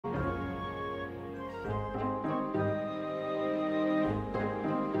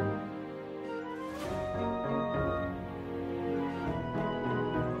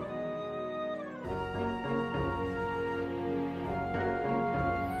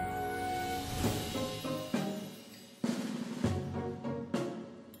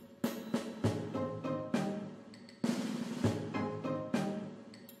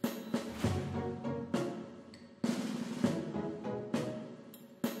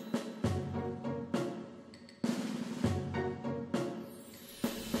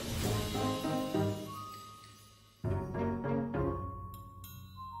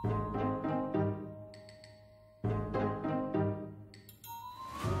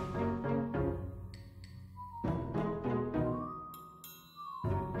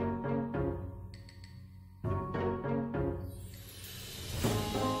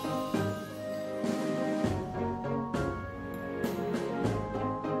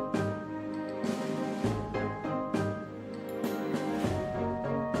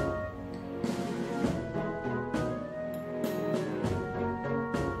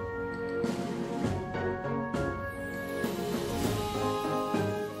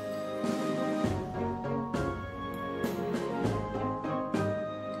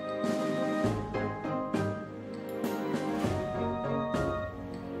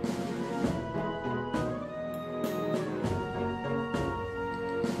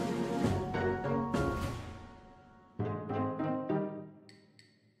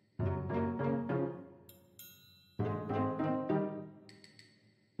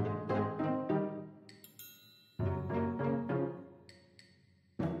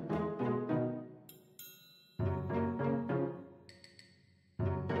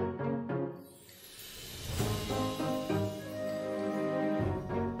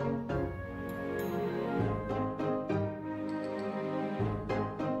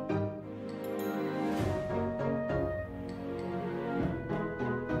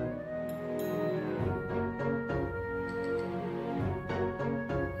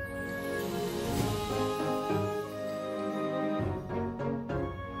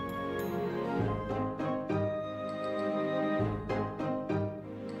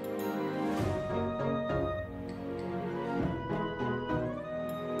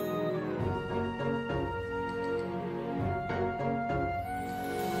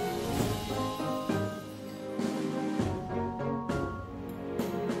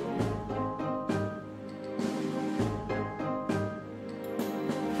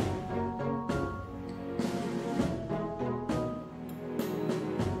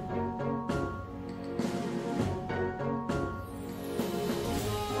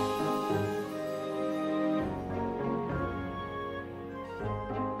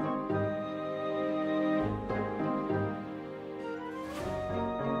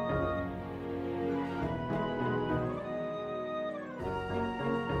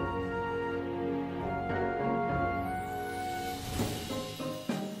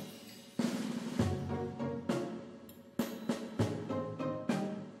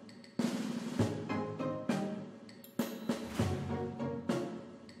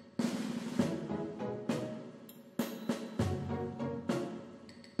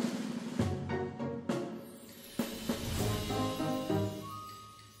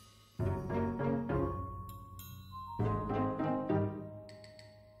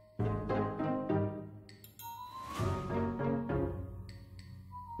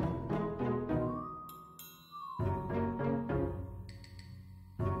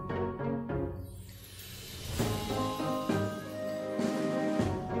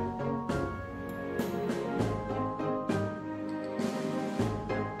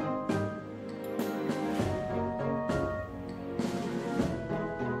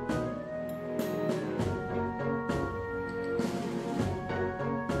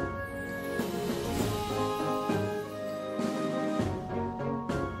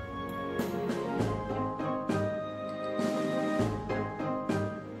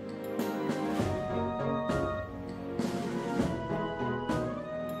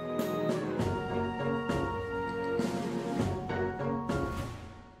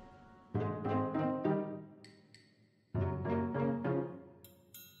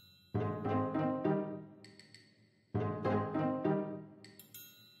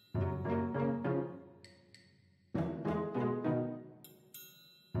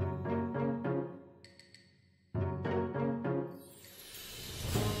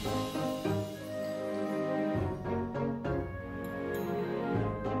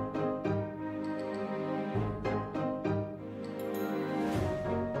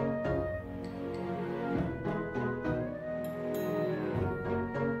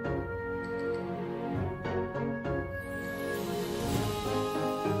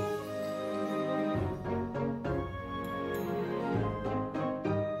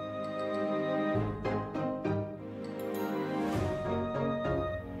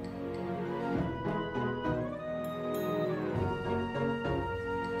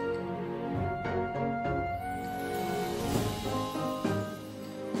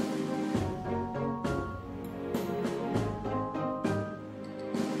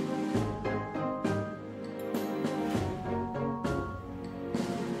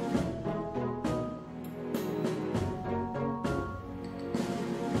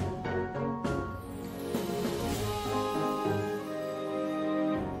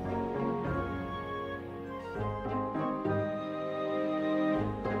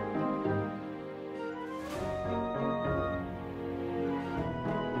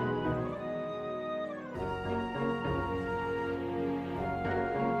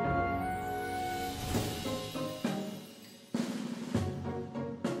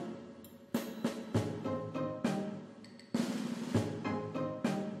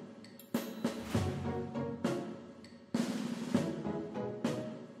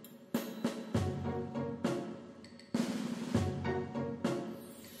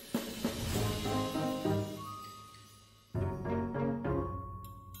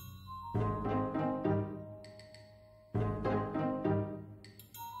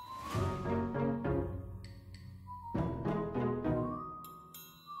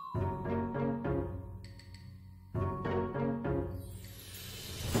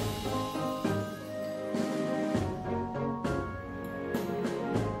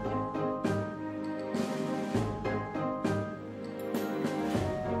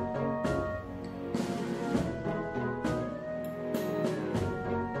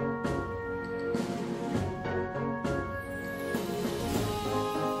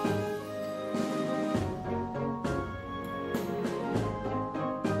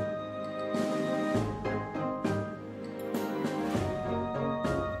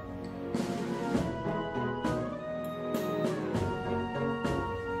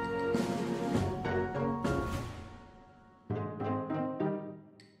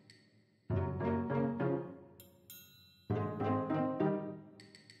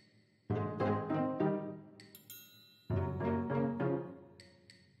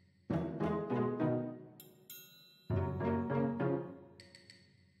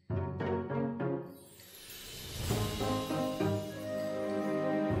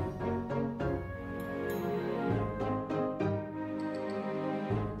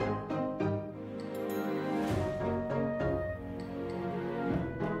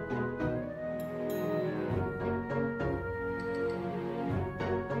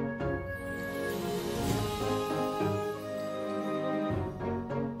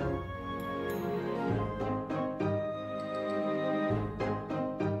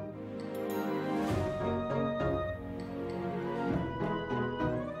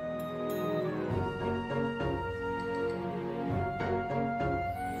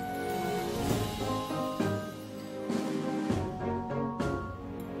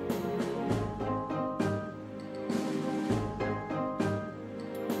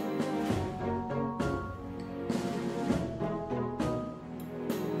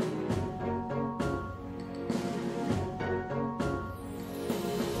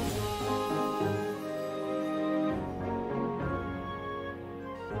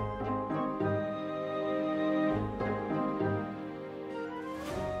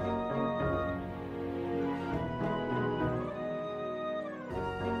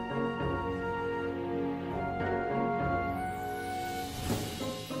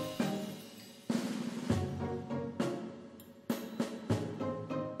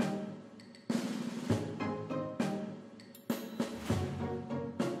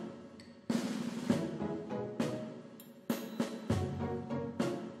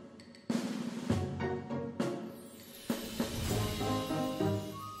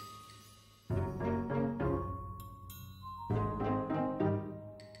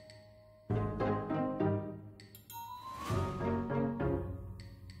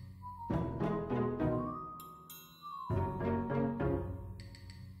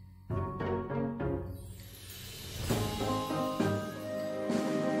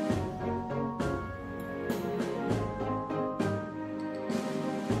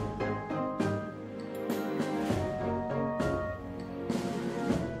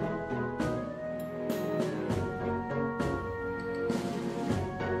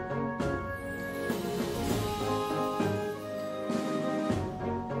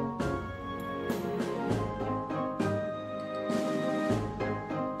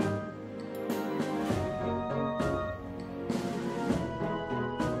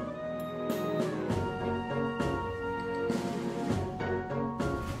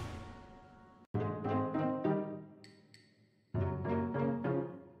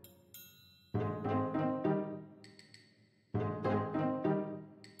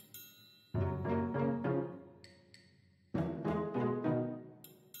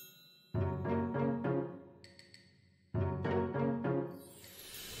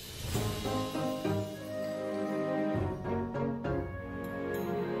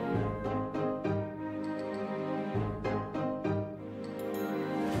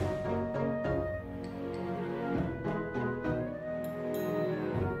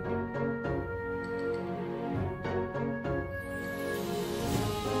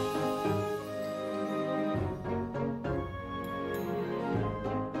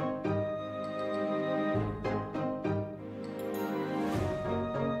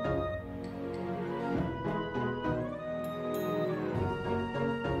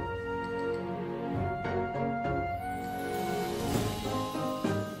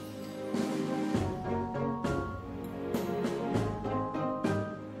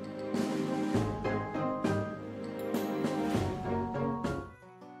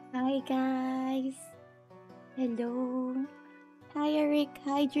hello. Hi, Eric.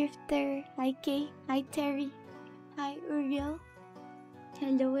 Hi, Drifter. Hi, Kay. Hi, Terry. Hi, Uriel.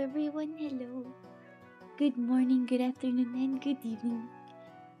 Hello, everyone. Hello. Good morning, good afternoon, and good evening.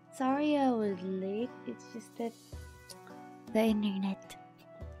 Sorry I was late. It's just that the internet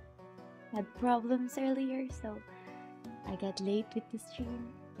had problems earlier, so I got late with the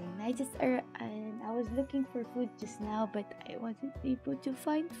stream. And I was looking for food just now, but I wasn't able to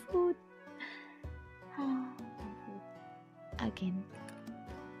find food. Again.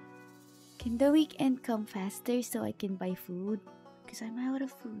 Can the weekend come faster so I can buy food? Because I'm out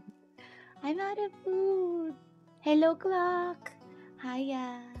of food. I'm out of food. Hello, clock.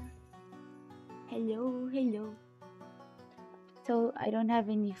 Hiya. Hello, hello. So I don't have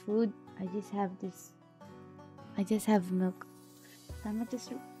any food. I just have this. I just have milk. So I'm gonna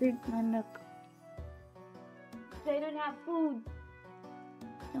just drink my milk. I don't have food.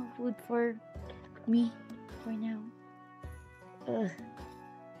 No food for me for now. Ugh.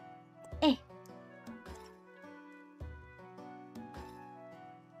 Eh.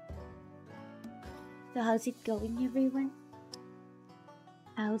 So how's it going, everyone?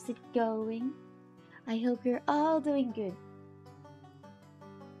 How's it going? I hope you're all doing good.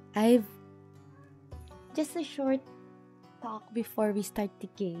 I've just a short talk before we start the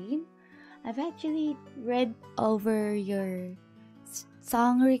game. I've actually read over your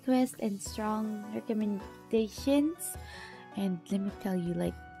song requests and strong recommendations, and let me tell you,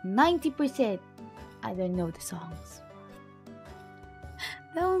 like 90% I don't know the songs.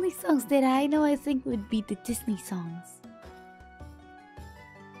 The only songs that I know, I think, would be the Disney songs.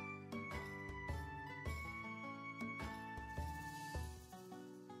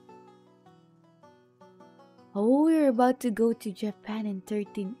 Oh, we're about to go to Japan in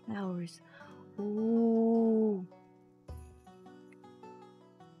 13 hours. Ooh.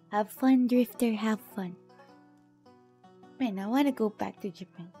 Have fun, Drifter, have fun. Man, I want to go back to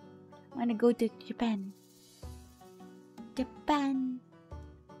Japan. I want to go to Japan. Japan.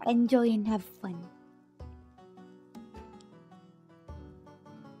 Enjoy and have fun.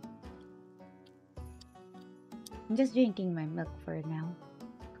 I'm just drinking my milk for now.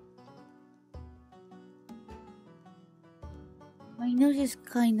 My nose is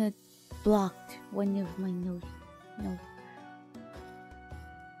kind of blocked. One of my nose.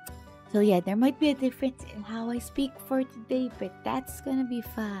 So yeah, there might be a difference in how I speak for today, but that's gonna be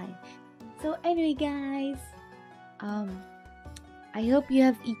fine. So anyway, guys, I hope you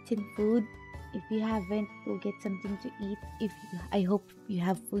have eaten food. If you haven't, go get something to eat. I hope you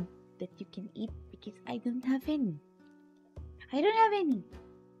have food that you can eat, because I don't have any.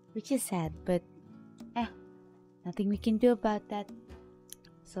 Which is sad, but nothing we can do about that.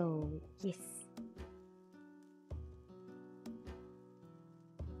 So yes.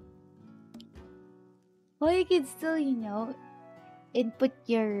 Well, you can still, input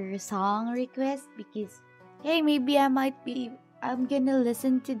your song request, because hey, maybe I'm gonna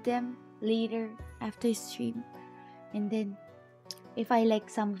listen to them later after stream, and then if I like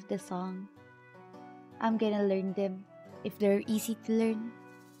some of the song, I'm gonna learn them if they're easy to learn,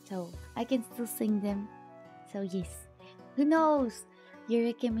 so I can still sing them. So yes, who knows, your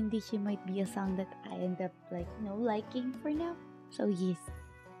recommendation might be a song that I end up liking for now. So yes,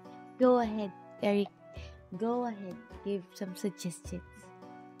 go ahead, Eric. Go ahead, give some suggestions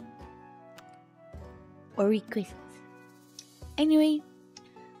or requests. Anyway,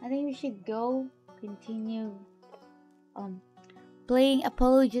 I think we should continue playing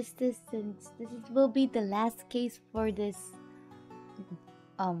Apollo Justice, since will be the last case for this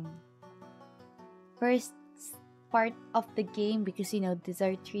first part of the game, because these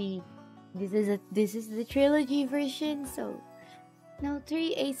are three. This is the trilogy version, so no,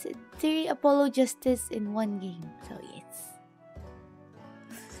 three Apollo Justice in one game. So yes.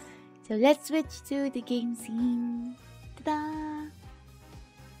 So let's switch to the game scene. Ta-da!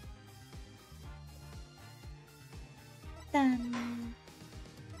 Dun!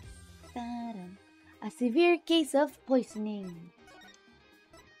 Ta-dun. A severe case of poisoning.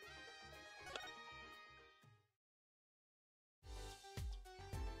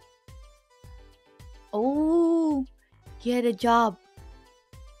 Oh, you had a job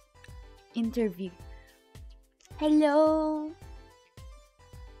interview. Hello,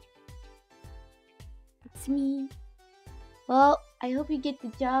 it's me. Well, I hope you get the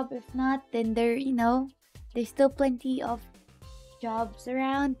job. If not, then there's still plenty of jobs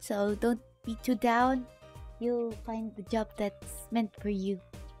around, so don't be too down. You'll find the job that's meant for you.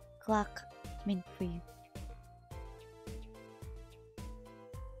 Clock meant for you.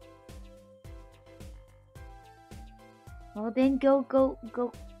 Well, then go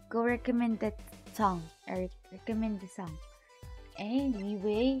recommend that song, Eric. Recommend the song.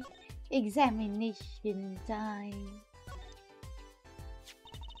 Anyway, examination time.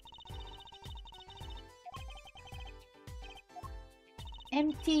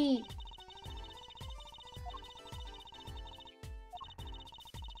 Empty.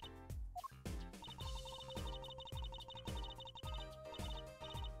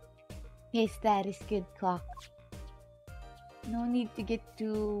 Yes, that is good, Clock. No need to get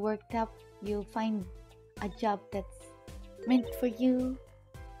too worked up. You'll find a job that's meant for you.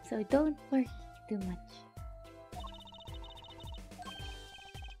 So don't worry too much.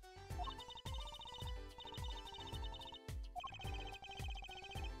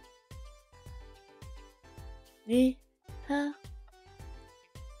 Huh?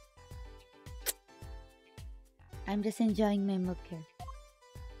 I'm just enjoying my milk here.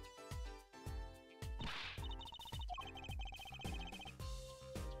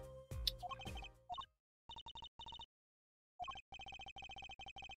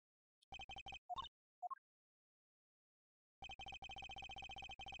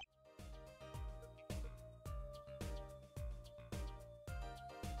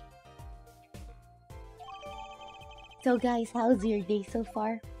 So guys, how's your day so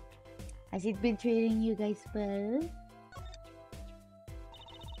far? Has it been treating you guys well?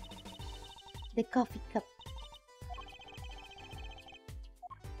 The coffee cup.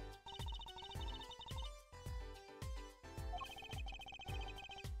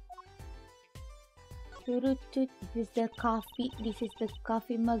 This is the coffee. This is the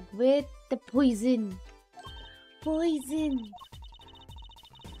coffee mug with the poison. Poison.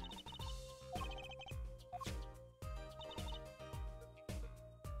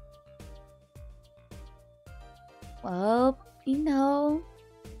 Well, you know,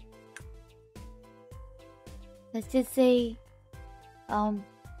 let's just say,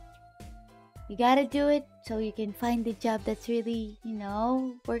 you gotta do it so you can find the job that's really,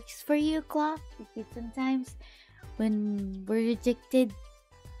 works for you, Clock. Because sometimes when we're rejected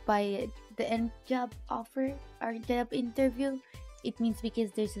by the end job offer or job interview, it means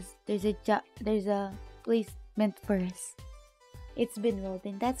because there's a place meant for us. It's been rolled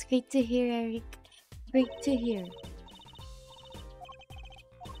in. That's great to hear, Eric. Great to hear.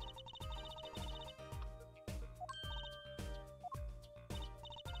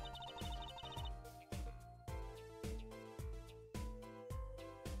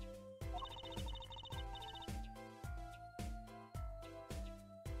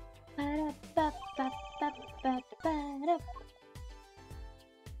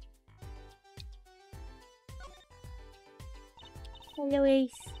 Hello,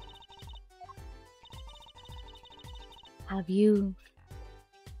 Ace. Have you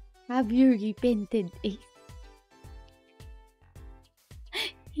repented, Ace?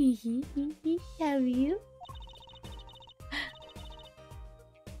 Have you?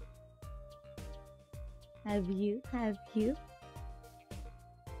 Have you?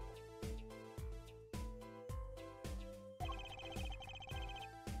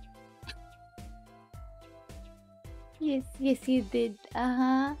 Yes, you did.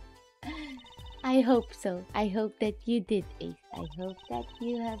 I hope so. I hope that you did, Ace. I hope that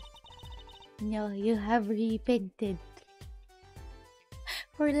you have repented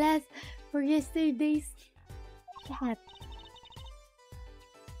for yesterday's chat.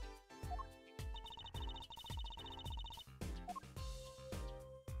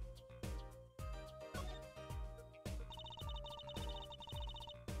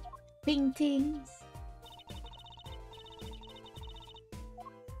 Paintings.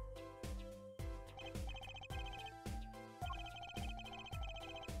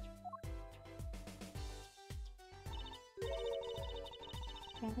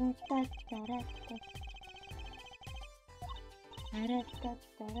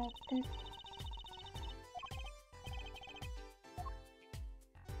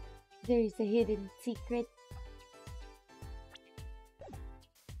 There is a hidden secret.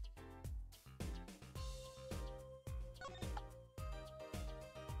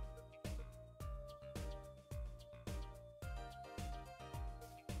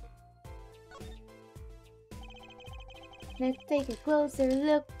 Let's take a closer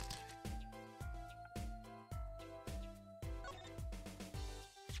look.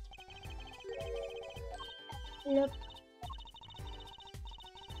 Look.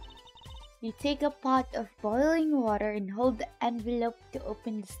 You take a pot of boiling water and hold the envelope to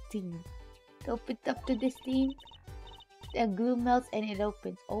open the steam. To open it up to the steam, the glue melts and it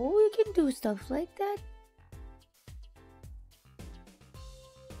opens. Oh, you can do stuff like that.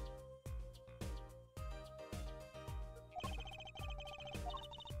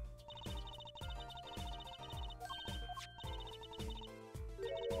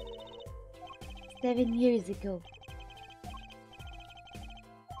 7 years ago.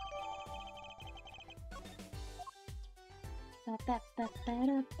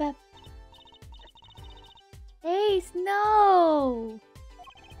 Hey, Snow!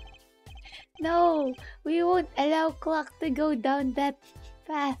 No, we won't allow Clock to go down that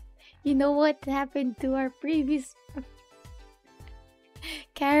path. You know what happened to our previous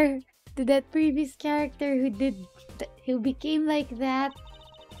to that previous character who became like that?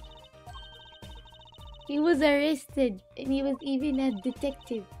 He was arrested and he was even a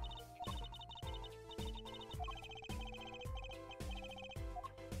detective.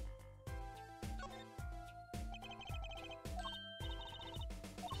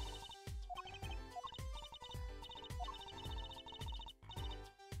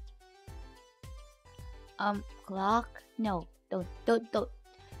 Clock? No, don't.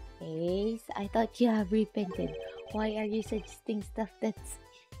 Ace, I thought you have repented. Why are you suggesting stuff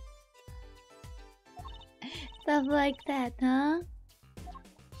stuff like that, huh?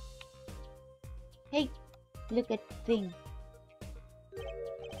 Hey, look at the thing.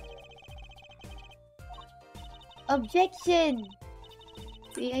 Objection!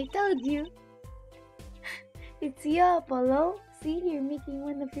 See, I told you. It's you, Apollo. See, you're making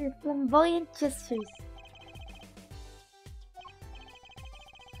one of your flamboyant gestures.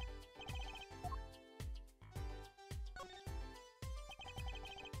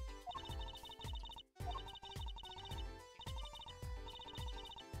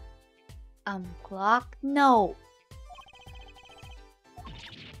 Clock? No.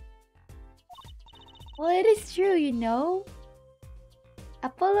 Well, it is true, you know.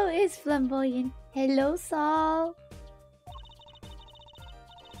 Apollo is flamboyant. Hello, Saul.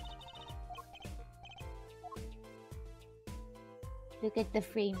 Look at the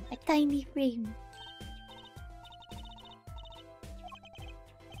frame. A tiny frame.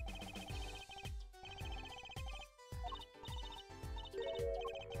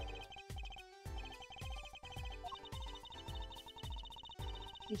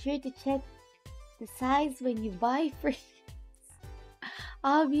 Be sure to check the size when you buy frames.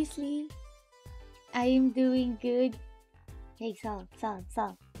 Obviously, I am doing good. Hey, Saul.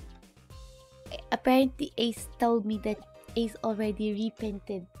 Apparently, Ace told me that Ace already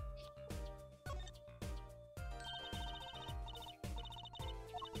repented.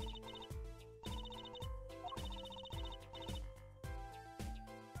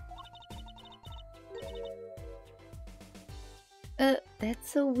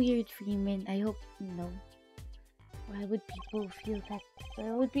 That's so weird, Freeman. I hope no. Why would people feel that? Why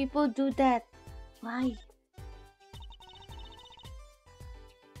would people do that? Why?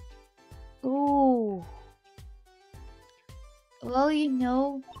 Ooh. Well, you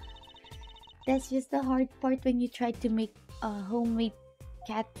know, that's just the hard part when you try to make homemade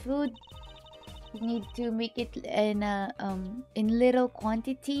cat food. You need to make it in little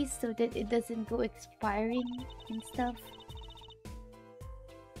quantities so that it doesn't go expiring and stuff.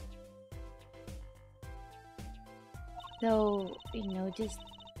 So, you know, just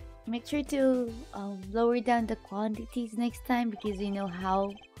make sure to lower down the quantities next time because you know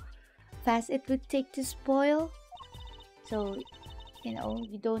how fast it would take to spoil. So, you know,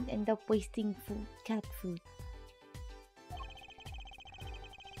 you don't end up wasting food, cat food.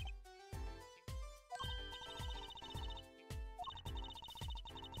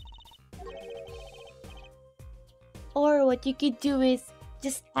 Or what you could do is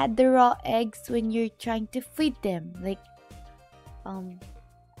just add the raw eggs when you're trying to feed them. Like,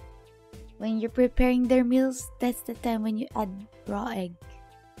 when you're preparing their meals, that's the time when you add raw egg.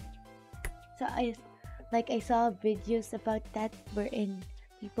 So I saw videos about that wherein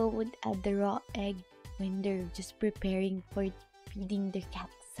people would add the raw egg when they're just preparing for feeding their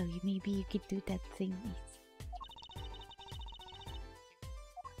cats. So maybe you could do that thing.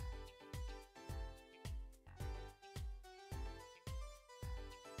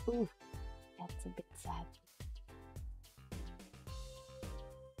 Ooh, that's a bit sad.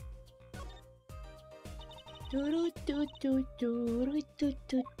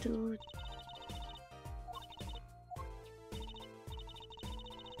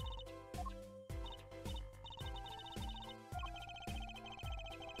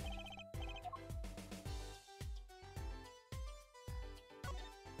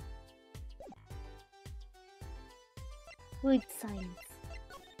 Food science.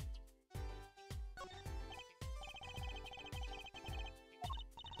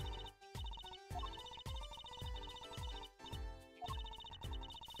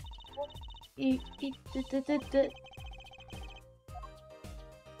 You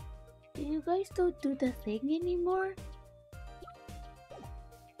guys don't do the thing anymore?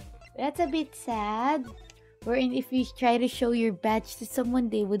 That's a bit sad. Wherein if you try to show your badge to someone,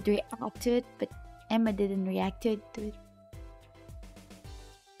 they would react to it, but Emma didn't react to it.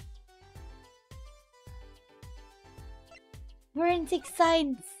 We're in 6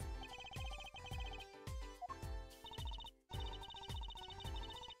 signs.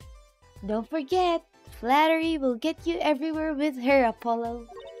 Don't forget, flattery will get you everywhere with her, Apollo.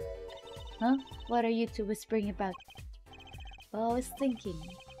 Huh? What are you two whispering about? Well, I was thinking.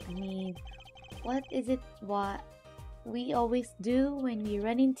 I mean, what is it what we always do when we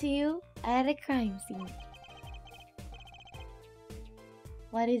run into you at a crime scene?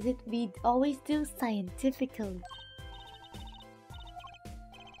 What is it we always do scientifically?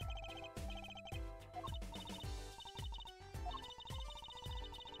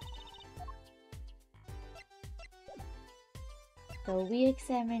 So we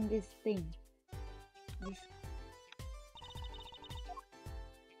examine this thing.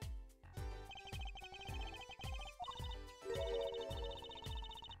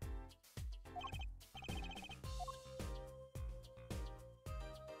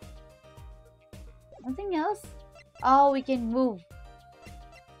 Nothing else? Oh, we can move.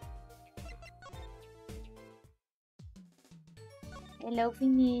 Hello,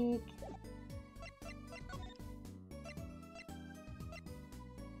 Phoenix.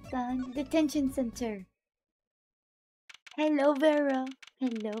 Detention center. Hello, Vera.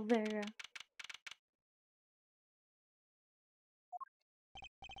 Hello, Vera.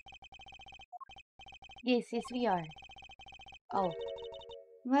 Yes, we are. Oh.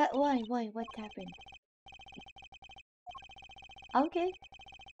 What? Why? What happened? Okay.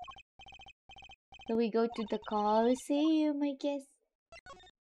 So we go to the Coliseum, I guess.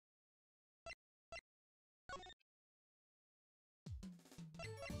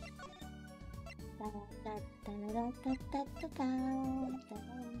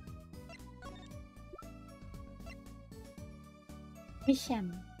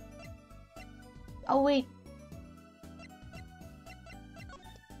 Misham. Oh wait.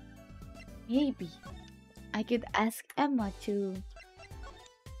 Maybe I could ask Emma to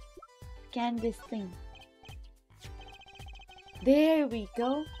scan this thing. There we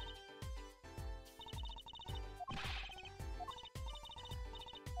go.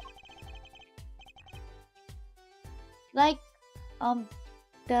 Like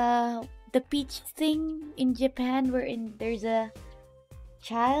the peach thing in Japan wherein there's a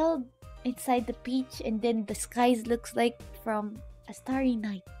child inside the peach and then the skies looks like from a starry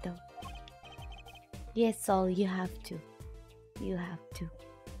night though. Yes, Saul, you have to. You have to.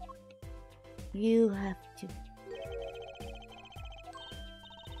 You have to.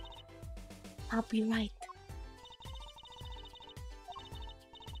 Copyright.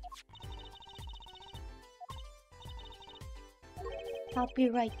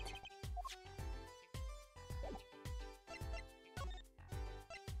 Copyright.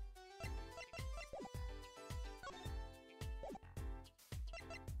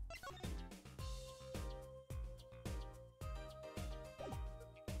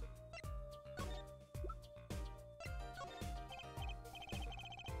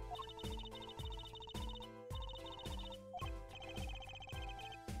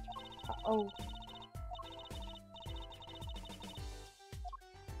 Uh-oh.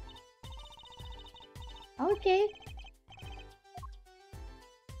 Okay.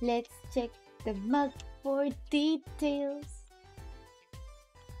 Let's check the mug for details.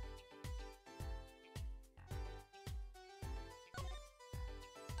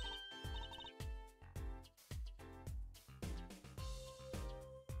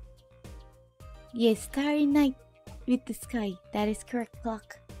 Yes, starry night with the sky. That is correct,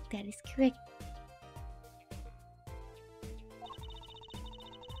 clock. That is correct.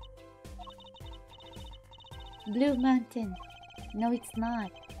 Blue Mountain. No, it's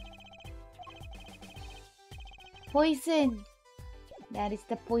not. Poison. That is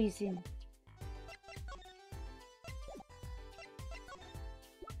the poison.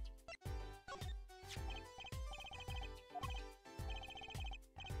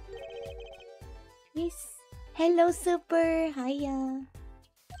 Yes. Hello, Super. Hiya.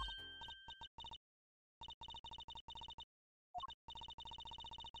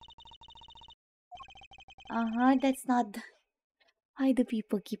 That's not. Why do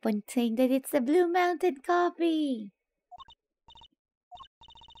people keep on saying that it's the Blue Mountain coffee?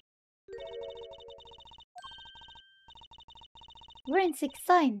 We're in 6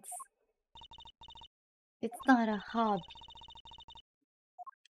 signs. It's not a hobby.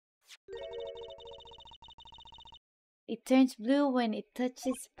 It turns blue when it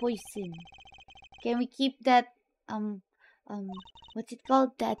touches poison. Can we keep that What's it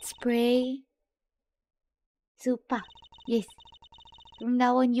called? That spray? Supa. Yes. From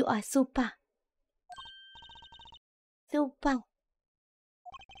now on, you are Supa. Supa.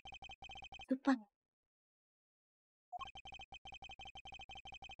 Supa.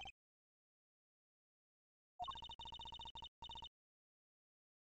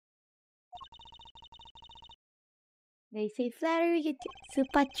 They say flattery get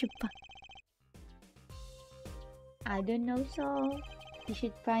Supa Chupa. I don't know, so you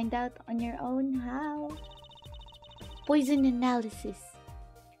should find out on your own how. Poison analysis.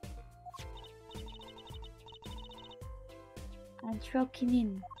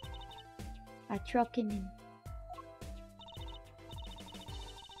 Atrokinin. Atrokinin.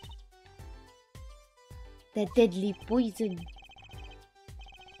 The deadly poison.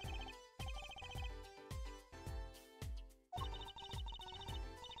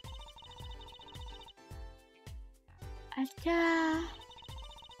 Acha.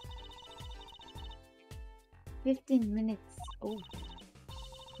 15 minutes. Oh.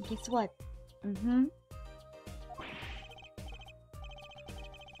 Guess what?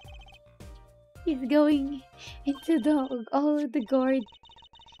 He's going into the gourd.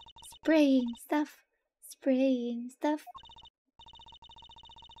 Spraying stuff. Spraying stuff.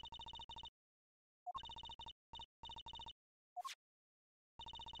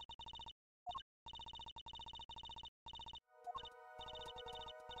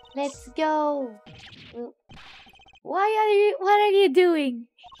 Let's go. What are you doing?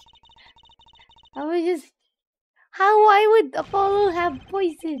 I was just... Why would Apollo have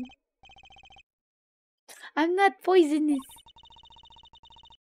poison? I'm not poisonous.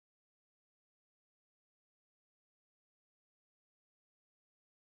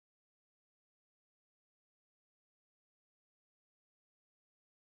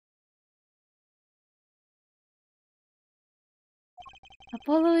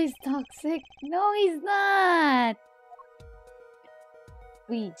 Apollo is toxic. No, he's not.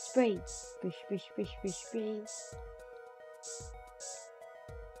 We spray. Spray.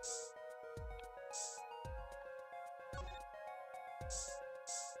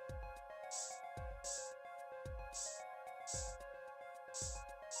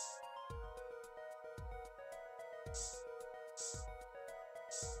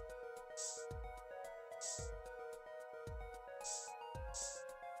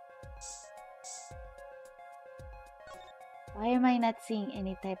 Why am I not seeing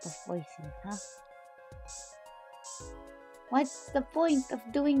any type of poison, huh? What's the point of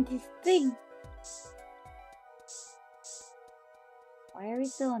doing this thing? Why are we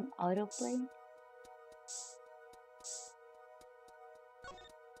still on autoplay?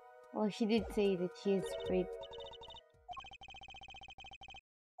 Well, she did say that she is sprayed.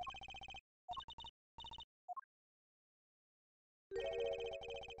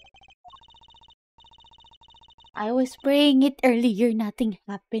 I was spraying it earlier, nothing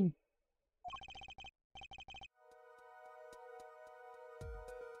happened.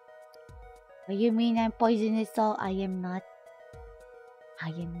 What do you mean I'm poisonous? So I am not. I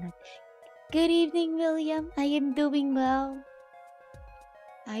am not. Good evening, William. I am doing well.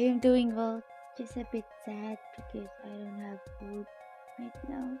 I am doing well. Just a bit sad because I don't have food right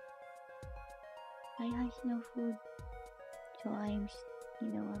now. I have no food. So I'm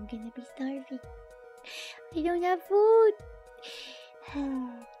gonna be starving. I don't have food.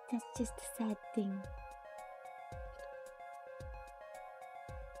 That's just a sad thing.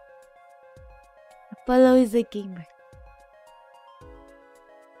 Apollo is a gamer.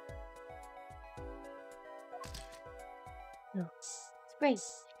 No. Spray.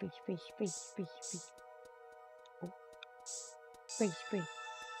 Oh. Spray.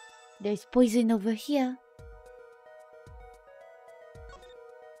 There's poison over here.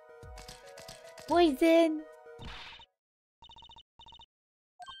 Poison!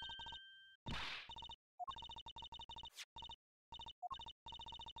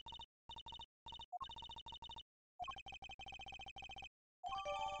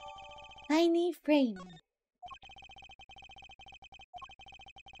 Tiny frame.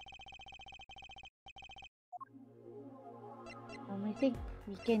 I think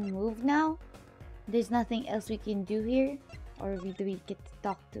we can move now. There's nothing else we can do here, or do we get to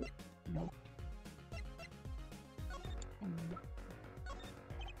talk to? No.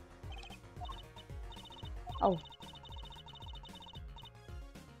 Oh.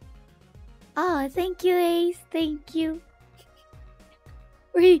 Oh, thank you, Ace. Thank you.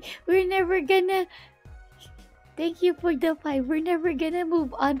 We're never gonna... Thank you for the 5. We're never gonna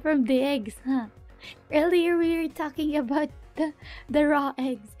move on from the eggs, huh? Earlier we were talking about the raw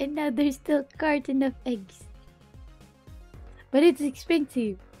eggs, and now there's still a carton of eggs. But it's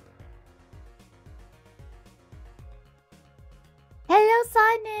expensive. Hello,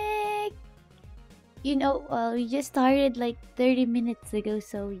 Sonic! We just started like 30 minutes ago,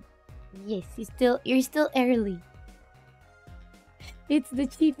 so yes, you're still early. It's the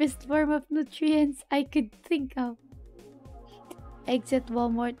cheapest form of nutrients I could think of. Eggs at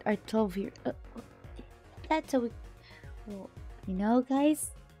Walmart are 12 here. That's a well,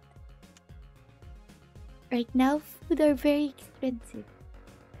 guys, right now food are very expensive.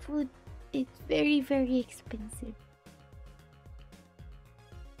 Food is very, very expensive.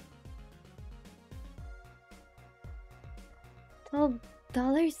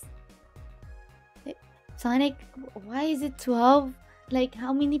 $12? Sonic, why is it 12? Like,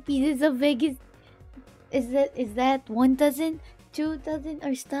 how many pieces of egg is that 1 dozen, 2 dozen,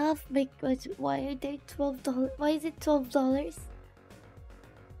 or stuff? Because why are they $12? Why is it $12?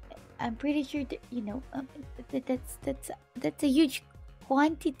 I'm pretty sure that that's a huge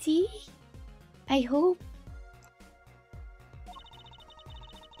quantity. I hope.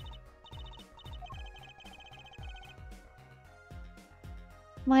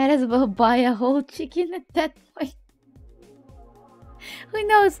 Might as well buy a whole chicken at that point. Who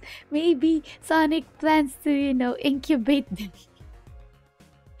knows? Maybe Sonic plans to, incubate them.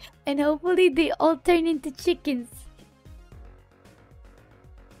 And hopefully they all turn into chickens.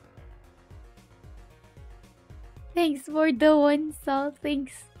 Thanks for the one, Sal.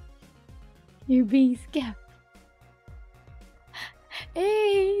 Thanks. You're being scammed.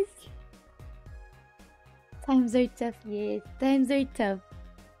 Hey! Times are tough, yes. Times are tough.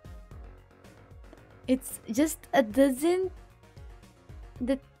 It's just a dozen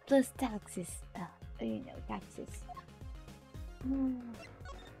that plus taxes. Taxes.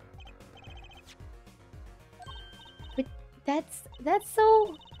 But that's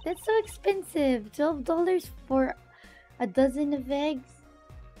so expensive. $12 for a dozen of eggs.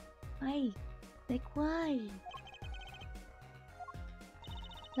 Why? Why?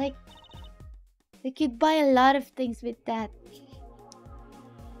 They could buy a lot of things with that.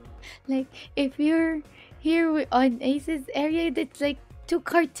 Like, if you're here on Ace's area, that's like 2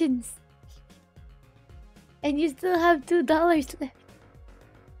 cartons. And you still have $2 left.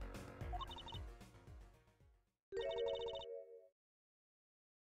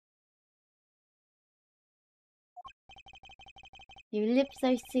 Your lips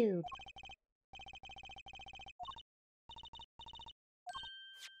are sealed.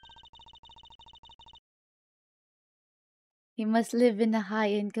 You must live in a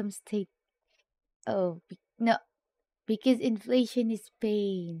high income state. Oh, no. Because inflation is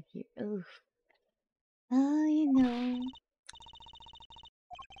pain here. Oh. Oh,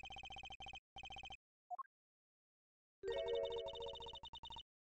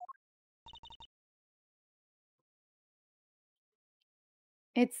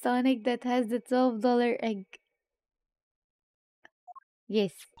 It's Sonic that has the $12 egg.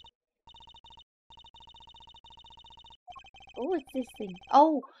 Yes. Oh, what's this thing?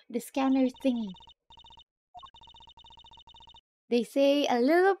 Oh, the scanner thingy. They say a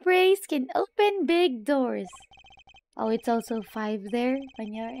little praise can open big doors. Oh, it's also 5 there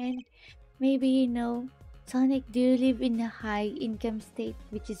on your end. Maybe Sonic, do you live in a high income state,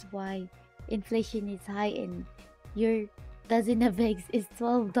 which is why inflation is high and your dozen of eggs is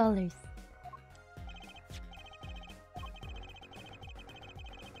 $12?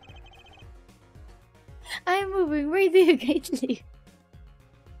 I'm moving. Where do you guys live?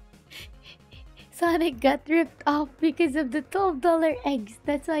 Sonic got ripped off because of the $12 eggs.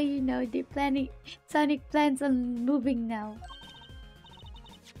 That's why they're planning. Sonic plans on moving now.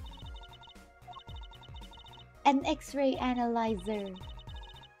 An X-ray analyzer.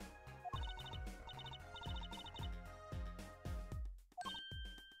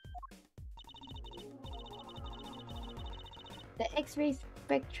 The X-ray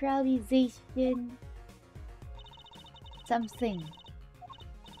spectralization something.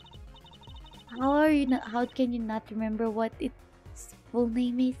 How can you not remember what its full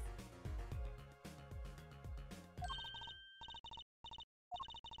name is?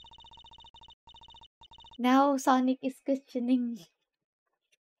 Now Sonic is questioning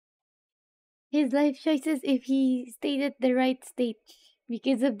his life choices if he stayed at the right state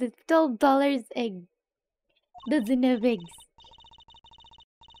because of the $12 egg. Doesn't have eggs.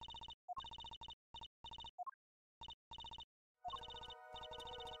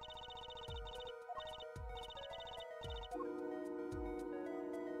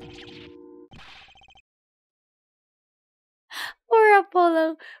 Poor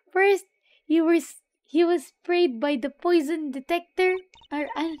Apollo. First, he was sprayed by the poison detector or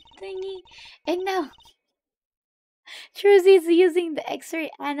thingy, and Truzy's using the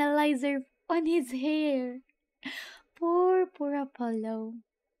X-ray analyzer on his hair. Poor Apollo.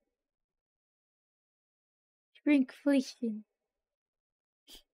 Shrinkflation.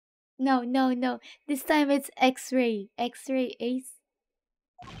 No. This time it's X-ray. X-ray Ace.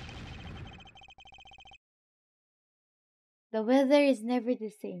 The weather is never the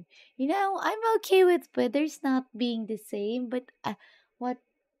same. I'm okay with weather's not being the same, but what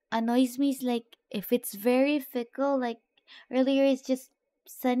annoys me is like if it's very fickle, like earlier it's just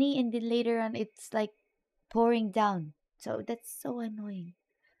sunny and then later on it's like pouring down. So that's so annoying.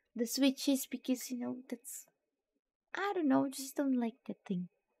 The switches because that's I don't know, just don't like that thing.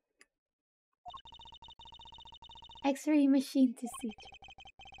 X-ray machine to see.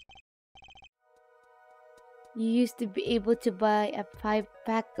 You used to be able to buy a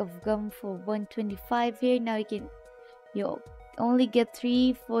 5-pack of gum for 125 here. Now you only get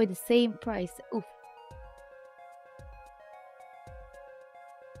 3 for the same price. Oof.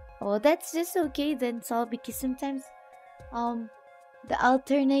 Oh, that's just okay then, Saul, because sometimes the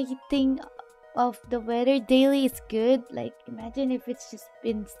alternating of the weather daily is good. Like imagine if it's just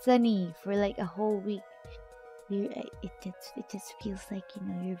been sunny for like a whole week. It just feels like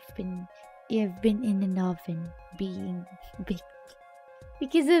you've been in an oven being baked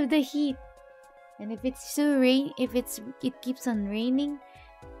because of the heat. And if it's it keeps on raining,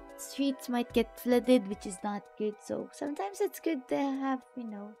 streets might get flooded, which is not good. So sometimes it's good to have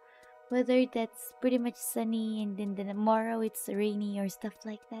weather that's pretty much sunny, and then tomorrow it's rainy or stuff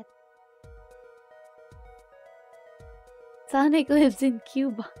like that. Sonic lives in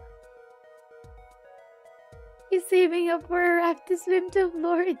Cuba. He's saving up for a raft to swim to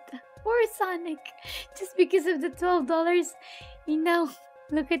Florida. Poor Sonic. Just because of the $12.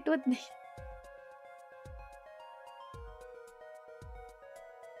 Look at what they...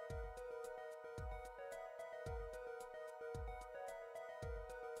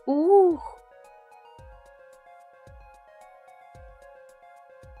 Ooh.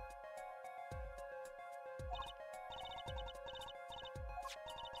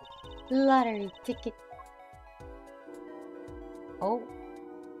 Lottery ticket. Oh.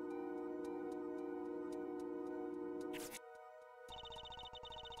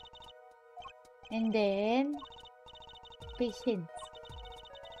 And then patience.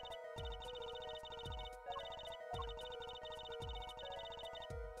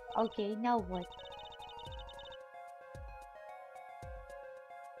 Okay, now what?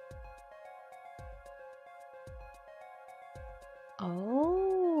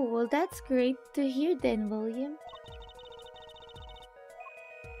 Oh, well that's great to hear then, William.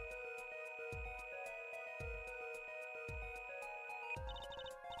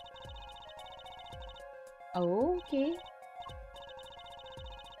 Oh, okay.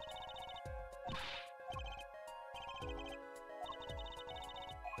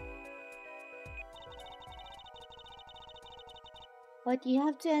 What you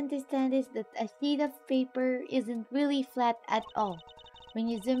have to understand is that a sheet of paper isn't really flat at all. When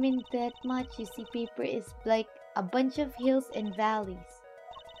you zoom in that much, you see paper is like a bunch of hills and valleys.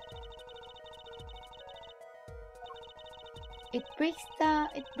 It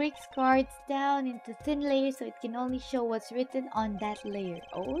breaks cards down into thin layers so it can only show what's written on that layer.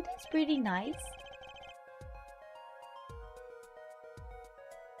 Oh, that's pretty nice.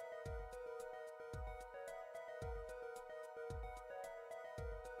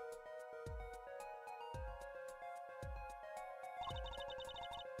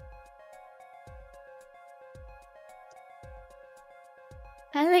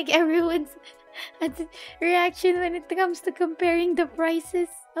 I like everyone's reaction when it comes to comparing the prices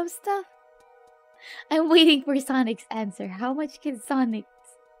of stuff. I'm waiting for Sonic's answer. How much can Sonic's?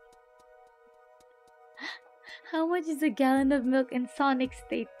 How much is a gallon of milk in Sonic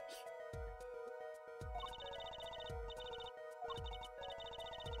state?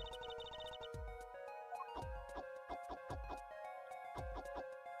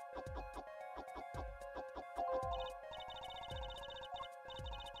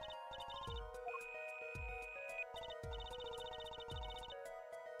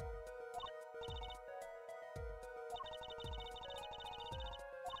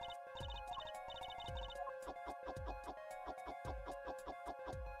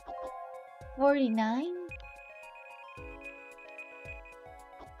 $49?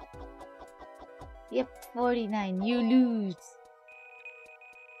 Yep, 49. You lose.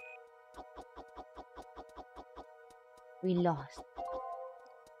 We lost.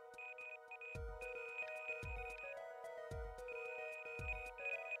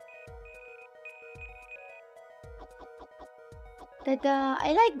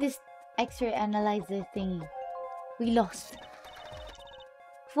 I like this X-ray analyzer thingy. We lost.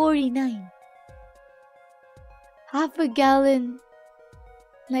 49. Half a gallon.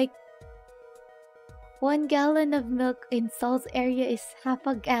 Like, 1 gallon of milk in Saul's area is half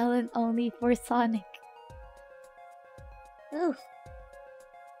a gallon only for Sonic. Oof.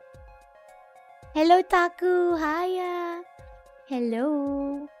 Hello, Taku. Hiya.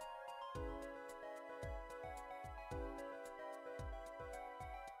 Hello.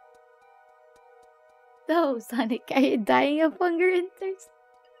 So, Sonic, are you dying of hunger and thirst?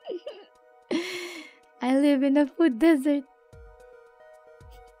 I live in a food desert.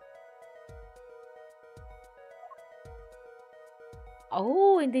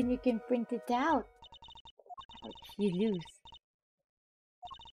 Oh, and then you can print it out. Ouch, you lose.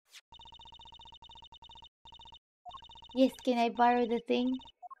 Yes, can I borrow the thing?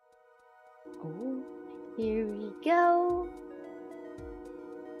 Oh, here we go.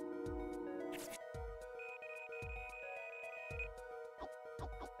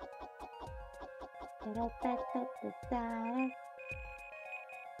 Da-da-da-da-da-da.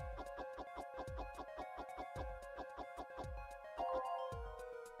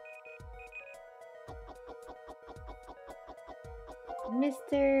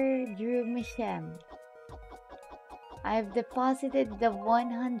 Mr. Drew Michem, I've deposited the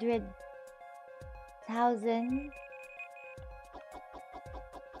 100,000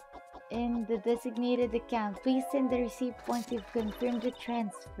 in the designated account. Please send the receipt once you've confirmed the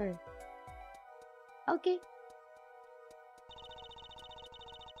transfer. Okay.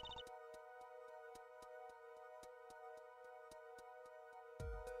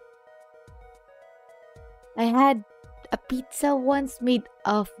 I had a pizza once made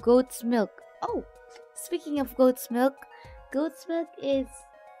of goat's milk. Oh, speaking of goat's milk is,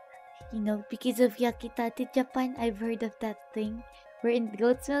 because of Yakitate Japan, I've heard of that thing wherein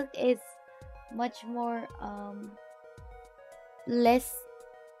goat's milk is much more less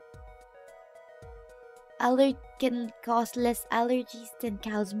can cause less allergies than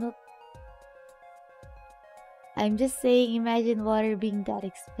cow's milk. I'm just saying, imagine water being that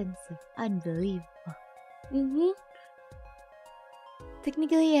expensive. Unbelievable.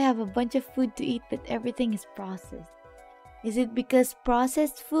 Technically, I have a bunch of food to eat, but everything is processed. Is it because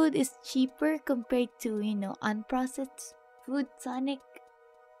processed food is cheaper compared to, unprocessed food, Sonic?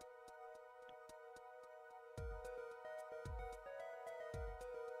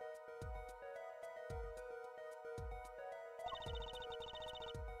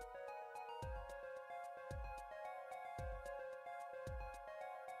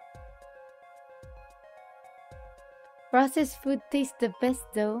 Processed food tastes the best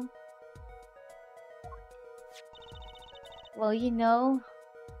though. Well,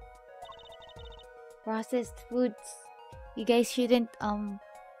 processed foods, you guys shouldn't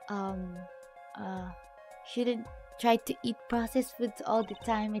try to eat processed foods all the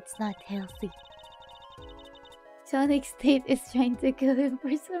time. It's not healthy. Sonic State is trying to kill him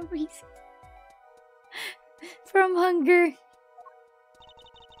for some reason. From hunger.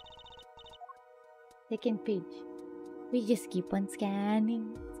 Second page. We just keep on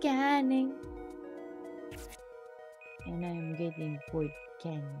scanning. And I'm getting bored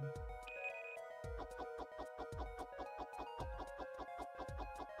scanning.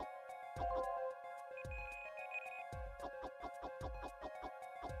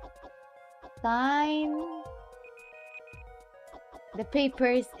 Sign the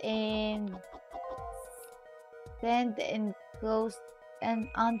papers and send the enclosed an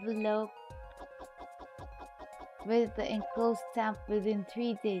envelope with the enclosed stamp within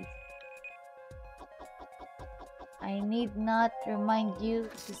 3 days. I need not remind you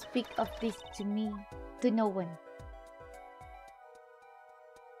to speak of this to me, to no one.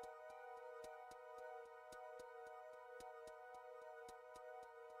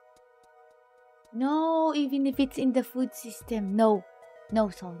 No, even if it's in the food system, no,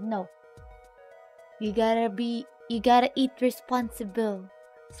 Saul, no. You gotta eat responsible.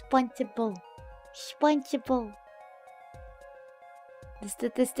 The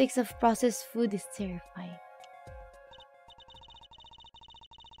statistics of processed food is terrifying.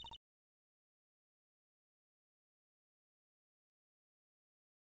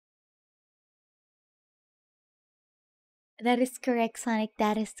 That is correct, Sonic.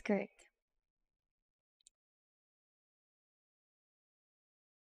 That is correct.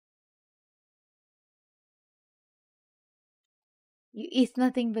 You eat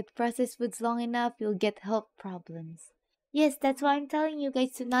nothing but processed foods long enough, you'll get health problems. Yes, that's why I'm telling you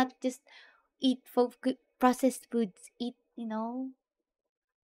guys to not just eat processed foods. Eat,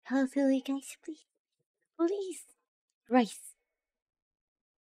 healthily, guys, please. Please. Rice.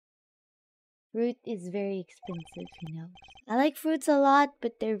 Fruit is very expensive, you know. I like fruits a lot,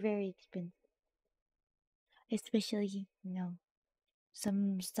 but they're very expensive. Especially, you know,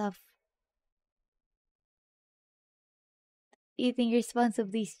 some stuff. Eating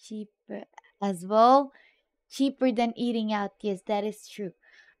responsibly is cheaper as well. Cheaper than eating out. Yes, that is true.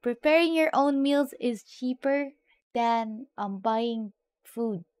 Preparing your own meals is cheaper than buying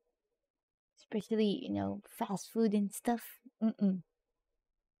food, especially, you know, fast food and stuff. Mm-mm.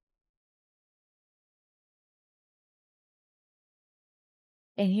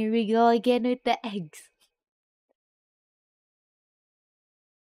 And here we go again with the eggs.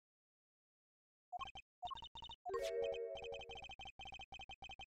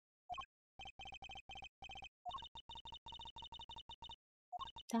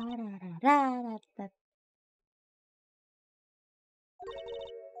 Ta-ra-ra-ra-ra-ra.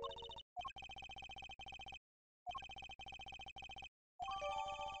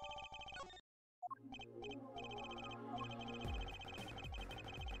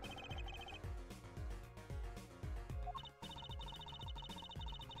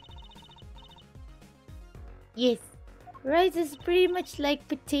 Yes, rice is pretty much like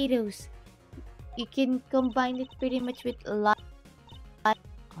potatoes. You can combine it pretty much with a lot.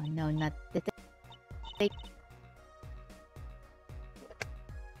 Oh no, not the thing.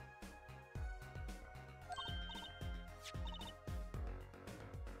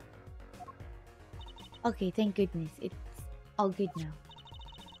 Okay, thank goodness. It's all good now.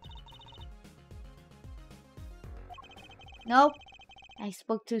 Nope, I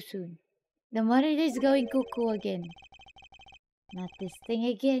spoke too soon. The monitor is going cuckoo again. Not this thing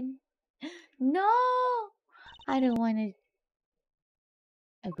again. No! I don't want to.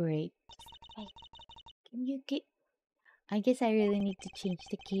 Great. Hey, can you get. I guess I really need to change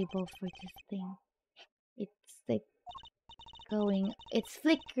the cable for this thing. It's like going. It's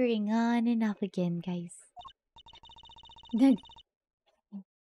flickering on and off again, guys. The,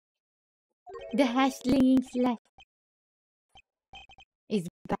 the hashlinging slash is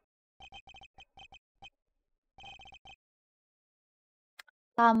back.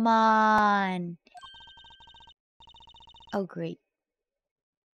 Come on. Oh, great.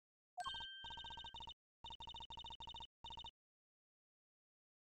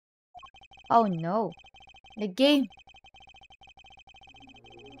 Oh no. The game.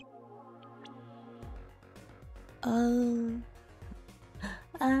 Oh.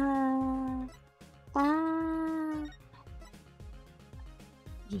 Ah. Ah.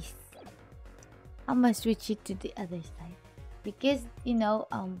 Yes. I must switch it to the other side. Because, you know,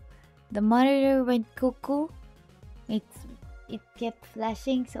 the monitor went cuckoo. It kept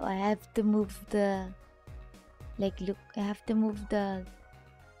flashing, so I have to move the look, I have to move the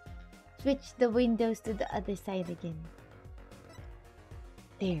switch the windows to the other side again.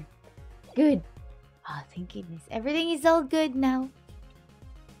 There. Good. Oh, thank goodness. Everything is all good now.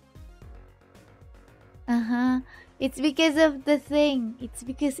 Uh-huh. It's because of the thing. It's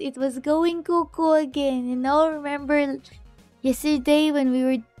because it was going cuckoo again. You know, remember yesterday when we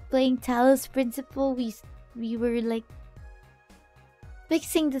were playing Talos Principle, we were like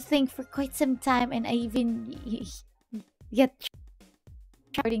fixing the thing for quite some time, and I even get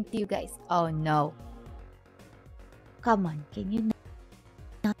according to you guys. Oh no. Come on, can you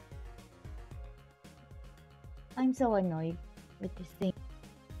not? I'm so annoyed with this thing.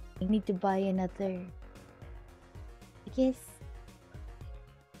 I need to buy another, I guess,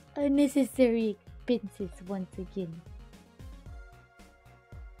 unnecessary expenses once again.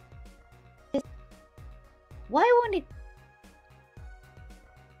 Why won't it?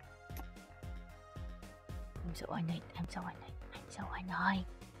 I'm so annoyed. I'm so annoyed. I'm so annoyed.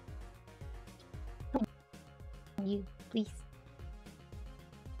 You, please.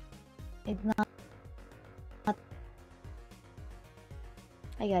 It's not.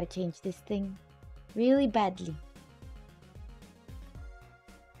 I gotta change this thing really badly.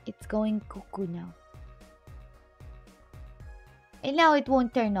 It's going cuckoo now. And now it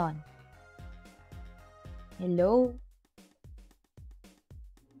won't turn on. Hello?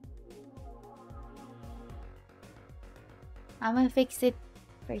 I'm gonna fix it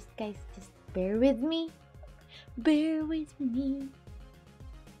first, guys. Just bear with me. Bear with me.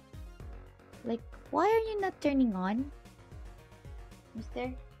 Like, why are you not turning on?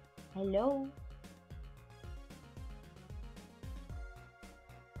 Mister? Hello?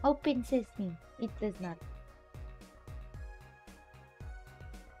 Open sesame. It does not.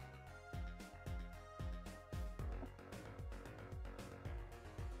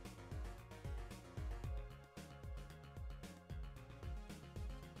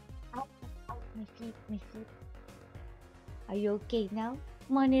 Ow, ow, my feet, my feet. Are you okay now?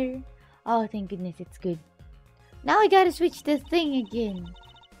 Monitor, Oh, thank goodness, it's good. Now I gotta switch the thing again.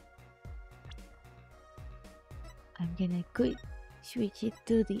 I'm gonna switch it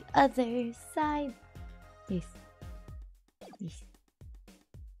to the other side. Yes. Yes.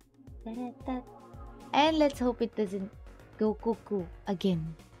 Da-da-da. And let's hope it doesn't go cuckoo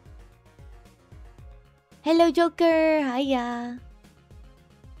again. Hello, Joker. Hiya.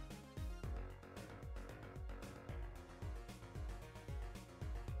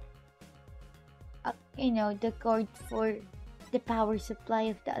 You know, the cord for the power supply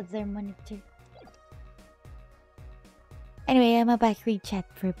of the other monitor. Anyway, I'm about to read chat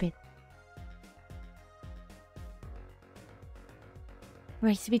for a bit.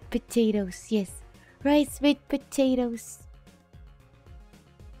 Rice with potatoes, yes. Rice with potatoes.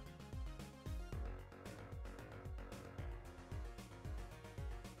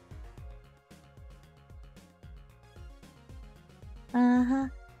 Uh-huh.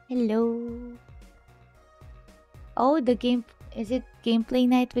 Hello. Oh, the game... Is it gameplay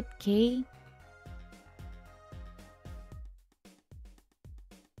night with Kay?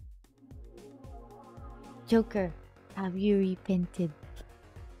 Joker, have you repented?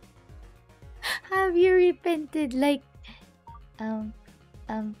 Have you repented like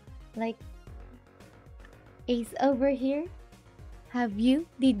like Ace over here? Have you?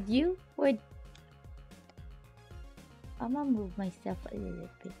 Did you? Or I'm gonna move myself a little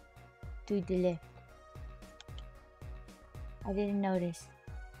bit to the left. I didn't notice.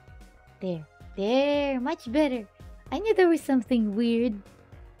 There. There. Much better. I knew there was something weird.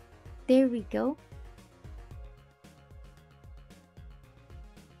 There we go.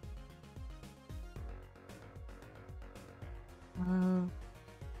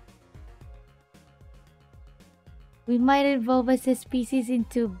 We might evolve as a species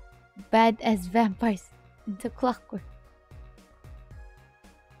into bad as vampires, into clockwork.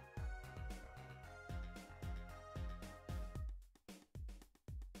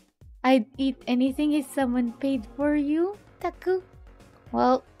 I'd eat anything if someone paid for you, Taku.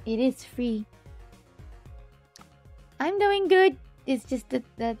 Well, it is free. I'm doing good. It's just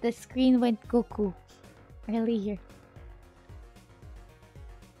that the screen went cuckoo earlier.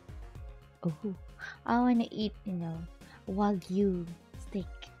 Oh, I wanna eat, you know, Wagyu steak.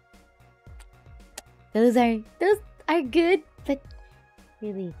 Those are good, but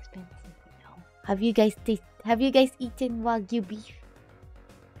really expensive, you know. Have you guys eaten Wagyu beef?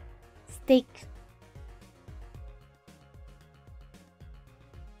 Steak.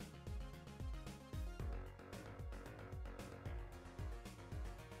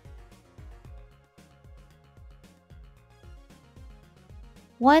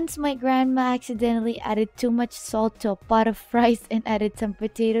 Once my grandma accidentally added too much salt to a pot of rice and added some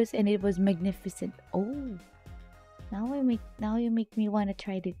potatoes and it was magnificent. Oh. Now you make me want to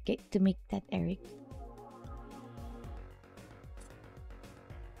try to make that, Eric.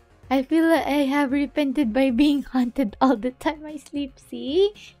 I feel like I have repented by being haunted all the time I sleep.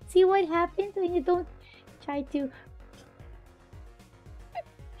 See? See what happens when you don't try to...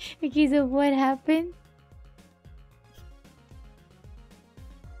 because of what happened?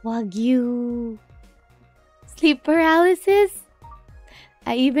 Wagyu. Sleep paralysis?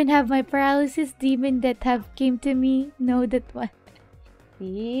 I even have my paralysis demon that have came to me. Know that one.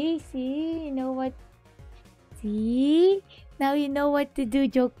 See? You know what? See? Now you know what to do,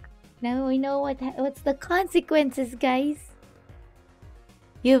 joke. Now we know what's the consequences, guys.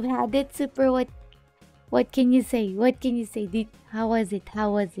 You've had it, super. What can you say? What can you say? How was it?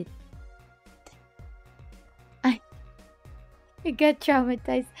 I got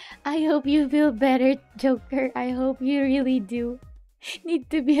traumatized. I hope you feel better, Joker. I hope you really do.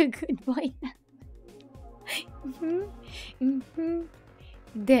 Need to be a good boy now.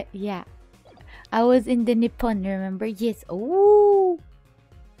 Yeah. I was in the Nippon, remember? Yes. Oh,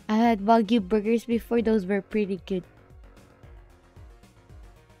 I had Wagyu burgers before. Those were pretty good.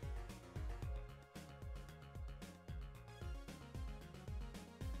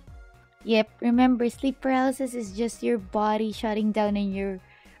 Yep, remember, sleep paralysis is just your body shutting down and your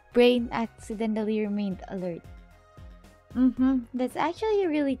brain accidentally remained alert. That's actually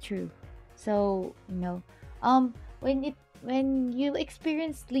really true. So, you know, when you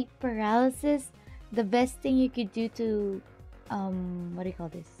experience sleep paralysis, the best thing you could do to what do you call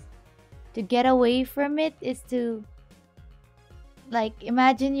this? To get away from it is to, like,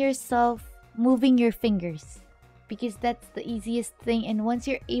 imagine yourself moving your fingers, because that's the easiest thing, and once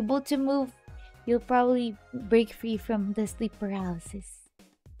you're able to move, you'll probably break free from the sleep paralysis.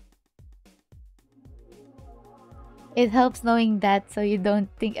 It helps knowing that, so you don't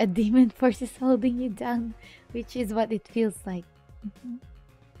think a demon force is holding you down, which is what it feels like.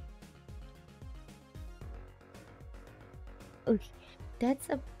 Okay. That's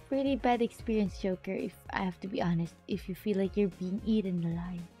a pretty bad experience, Joker, if I have to be honest. If you feel like you're being eaten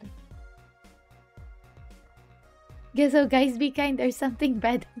alive. Guess so, guys, be kind or something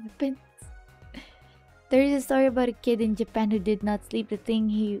bad happens. There is a story about a kid in Japan who did not sleep. The thing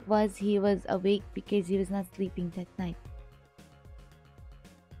he was awake because he was not sleeping that night.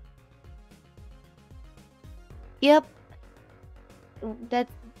 Yep, that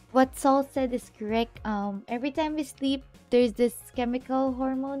what Saul said is correct. Every time we sleep, there's this chemical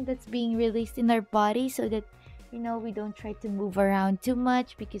hormone that's being released in our body so that we don't try to move around too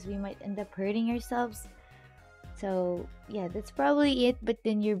much because we might end up hurting ourselves. So yeah, that's probably it. But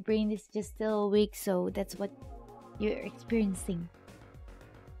then your brain is just still awake, so that's what you're experiencing.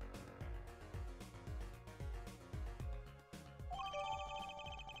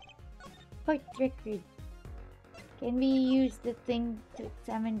 Court record. Can we use the thing to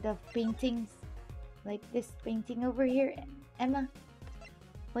examine the paintings? Like this painting over here, Emma?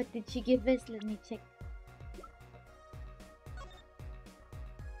 What did she give us? Let me check.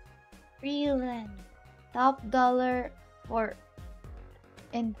 Freeland. Top dollar for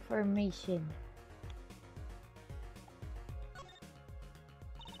information.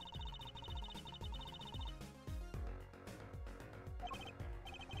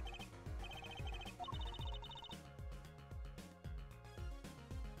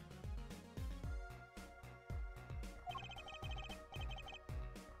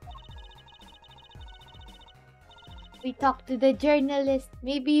 We talked to the journalist.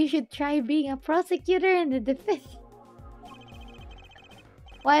 Maybe you should try being a prosecutor in the defense.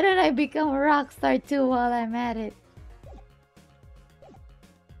 Why don't I become a rock star too while I'm at it?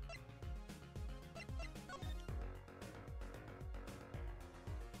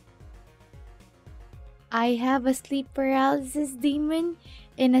 I have a sleep paralysis demon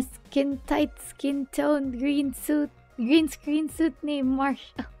in a skin-tight, skin-toned green screen suit named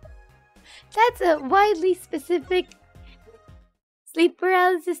Marshall. That's a widely specific sleep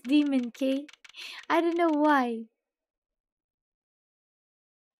paralysis demon, Kay. I don't know why.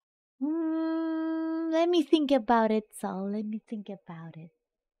 Let me think about it, Saul. Let me think about it.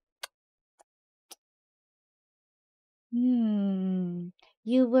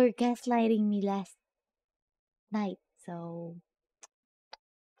 You were gaslighting me last night, so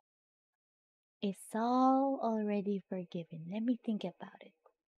is Saul already forgiven? Let me think about it.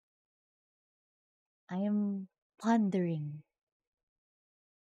 I am pondering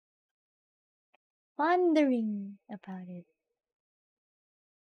about it.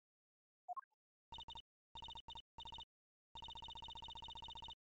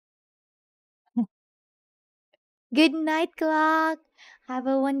 Good night, clock. Have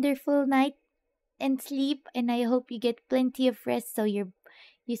a wonderful night and sleep, and I hope you get plenty of rest so you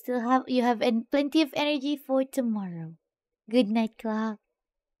have plenty of energy for tomorrow. Good night, clock.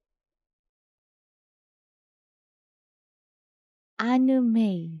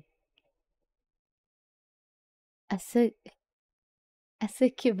 Anime. A, a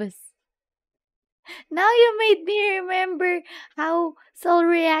succubus. Now you made me remember how Saul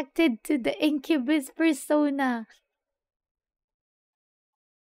reacted to the incubus persona.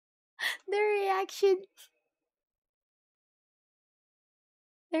 The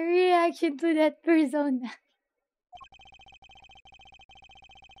reaction to that persona.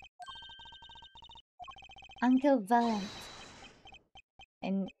 Uncle Valent.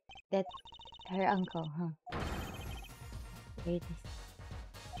 And that's her uncle, huh? There it is.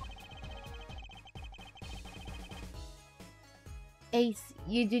 Ace,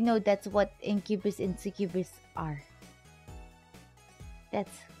 you do know that's what incubus and succubus are.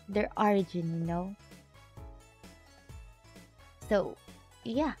 That's their origin. So,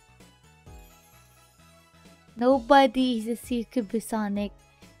 yeah. Nobody is a succubusonic.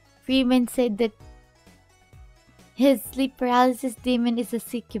 Freeman said that his sleep paralysis demon is a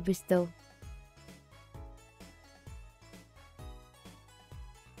succubus, though.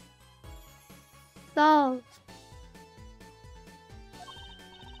 So,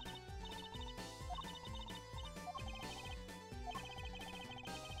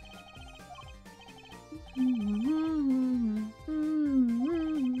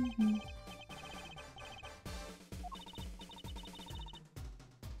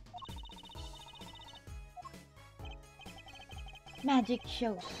 magic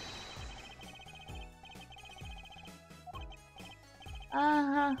show.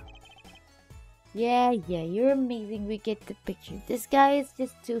 Uh-huh. Yeah, you're amazing. We get the picture. This guy is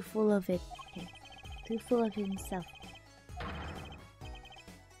just too full of it. Okay. Too full of himself.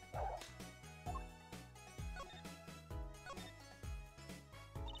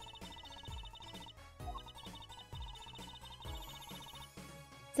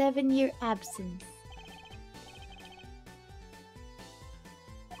 7-year absence.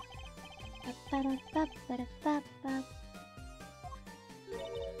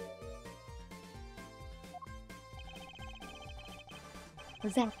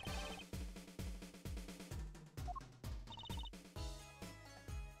 What's that?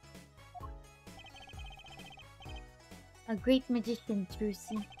 A great magician,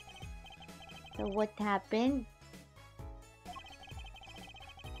 Trucy. So what happened?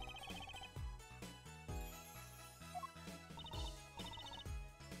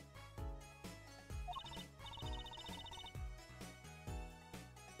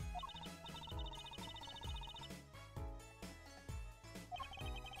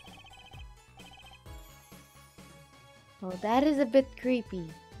 Well, that is a bit creepy.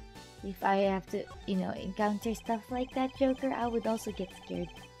 If I have to, encounter stuff like that, Joker, I would also get scared.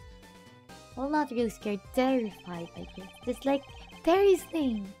 Well, not really scared, terrified, I guess. Just like Terry's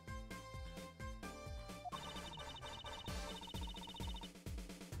name.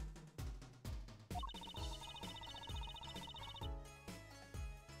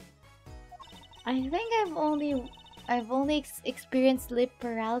 I think I've only experienced sleep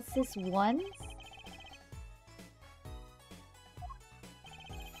paralysis once.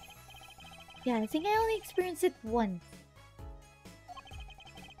 Yeah, I think I only experienced it once.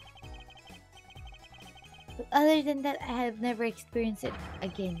 But other than that, I have never experienced it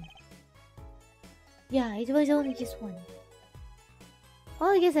again. Yeah, it was only just one. Well,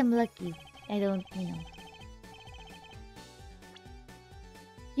 I guess I'm lucky. I don't,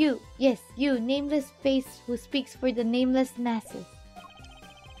 You, yes, you, nameless face who speaks for the nameless masses.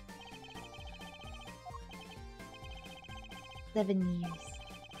 7 years.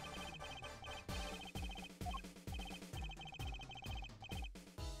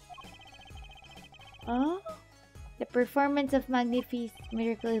 Oh? The performance of Magnifi's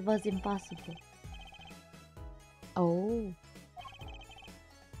miracle was impossible. Oh.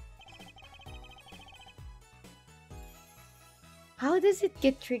 How does it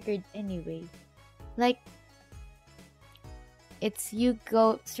get triggered anyway? Like, it's you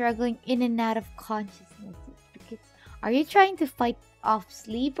go struggling in and out of consciousness. Because, are you trying to fight off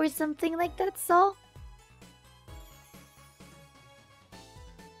sleep or something like that, Saul?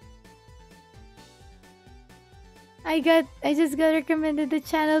 I just got recommended a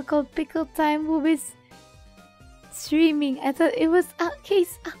channel called Pickle Time who is streaming. I thought it was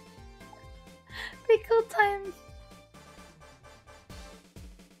case Pickle Time.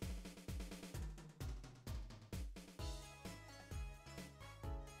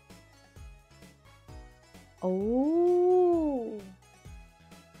 Oh,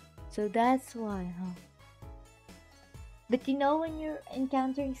 so that's why, huh? But when you're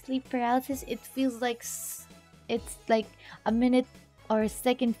encountering sleep paralysis, it feels like it's like a minute or a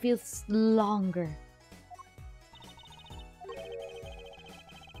second feels longer.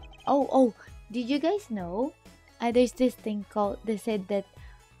 Oh, did you guys know? There's this thing called, they said that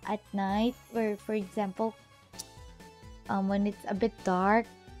at night, where, for example, when it's a bit dark,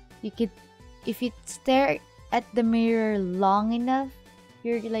 if you stare at the mirror long enough,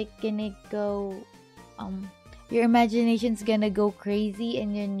 you're like gonna go, your imagination's gonna go crazy,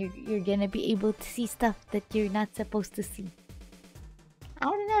 and then you're gonna be able to see stuff that you're not supposed to see. I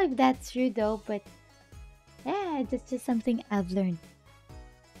don't know if that's true though, but yeah, that's just something I've learned.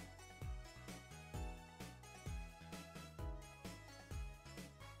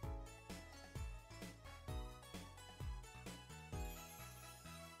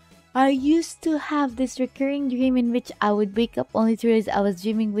 I used to have this recurring dream in which I would wake up only to realize I was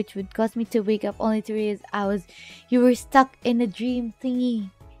dreaming, which would cause me to wake up only to realize you were stuck in a dream thingy.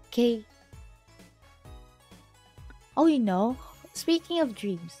 Okay. Oh, speaking of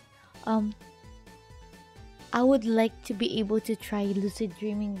dreams, I would like to be able to try lucid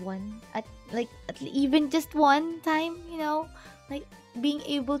dreaming even just one time, like being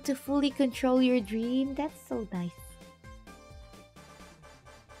able to fully control your dream. That's so nice.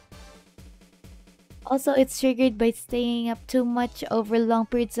 Also, it's triggered by staying up too much over long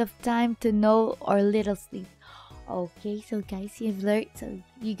periods of time to no or little sleep. Okay, so guys, you've learned. So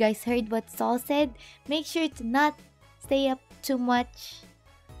you guys heard what Saul said. Make sure to not stay up too much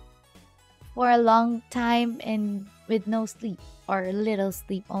for a long time and with no sleep or little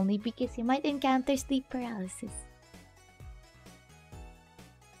sleep only, because you might encounter sleep paralysis.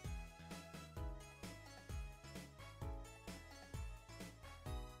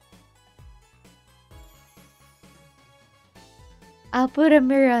 I'll put a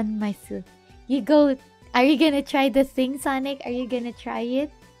mirror on myself. You go. Are you gonna try the thing, Sonic? Are you gonna try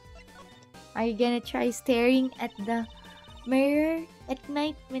it? Are you gonna try staring at the mirror at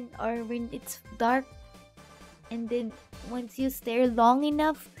night when it's dark, and then once you stare long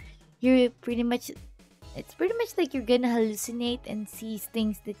enough, you're pretty much it's pretty much like you're gonna hallucinate and see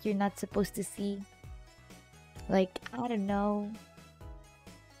things that you're not supposed to see. Like, I don't know.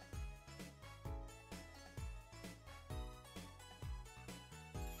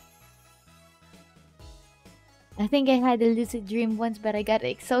 I think I had a lucid dream once, but I got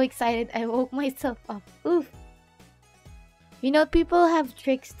so excited I woke myself up. Oof. You know, people have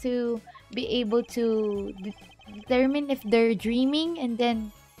tricks to be able to determine if they're dreaming, and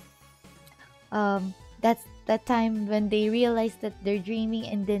then that's that time when they realize that they're dreaming,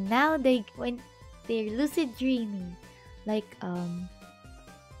 and then now when they're lucid dreaming, like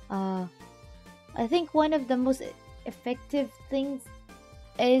I think one of the most effective things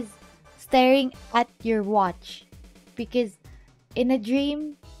is staring at your watch, because in a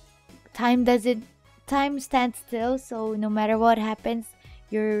dream time stands still, so no matter what happens,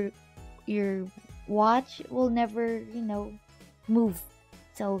 your watch will never, move.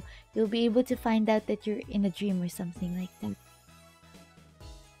 So you'll be able to find out that you're in a dream or something like that.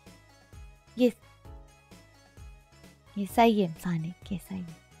 Yes. Yes, I am, Sonic. Yes, I am.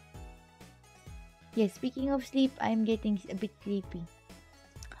 Yes, speaking of sleep, I'm getting a bit sleepy.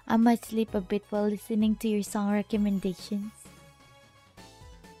 I might sleep a bit while listening to your song recommendations.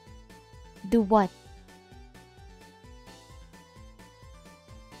 Do what?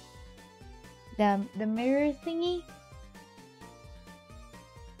 The mirror thingy?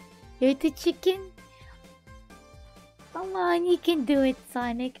 You're the chicken? Come on, you can do it,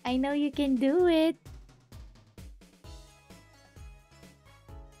 Sonic. I know you can do it.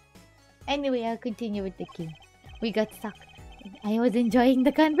 Anyway, I'll continue with the game. We got stuck. I was enjoying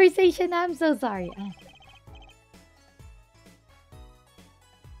the conversation. I'm so sorry.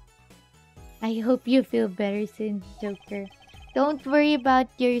 I hope you feel better soon, Joker. Don't worry about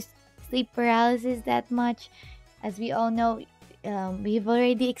your sleep paralysis that much. As we all know, we've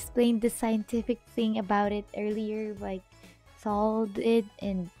already explained the scientific thing about it earlier, like solved it,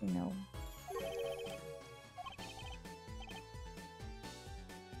 and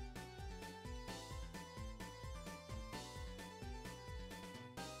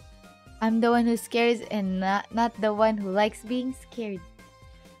I'm the one who scares and not the one who likes being scared.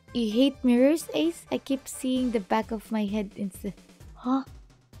 You hate mirrors, Ace? I keep seeing the back of my head instead. Huh?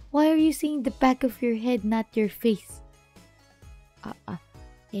 Why are you seeing the back of your head, not your face?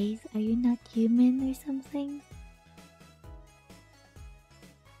 Ace, are you not human or something?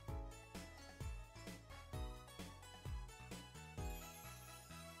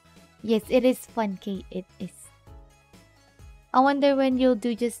 Yes, it is fun, Kate. It is. I wonder when you'll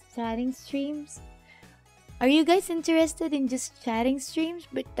do just chatting streams. Are you guys interested in just chatting streams?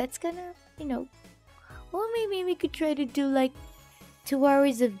 But that's gonna, well, maybe we could try to do like 2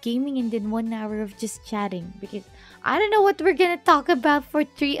 hours of gaming and then 1 hour of just chatting. Because I don't know what we're gonna talk about for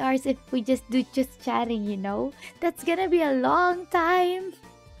 3 hours if we just do just chatting, That's gonna be a long time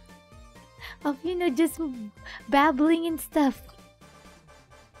of, just babbling and stuff.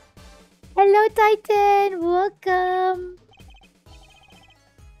 Hello, Titan! Welcome!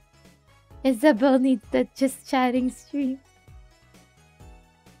 Isabelle needs that just chatting stream.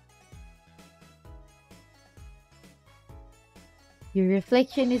 Your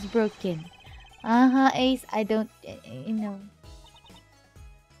reflection is broken. Ace, I don't,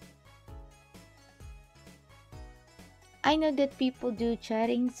 I know that people do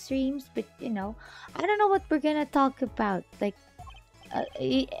chatting streams, but, I don't know what we're gonna talk about. Like,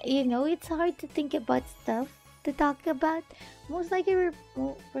 it's hard to think about stuff to talk about. Most likely we're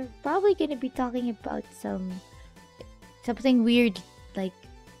probably gonna be talking about something weird, like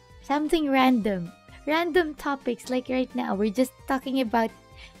something random topics. Like right now we're just talking about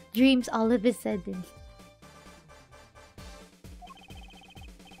dreams all of a sudden.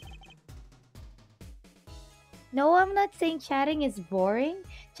 No, I'm not saying chatting is boring.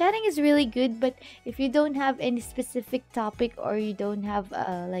 Chatting is really good, but if you don't have any specific topic, or you don't have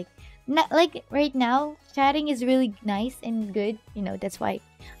not like right now, chatting is really nice and good. That's why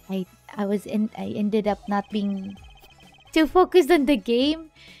I ended up not being too focused on the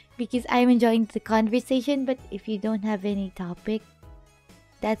game, because I'm enjoying the conversation. But if you don't have any topic,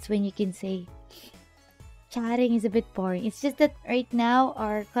 that's when you can say chatting is a bit boring. It's just that right now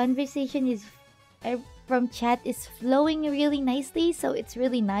our conversation is from chat is flowing really nicely, so it's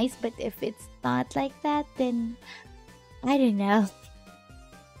really nice. But if it's not like that, then I don't know.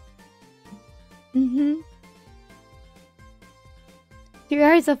 3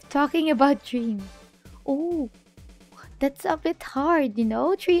 hours of talking about dreams. Oh, that's a bit hard,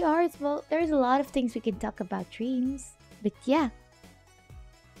 3 hours. Well, there's a lot of things we can talk about dreams, but yeah.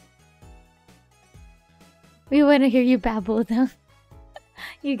 We want to hear you babble now.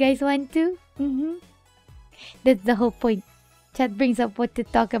 You guys want to? That's the whole point. Chat brings up what to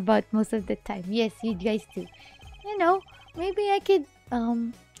talk about most of the time. Yes, you guys do. You know, maybe I could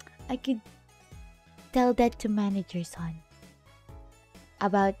tell that to Manager Son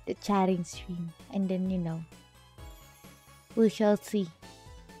about the chatting stream, and then we shall see.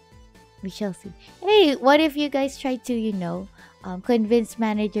 We shall see. Hey, what if you guys try to convince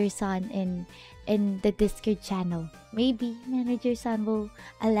Manager Son in the Discord channel? Maybe Manager Son will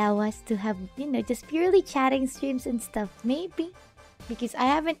allow us to have just purely chatting streams and stuff. Maybe, because I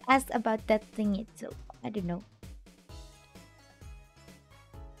haven't asked about that thing yet, so I don't know.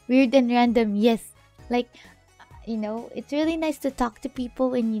 Weird and random, yes. Like, it's really nice to talk to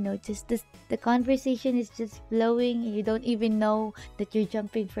people, and just the conversation is just flowing, and you don't even know that you're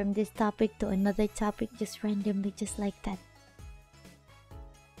jumping from this topic to another topic just randomly, just like that.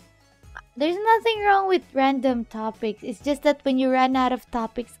 There's nothing wrong with random topics. It's just that when you run out of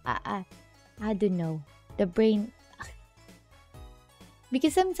topics, I don't know, the brain.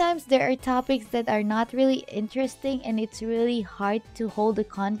 Because sometimes there are topics that are not really interesting, and it's really hard to hold a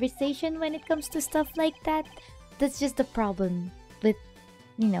conversation when it comes to stuff like that. That's just the problem with,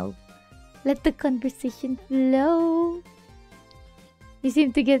 let the conversation flow. You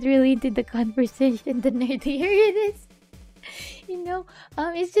seem to get really into the conversation the nerdier it is.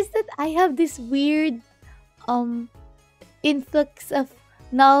 It's just that I have this weird influx of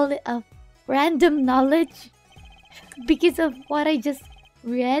knowledge, of random knowledge, because of what I just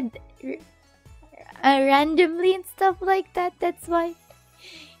read randomly and stuff like that. That's why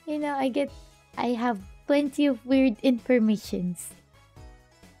I have plenty of weird informations.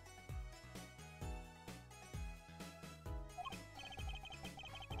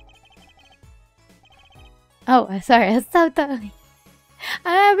 Oh, sorry, I was so talking.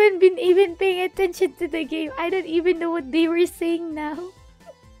 I haven't been even paying attention to the game. I don't even know what they were saying now.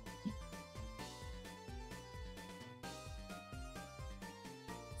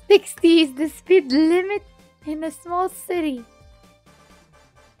 60 is the speed limit in a small city.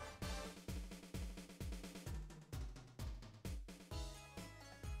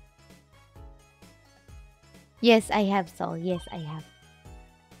 Yes, I have, Sol. Yes, I have.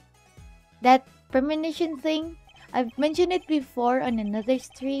 That premonition thing, I've mentioned it before on another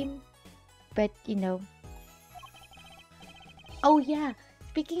stream, but oh yeah,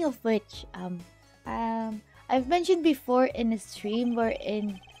 speaking of which, I've mentioned before in a stream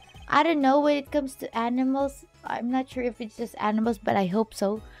wherein, I don't know, when it comes to animals, I'm not sure if it's just animals, but I hope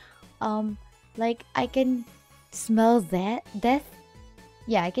so. Like, I can smell that death.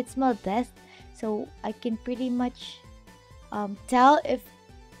 Yeah, I can smell death, so I can pretty much tell if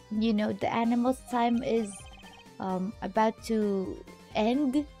the animal's time is about to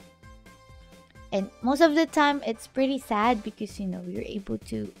end. And most of the time it's pretty sad because you're able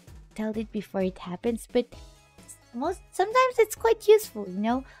to tell it before it happens, but sometimes it's quite useful,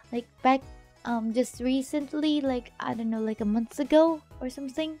 like back just recently, like I don't know, like a month ago or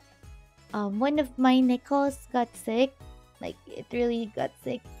something, one of my Nickels got sick. Like, it really got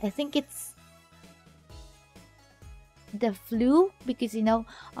sick. I think it's the flu, because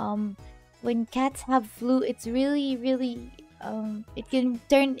when cats have flu, it's really it can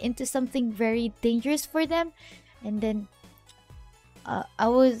turn into something very dangerous for them. And then I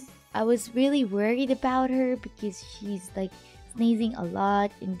was really worried about her because she's like sneezing a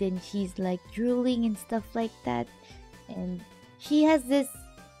lot, and then she's like drooling and stuff like that, and she has this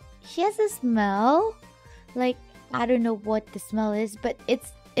smell, like I don't know what the smell is, but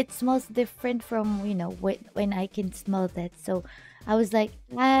it smells different from when I can smell that. So I was like,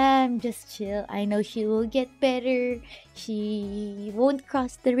 I'm just chill. I know she will get better. She won't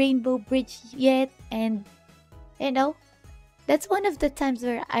cross the rainbow bridge yet. And that's one of the times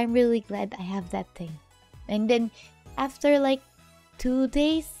where I'm really glad I have that thing. And then after like 2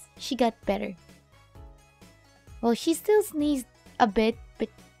 days, she got better. Well, she still sneezed a bit, but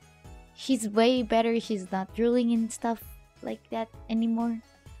she's way better. She's not drooling and stuff like that anymore.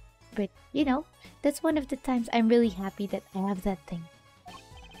 But that's one of the times I'm really happy that I have that thing.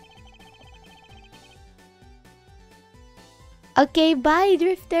 Okay, bye,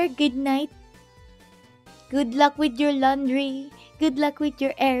 Drifter. Good night. Good luck with your laundry. Good luck with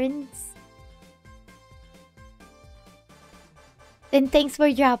your errands. And thanks for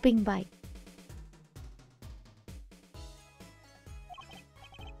dropping by.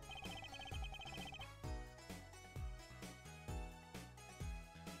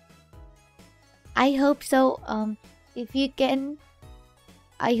 I hope so. If you can,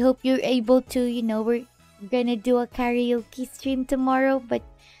 I hope you're able to, we're gonna do a karaoke stream tomorrow, but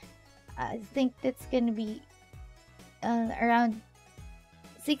I think that's gonna be around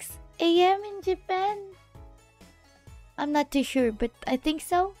 6 a.m. in Japan. I'm not too sure, but I think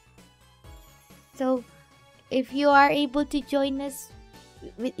so. So, if you are able to join us,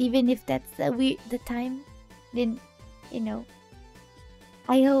 even if that's the time, then you know,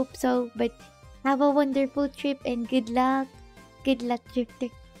 I hope so. But have a wonderful trip and good luck. Good luck, Drifter.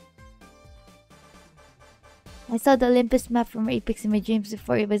 I saw the Olympus map from Apex in my dreams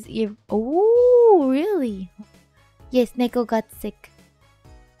before it was here. Oh, really? Yes, Neko got sick.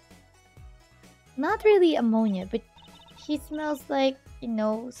 Not really ammonia, but he smells like,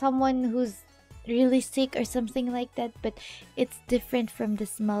 someone who's really sick or something like that, but it's different from the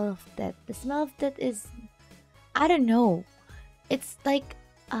smell of that. The smell of that is, I don't know. It's like,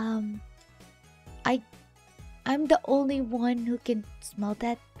 I'm the only one who can smell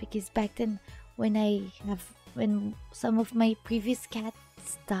that, because back then when some of my previous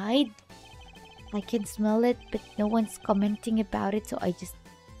cats died, I can smell it, but no one's commenting about it, so I just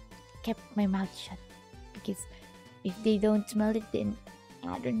kept my mouth shut. Because if they don't smell it, then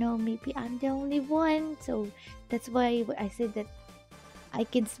I don't know, maybe I'm the only one. So that's why I said that I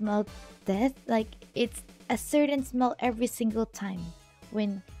can smell death. Like, it's a certain smell every single time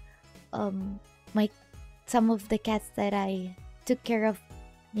when some of the cats that I took care of,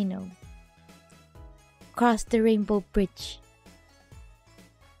 crossed the rainbow bridge.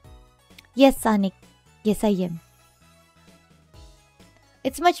 Yes, Sonic. Yes, I am.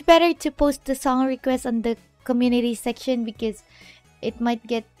 It's much better to post the song request on the community section, because it might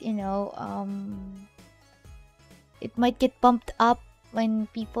get, it might get bumped up when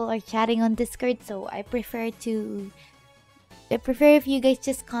people are chatting on Discord. So I prefer if you guys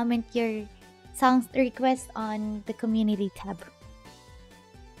just comment your song request on the community tab.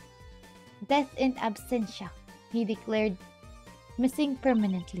 Death in absentia, he declared, missing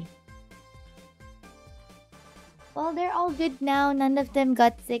permanently. Well, they're all good now. None of them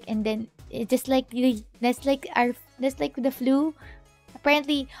got sick, and then just like the flu.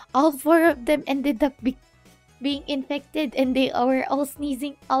 Apparently, all 4 of them ended up being infected, and they were all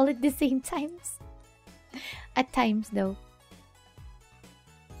sneezing all at the same times. At times, though.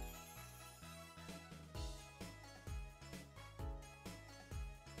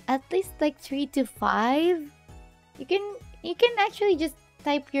 At least like 3 to 5. You can actually just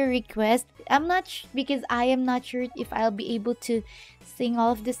type your request. Because I am not sure if I'll be able to sing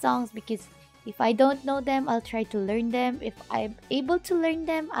all of the songs, because if I don't know them, I'll try to learn them. If I'm able to learn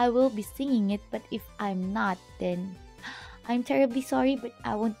them, I will be singing it. But if I'm not, then I'm terribly sorry, but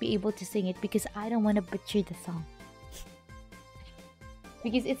I won't be able to sing it, because I don't want to butcher the song.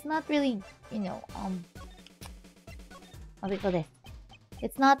 Because it's not really, what do you call this?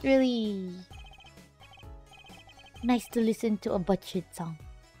 It's not really nice to listen to a butchered song,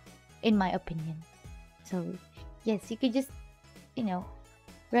 in my opinion. So, yes, you could just,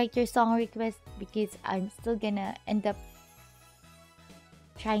 write your song request, because I'm still gonna end up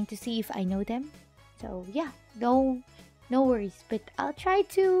trying to see if I know them. So, yeah, no worries. But I'll try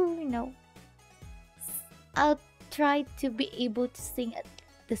to, I'll try to be able to sing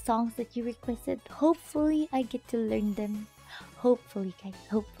the songs that you requested. Hopefully, I get to learn them. Hopefully, guys.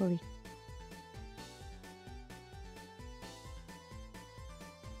 Hopefully.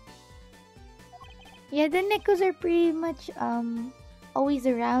 Yeah, the Nekos are pretty much always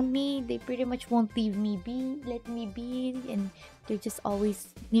around me. They pretty much won't let me be, and they're just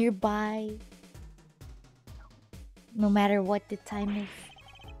always nearby, no matter what the time is.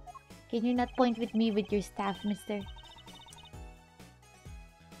 Can you not point with me with your staff, mister?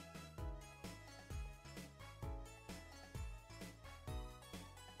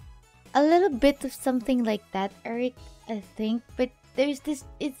 A little bit of something like that, Eric, I think, but there's this,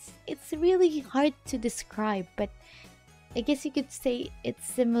 it's really hard to describe, but I guess you could say it's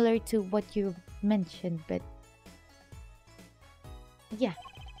similar to what you mentioned, but yeah,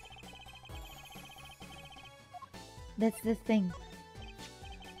 that's the thing.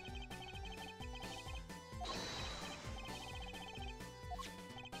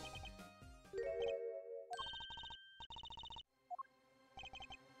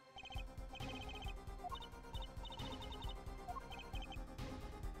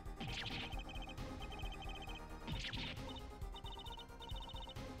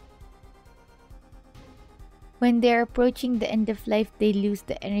 When they're approaching the end of life, they lose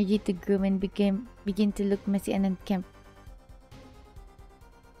the energy to groom and begin to look messy and unkempt.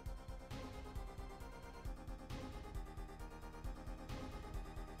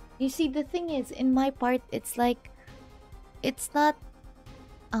 You see, the thing is, in my part, it's like, it's not,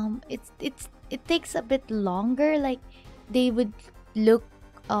 it takes a bit longer. Like, they would look,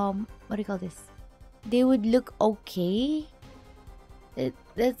 what do you call this? they would look okay.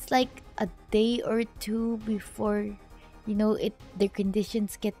 That's like a day or two before, their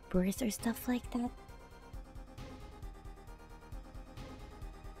conditions get worse or stuff like that.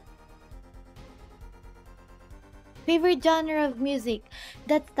 Favorite genre of music?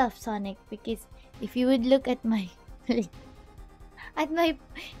 That's tough, Sonic, because if you would look at my at my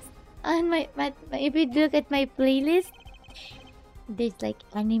if you look at my playlist, there's like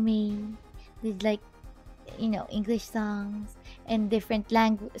anime, there's like English songs and different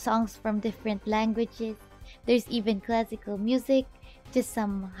songs from different languages. There's even classical music, just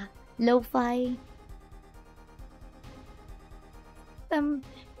some lo-fi, some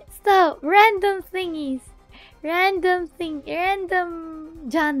stuff, random thingies, random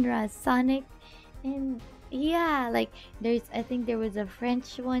genres, Sonic. And yeah, like I think there was a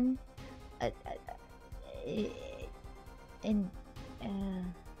French one, uh, and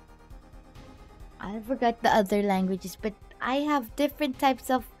I forgot the other languages, but I have different types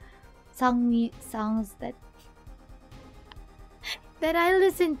of songs that I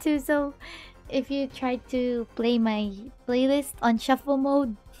listen to. So if you try to play my playlist on shuffle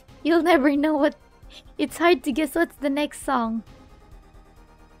mode, you'll never know what. It's hard to guess what's the next song.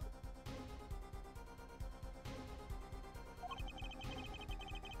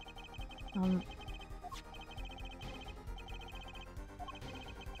 Um,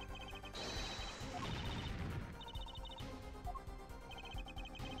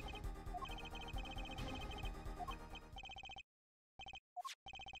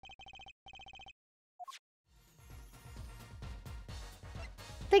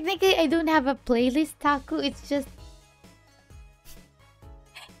 Technically, I don't have a playlist, Taku. It's just,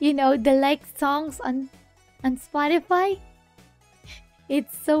 the like songs on Spotify.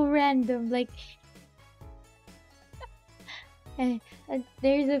 It's so random. Like,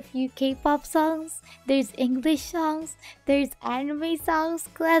 there's a few K-pop songs, there's English songs, there's anime songs,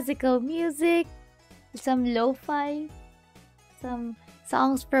 classical music, some lo-fi, some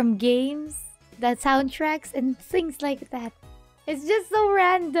songs from games, the soundtracks, and things like that. It's just so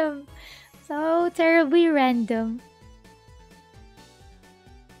random. So terribly random.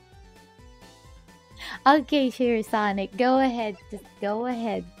 Okay, sure, Sonic. Go ahead. Just go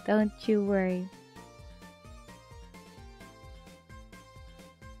ahead. Don't you worry.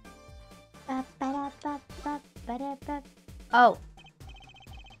 Oh.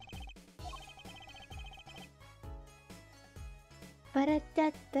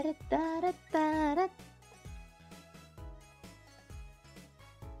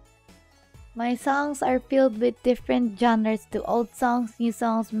 My songs are filled with different genres to old songs, new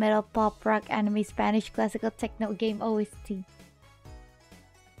songs, metal, pop, rock, anime, Spanish, classical, techno, game, OST.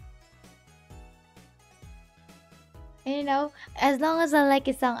 And as long as I like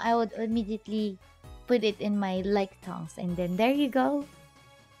a song, I would immediately put it in my like songs. And then there you go.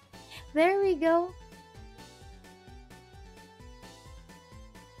 There we go.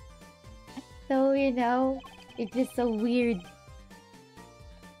 So, it's just so weird.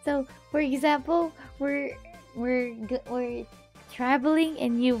 So, for example, we're traveling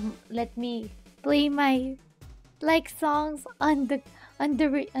and you let me play my like songs on the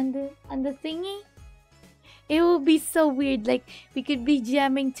thingy. It will be so weird. Like we could be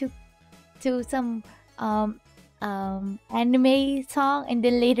jamming to some anime song, and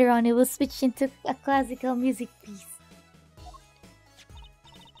then later on it will switch into a classical music piece.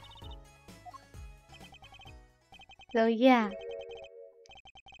 So yeah.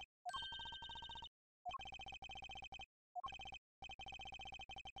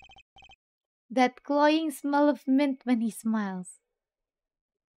 That cloying smell of mint when he smiles.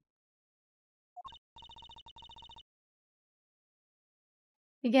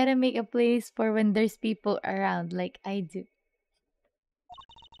 You gotta make a place for when there's people around, like I do.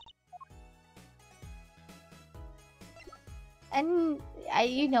 And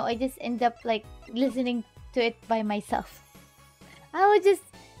I just end up like listening to it by myself. I would just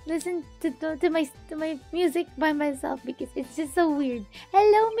listen to my music by myself because it's just so weird.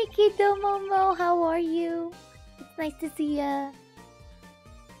 Hello, Mickey Momo, how are you? It's nice to see ya.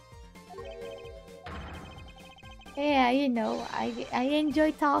 Yeah, I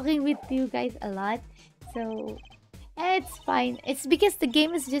enjoy talking with you guys a lot. So it's fine. It's because the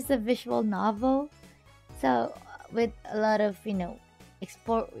game is just a visual novel. So with a lot of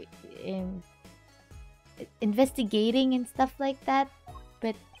explore um, investigating and stuff like that.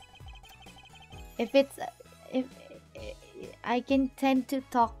 But if it's if I can tend to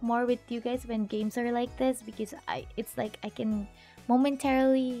talk more with you guys when games are like this because it's like I can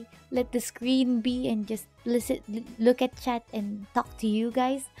momentarily let the screen be and just look at chat and talk to you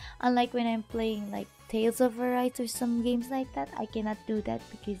guys. Unlike when I'm playing like Tales of Arise or some games like that, I cannot do that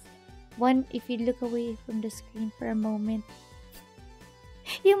because one, if you look away from the screen for a moment,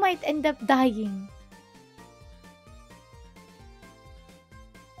 you might end up dying.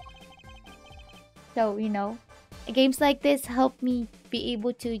 So, games like this help me be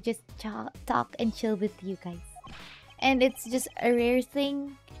able to just talk and chill with you guys. And it's just a rare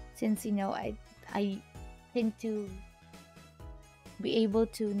thing since, I tend to be able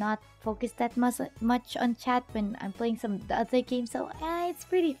to not focus that much on chat when I'm playing some the other games. So, it's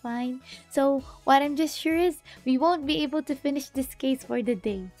pretty fine. So, what I'm just sure is we won't be able to finish this case for the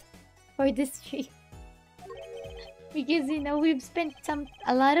day, for this stream. Because we've spent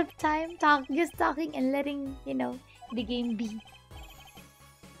a lot of time just talking and letting the game be.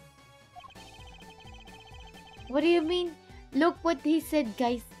 What do you mean? Look what he said,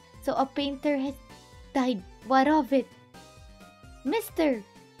 guys. So a painter has died. What of it? Mister!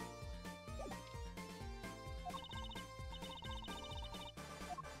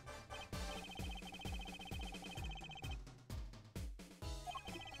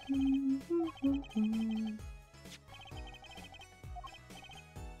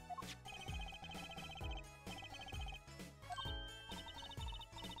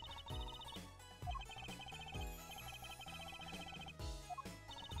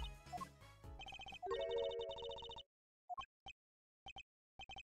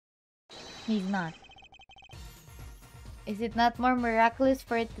 He's not. Is it not more miraculous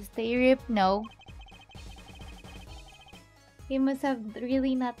for it to stay ripped? No. He must have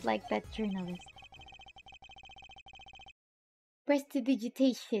really not liked that journalist.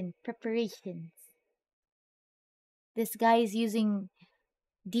 Prestidigitation preparations. This guy is using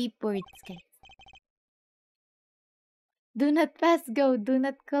deep words, guys. Do not pass go. Do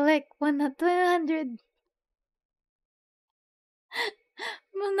not collect. 100.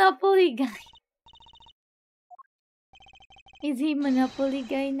 Monopoly guy. Is he Monopoly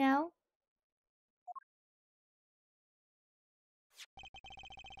guy now?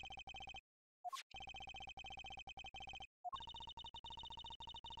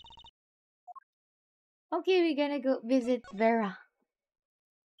 Okay, we're gonna go visit Vera.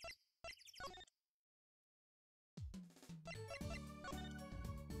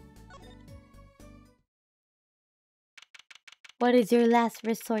 What is your last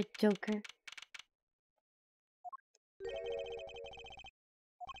resort, Joker?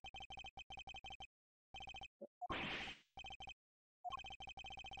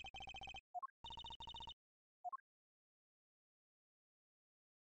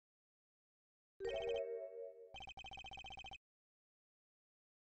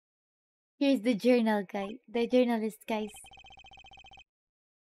 Here's the journal guy, the journalist, guys.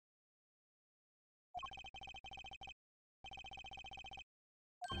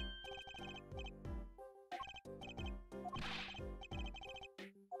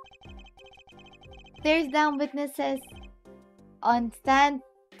 Stares down witnesses on stand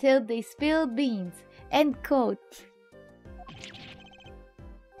till they spill beans. End quote.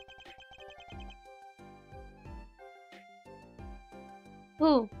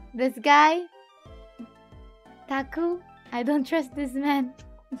 Who? This guy? Taku? I don't trust this man.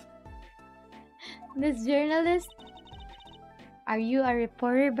 This journalist? Are you a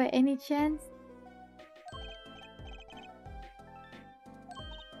reporter by any chance?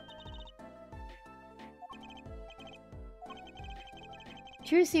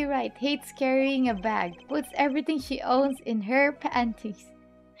 Trucy Wright hates carrying a bag, puts everything she owns in her panties.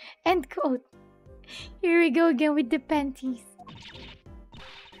 End quote. Here we go again with the panties.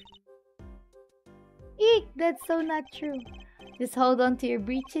 Eek, that's so not true. Just hold on to your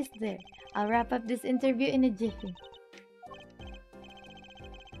breeches there. I'll wrap up this interview in a jiffy.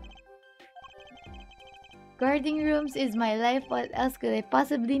 Guarding rooms is my life. What else could I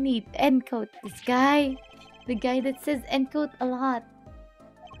possibly need? End quote. This guy. The guy that says end quote a lot.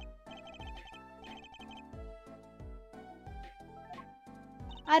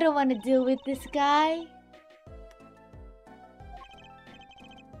 I don't want to deal with this guy.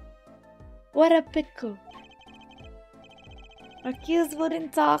 What a pickle. Accused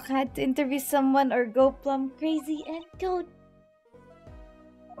wouldn't talk, had to interview someone or go plumb crazy. End quote.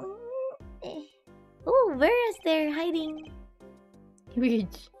 Oh, where is there hiding? Weird.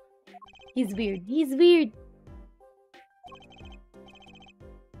 He's weird. He's weird.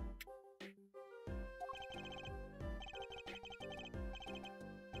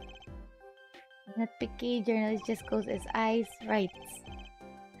 Not picky, journalist just goes as eyes writes.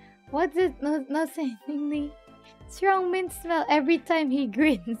 What's it? No, not saying. Strong mint smell every time he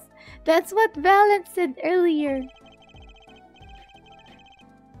grins. That's what Valent said earlier.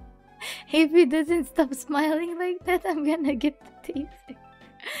 If he doesn't stop smiling like that, I'm gonna get the taste.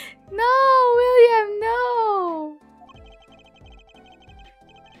 No, William, no!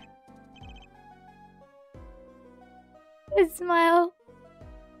 His smile.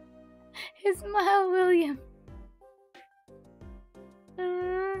 His smile, William.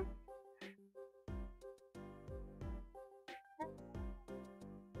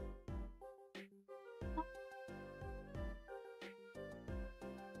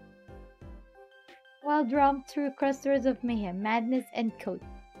 While drawn through crossroads of mayhem, madness, and coat.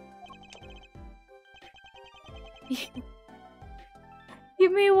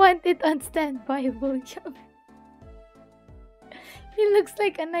 You may want it on standby, William. He looks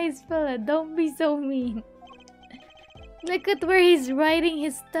like a nice fella. Don't be so mean. Look at where he's writing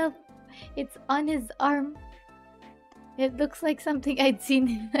his stuff. It's on his arm. It looks like something I'd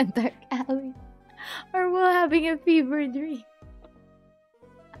seen in a dark alley. Or while having a fever dream.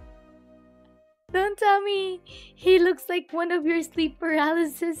 Don't tell me he looks like one of your sleep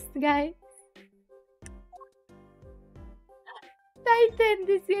paralysis guys. Titan,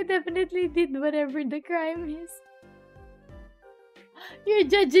 this guy definitely did whatever the crime is. You're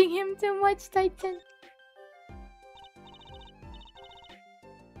judging him too much, Titan.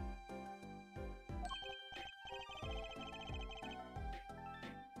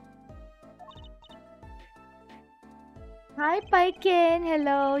 Hi, Paikin.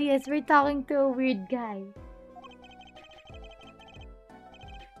 Hello. Yes, we're talking to a weird guy.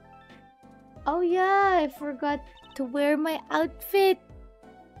 Oh yeah, I forgot to wear my outfit.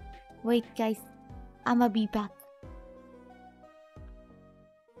 Wait, guys. I'ma be back.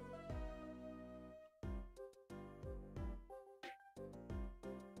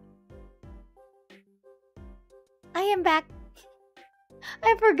 I am back.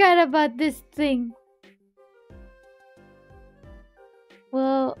 I forgot about this thing.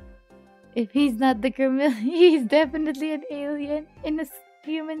 Well, if he's not the criminal, he's definitely an alien in a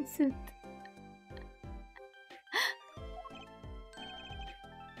human suit.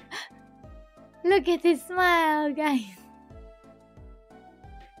 Look at his smile, guys.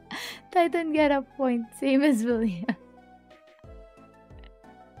 Titan got a point, same as William.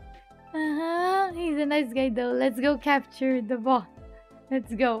 He's a nice guy though. Let's go capture the boss.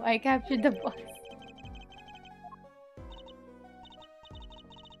 Let's go. I captured the boss.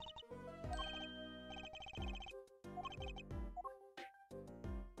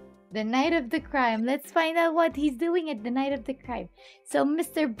 The night of the crime. Let's find out what he's doing at the night of the crime. So,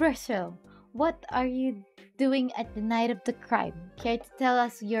 Mr. Brussel, what are you doing at the night of the crime? Care to tell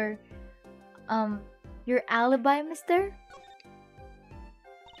us your alibi, mister?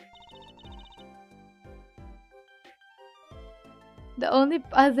 The only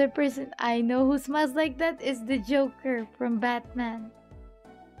other person I know who smells like that is the Joker from Batman.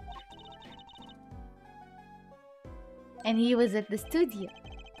 And he was at the studio.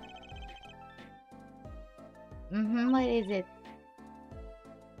 What is it?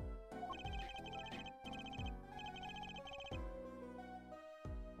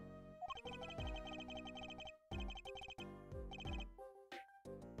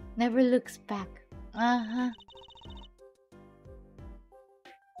 Never looks back.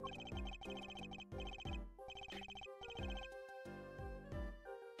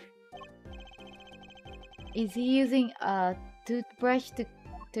 Is he using a toothbrush to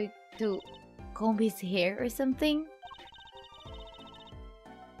comb his hair or something?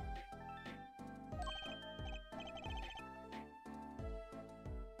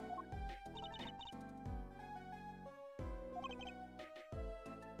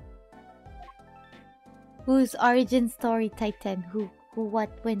 Whose origin story, Titan? Who, what,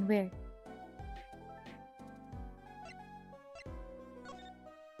 when, where?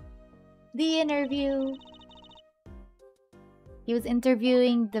 The interview. He was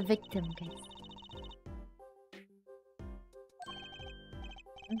interviewing the victim, guys.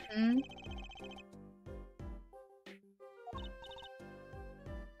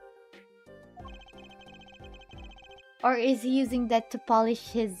 Or is he using that to polish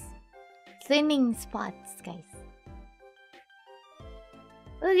his thinning spots, guys?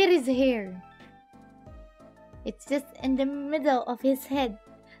 Look at his hair. It's just in the middle of his head.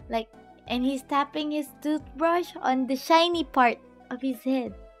 And he's tapping his toothbrush on the shiny part of his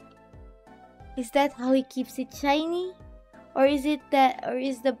head. Is that how he keeps it shiny? Or is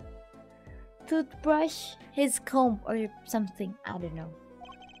the toothbrush his comb or something? I don't know.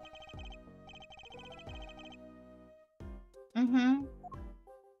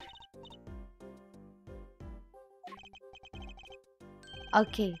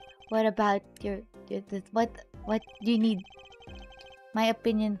 Okay. What about what do you need my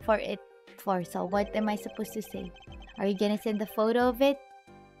opinion for it for? So what am I supposed to say? Are you gonna send a photo of it?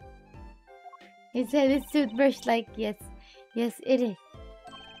 It said it's toothbrush like yes. Yes it is.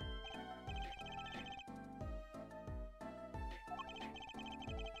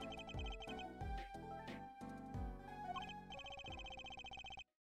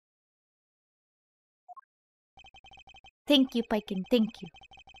 Thank you, Piken. Thank you.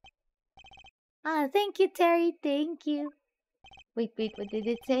 Ah, thank you, Terry. Thank you. Wait, what did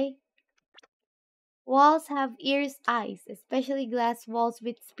it say? Walls have ears, eyes, especially glass walls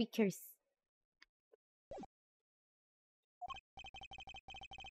with speakers.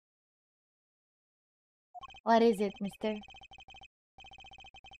 What is it, mister?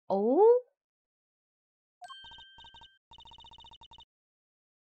 Oh?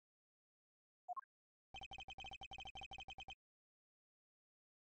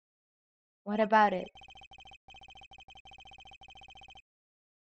 What about it?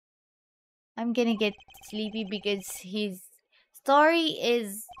 I'm gonna get sleepy because his story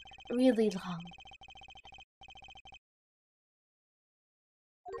is really long.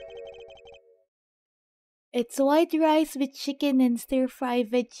 It's white rice with chicken and stir fry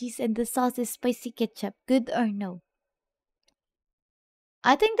veggies and the sauce is spicy ketchup. Good or no?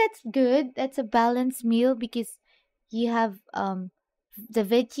 I think that's good. That's a balanced meal because you have the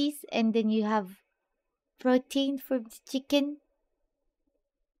veggies and then you have protein from the chicken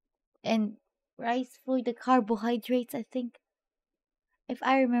and rice for the carbohydrates, I think. If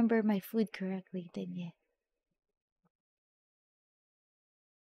I remember my food correctly, then yeah.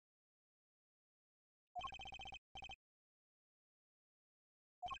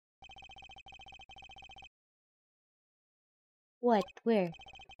 What? Where?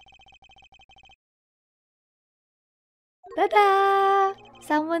 Ta-da!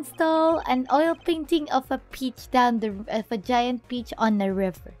 Someone stole an oil painting of a peach of a giant peach on a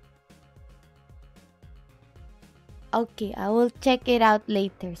river. Okay, I will check it out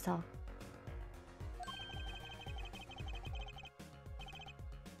later, so.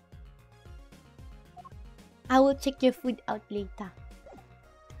 I will check your food out later.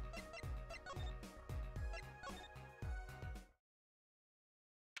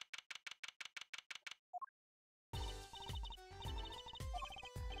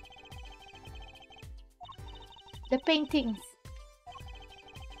 The paintings.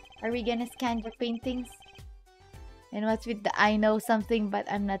 Are we gonna scan the paintings? And what's with the I know something but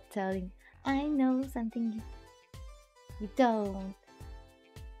I'm not telling? I know something you don't.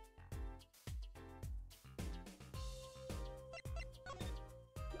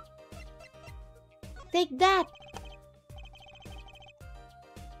 Take that!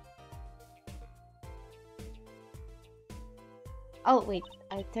 Oh, wait.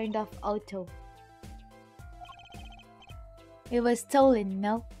 I turned off auto. It was stolen,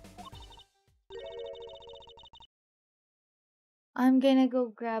 no? I'm gonna go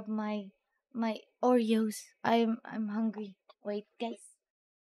grab my Oreos. I'm hungry. Wait, guys.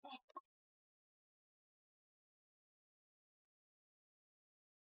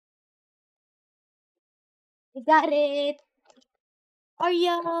 I got it.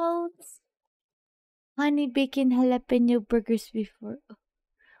 Oreos. Honey bacon jalapeno burgers before.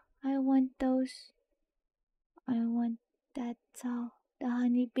 I want those. I want that all. The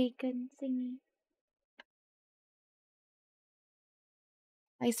honey bacon thingy.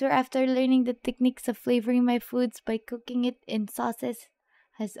 I swear after learning the techniques of flavoring my foods by cooking it in sauces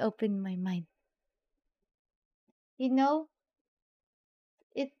has opened my mind. You know,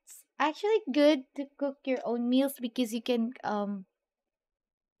 it's actually good to cook your own meals because you can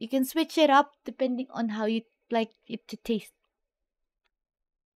switch it up depending on how you like it to taste.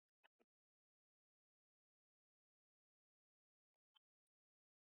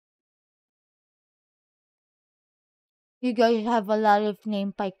 You guys have a lot of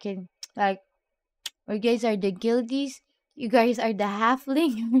name picking. Like, you guys are the guildies. You guys are the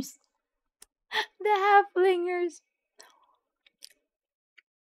halflingers. The halflingers.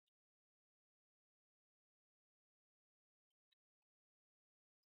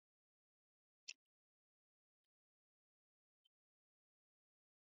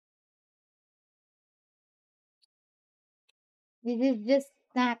 This is just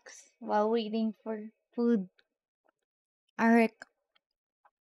snacks while waiting for food. Alright.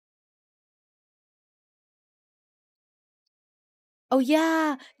 Oh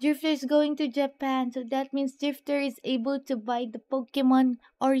yeah, Drifter is going to Japan, so that means Drifter is able to buy the Pokemon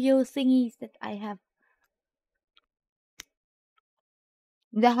Oreo thingies that I have.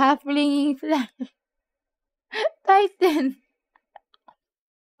 The halfling Titan.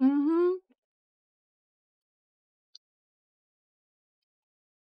 Mm-hmm.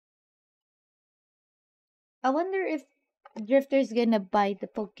 I wonder if Drifter's gonna buy the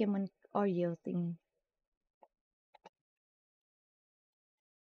Pokemon Oreo thing.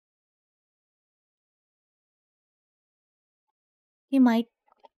 He might.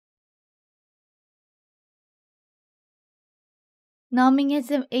 Numbing is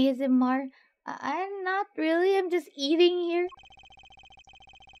ASMR. I'm not really. I'm just eating here.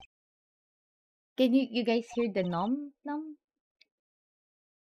 Can you guys hear the nom?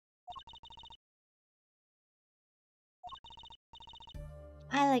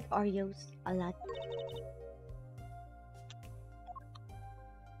 I like Oreos a lot.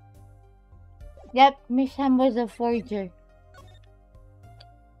 Yep, Misham was a forger.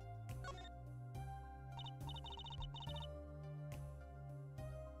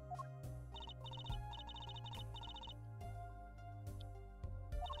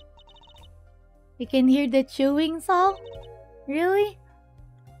 You can hear the chewing sound? Really?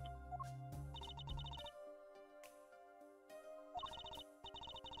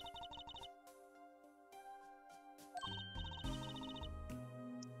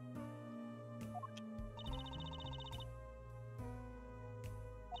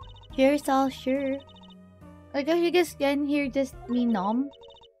 Here's all sure. I guess you guys can hear just me nom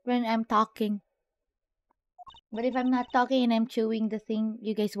when I'm talking. But if I'm not talking and I'm chewing the thing,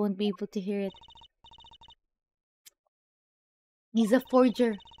 you guys won't be able to hear it. He's a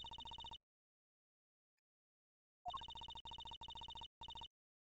forger.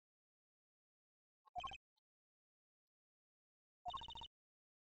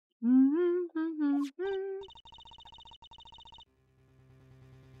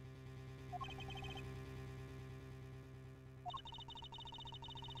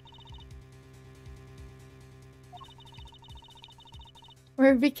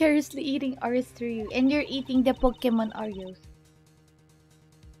 We're vicariously eating Oreos through you, and you're eating the Pokemon Oreos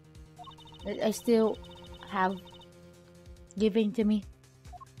that I still have given to me.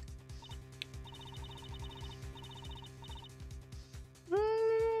 Mm.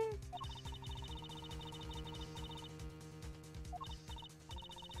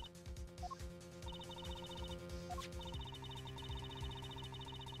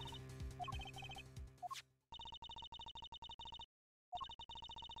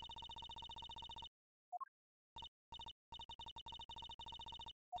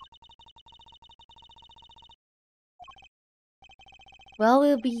 Well,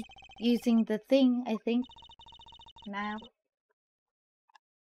 we'll be using the thing, I think, now.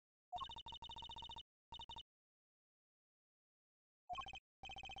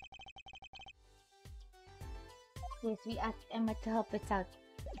 Yes, we asked Emma to help us out.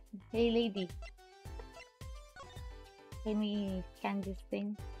 Hey, lady. Can we scan this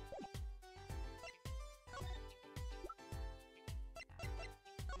thing?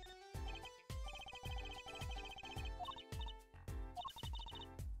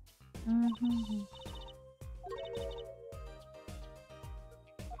 Mm-hmm.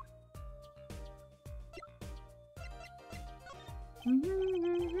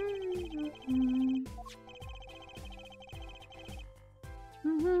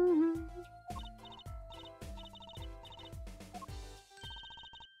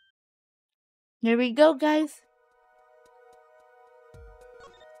 Here we go, guys.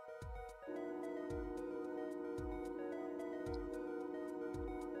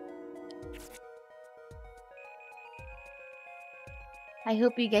 I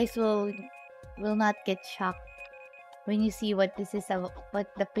hope you guys will not get shocked when you see what this is about,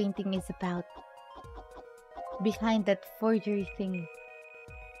 what the painting is about behind that forgery thing.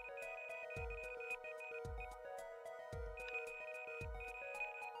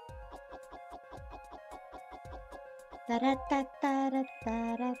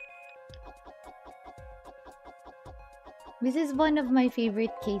 This is one of my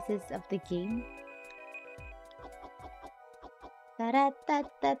favorite cases of the game.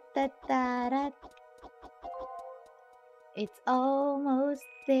 It's almost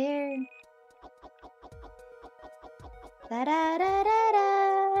there. Ta-da!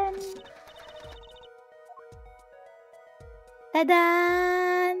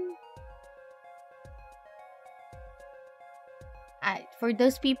 For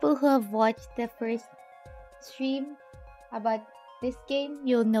those people who have watched the first stream about this game,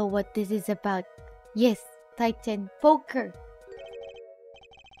 you'll know what this is about. Yes, Titan Poker.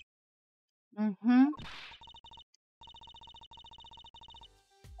 Mm-hmm.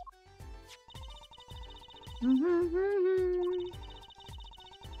 Mm-hmm.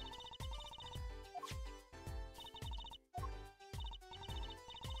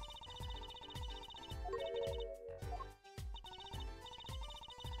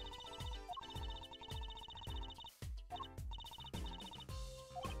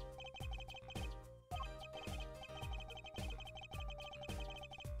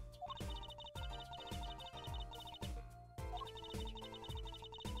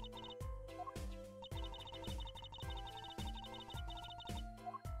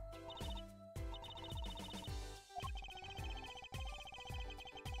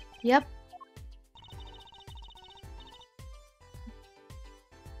 Yep.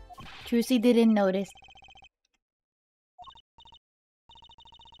 Trucy didn't notice.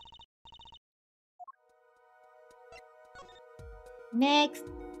 Next,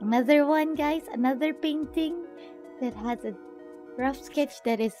 another one, guys. Another painting that has a rough sketch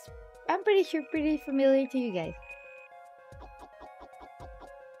that is, I'm pretty sure, pretty familiar to you guys.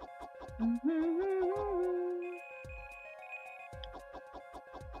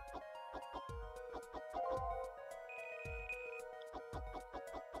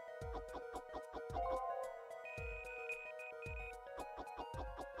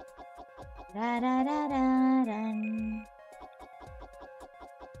 Da da da da da.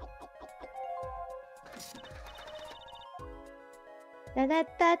 Da da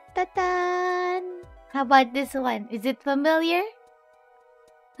da da da. How about this one? Is it familiar?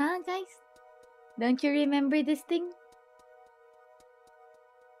 Huh, guys? Don't you remember this thing?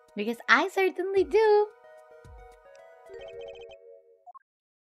 Because I certainly do.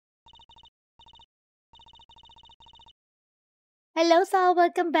 Hello, Saul.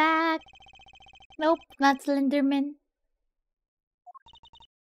 Welcome back. Nope, not Slenderman.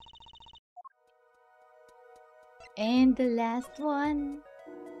 And the last one.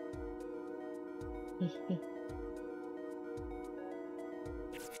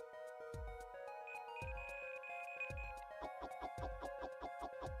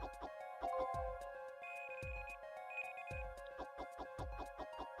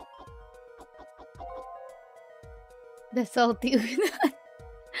 The salty udon.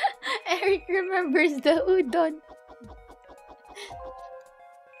 Eric remembers the udon.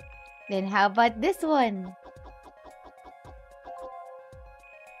 Then how about this one?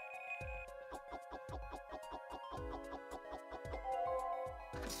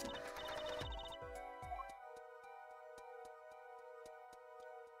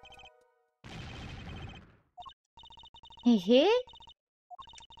 Hehe.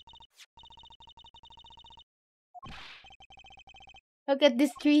 Look at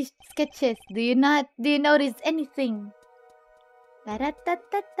these three sketches. Do you notice anything? Da da da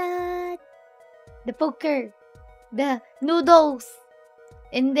da da. The poker, the noodles,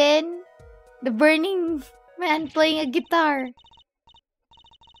 and then the burning man playing a guitar.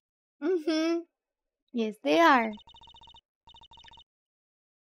 Yes, they are.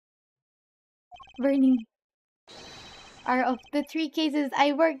 Burning are of the three cases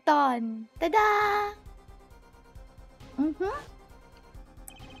I worked on. Ta-da!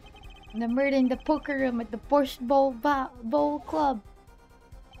 The murder in the poker room at the Porsche Bowl Club.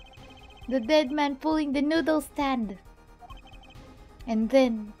 The dead man pulling the noodle stand. And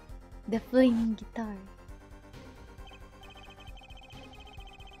then, the flaming guitar.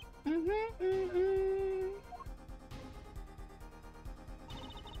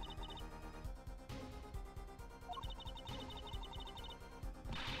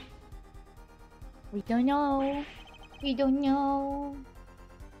 We don't know. We don't know.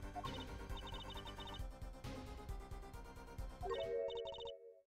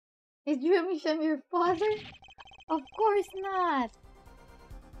 Is Jimisham your father? Of course not.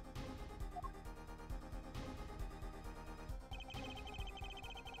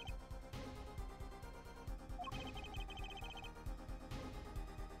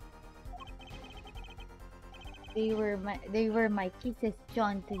 They were my pieces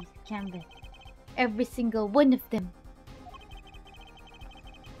drawn to his canvas. Every single one of them.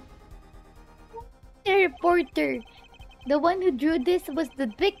 The reporter. The one who drew this was the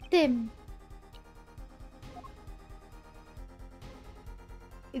victim.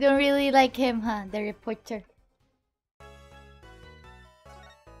 You don't really like him, huh? The reporter.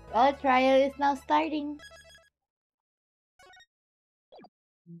 Well, trial is now starting.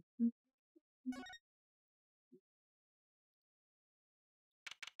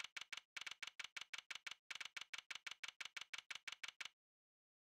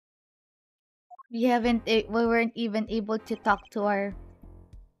 We weren't even able to talk to our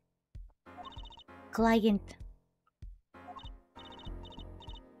client.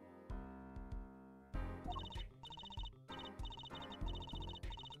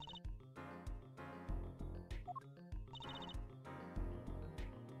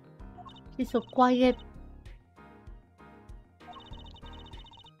 She's so quiet.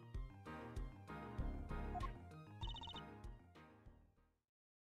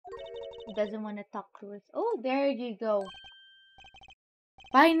 He doesn't want to talk to us. Oh, there you go.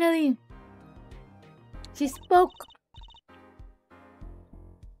 Finally, she spoke.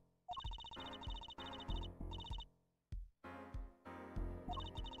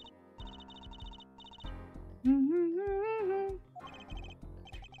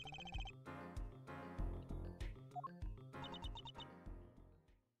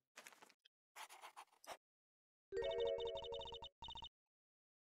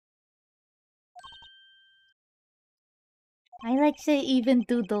 I like the even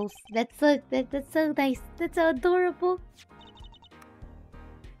doodles. That's so nice. That's so adorable.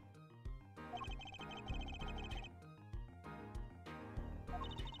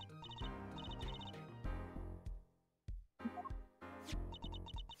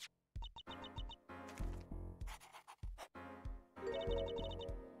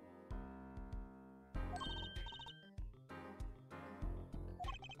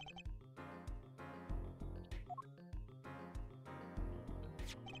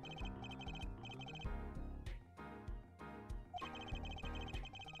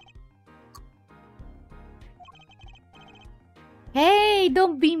 Hey,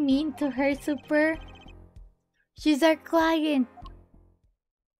 don't be mean to her, Super. She's our client.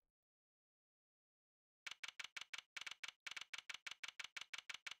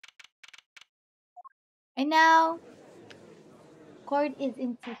 And now, court is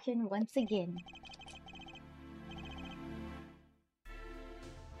in session once again.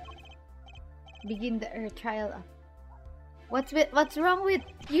 Begin the trial. What's wrong with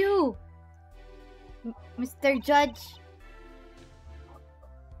you, Mr. Judge?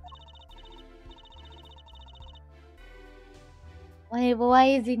 Why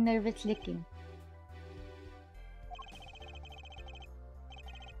is he nervous looking?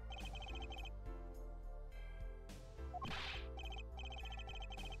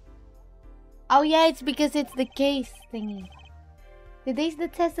 Oh yeah, it's because it's the case thingy. Today's the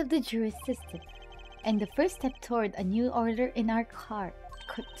test of the jury system, and the first step toward a new order in our court.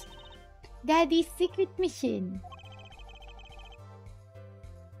 Daddy's secret mission.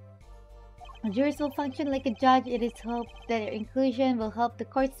 Jurors will function like a judge. It is hoped that their inclusion will help the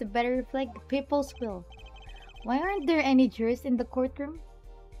courts to better reflect the people's will. Why aren't there any jurors in the courtroom?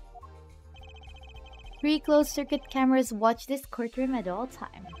 3 closed-circuit cameras watch this courtroom at all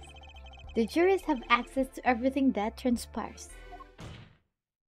times. The jurors have access to everything that transpires.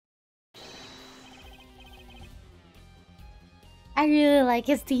 I really like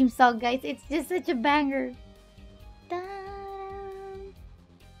his theme song, guys. It's just such a banger. Dun.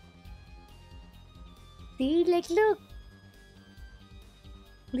 See, like, look.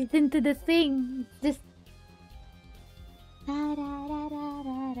 Listen to the thing. Just.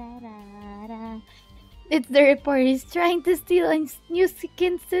 It's the reporters trying to steal a new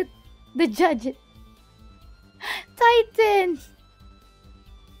skin suit. The judge. Titan!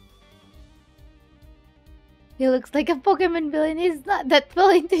 He looks like a Pokemon villain. He's not that fell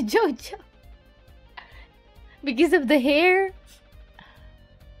into JoJo. Because of the hair.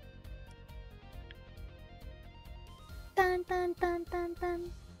 Dun dun dun dun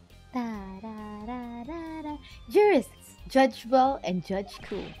dun. Da da da da da. Jurists, Judge Well and Judge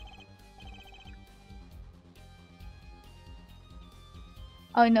Cool.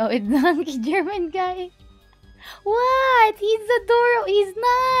 Oh no, it's the hunky German guy. What? He's adorable. He's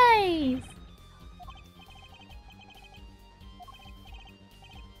nice.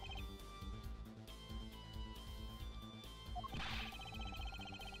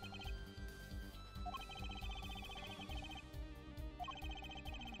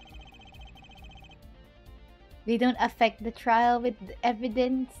 They don't affect the trial with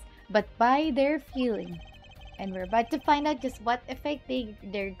evidence, but by their feeling. And we're about to find out just what effect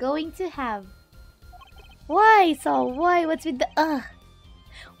they're going to have. Why, Saul? Why? What's with the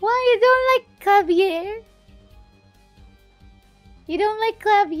Why you don't like Clavier? You don't like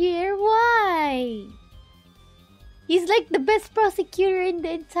Clavier? Why? He's like the best prosecutor in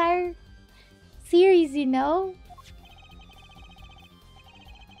the entire series, you know?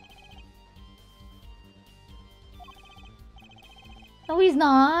 No, he's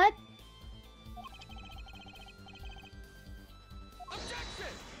not.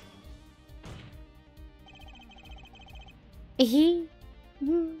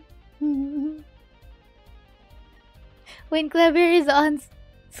 When Clever is on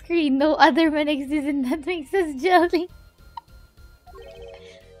screen, no other man exists, and that makes us jelly.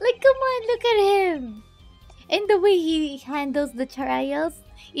 Like, come on, look at him. And the way he handles the trials,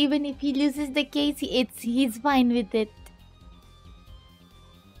 even if he loses the case, he's fine with it.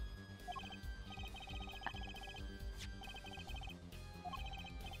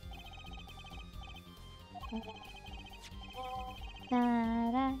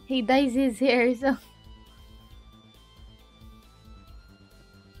 He dyes his hair, so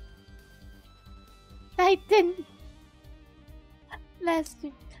Titan. Last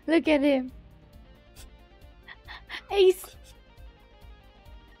week. Look at him. Ace.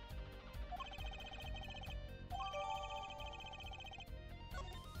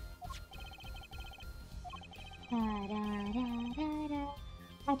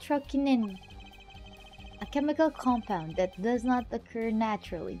 Atrokinen. a chemical compound that does not occur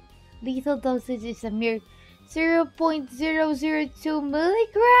naturally. Lethal dosage is a mere 0.002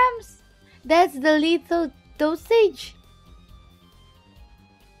 milligrams. That's the lethal dosage.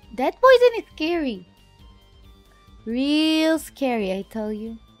 That poison is scary. Real scary, I tell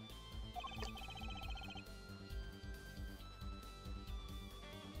you.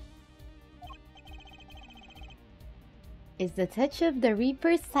 Is the touch of the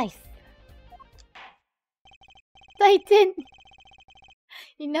Reaper's scythe. Titan!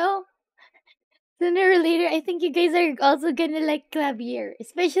 You know, sooner or later, I think you guys are also gonna like Clavier.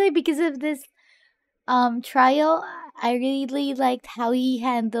 Especially because of this trial. I really liked how he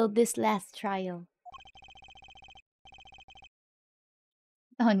handled this last trial.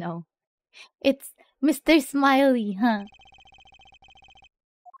 Oh no. It's Mr. Smiley, huh?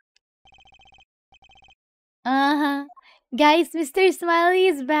 Uh-huh. Guys, Mr. Smiley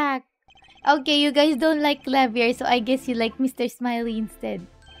is back. Okay, you guys don't like Clavier, so I guess you like Mr. Smiley instead.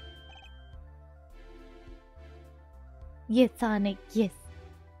 Yes, Sonic, yes.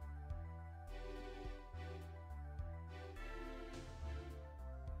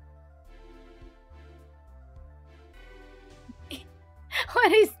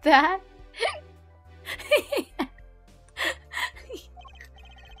 What is that?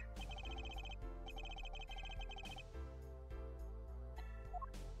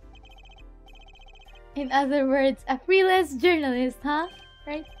 In other words, a freelance journalist, huh?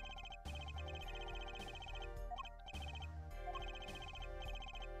 Right?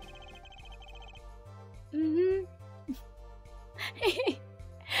 Mm-hmm.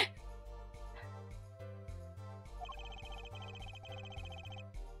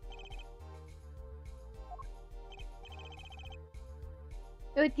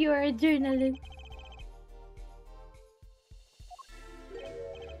 But you are a journalist.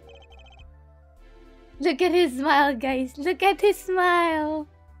 Look at his smile, guys. Look at his smile.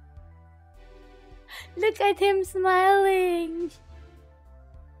 Look at him smiling.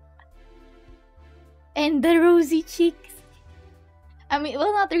 And the rosy cheeks. I mean,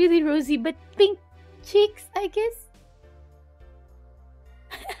 well, not really rosy, but pink cheeks, I guess.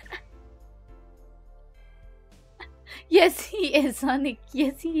 Yes, he is, Sonic.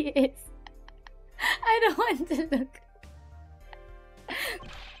 Yes, he is. I don't want to look.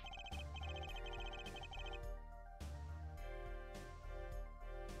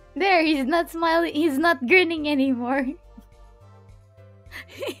 There, he's not smiling. He's not grinning anymore.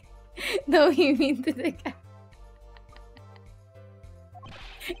 No, you mean to the guy.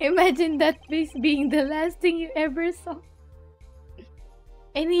 Imagine that face being the last thing you ever saw.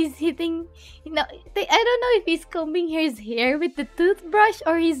 And he's hitting, you know, I don't know if he's combing his hair with the toothbrush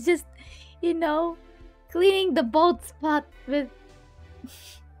or he's just, you know, cleaning the bald spot with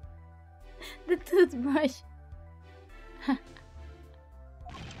the toothbrush.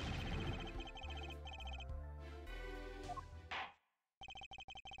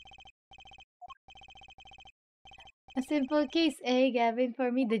 A simple case, eh, Gavin? For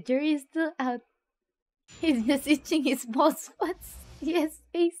me, the jury is still out. He's just itching his bald spots. Yes,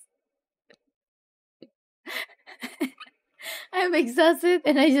 face. I'm exhausted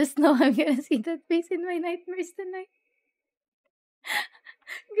and I just know I'm gonna see that face in my nightmares tonight.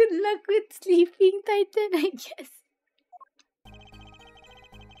 Good luck with sleeping, Titan, I guess.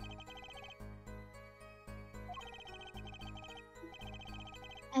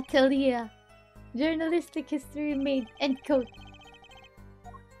 Atelier. Journalistic history made and code.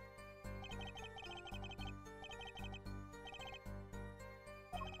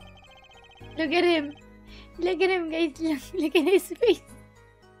 Look at him. Look at him, guys. Look at his face.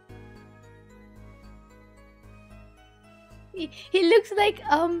 He looks like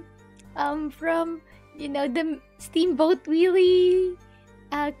from, you know, the Steamboat Willie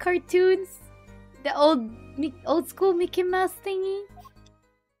cartoons, the old school Mickey Mouse thingy,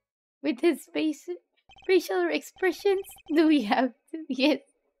 with his facial expressions. Do we have to? Yes,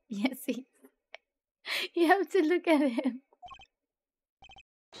 yes. You have to look at him.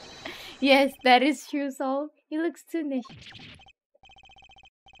 Yes, that is true, Soul. He looks soonish.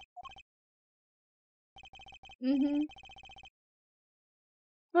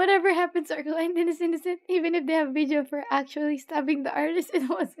 Whatever happens, our client is innocent, even if they have video for actually stabbing the artist. It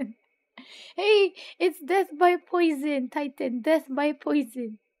wasn't. Hey, it's death by poison, Titan. Death by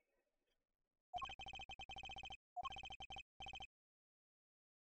poison.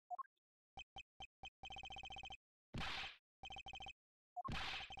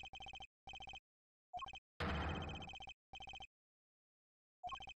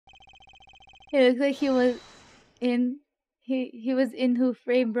 It looks like he was in. He was in Who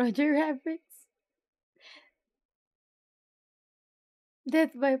Framed Roger Rabbits.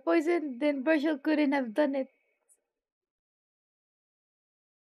 Death by poison, then Bershel couldn't have done it.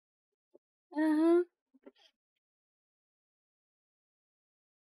 Uh-huh.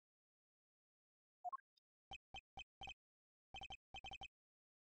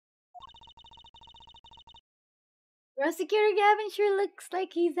 Prosecutor Gavin sure looks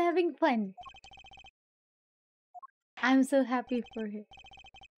like he's having fun. I'm so happy for him.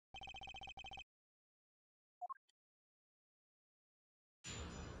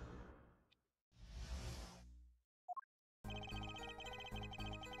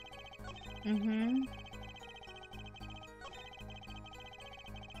 Mm-hmm.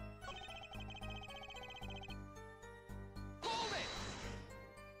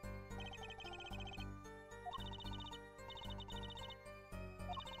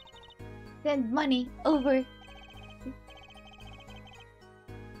 Send money over.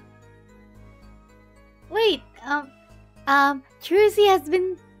 Wait, Trucy has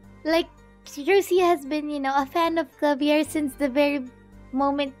been, like, Trucy has been, a fan of Clavier since the very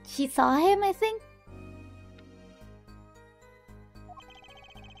moment she saw him, I think.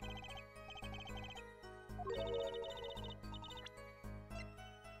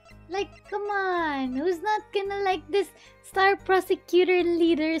 Like, come on, who's not gonna like this star prosecutor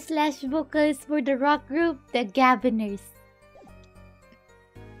leader slash vocalist for the rock group, the Gaviners?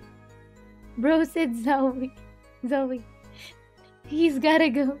 Bro said Zoe. Zoe. He's gotta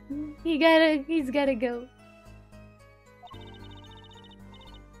go. He's gotta go.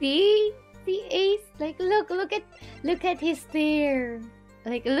 See? See Ace? Like look at his stare.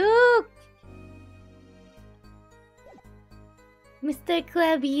 Like look! Mr.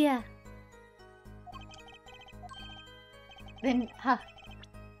 Clavia. Then how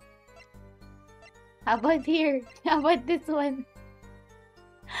about here? How about this one?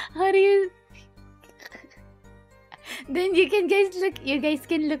 How do you then you guys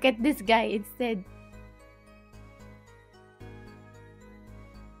can look at this guy instead.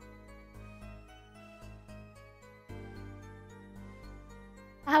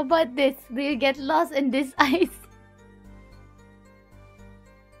 How about this? Do you get lost in this ice?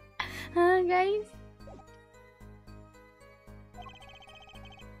 Huh, guys?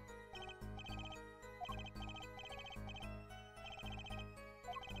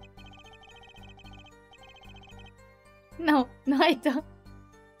 No, I don't.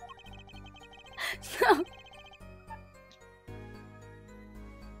 So,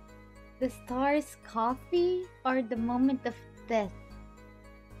 the star's coffee or the moment of death?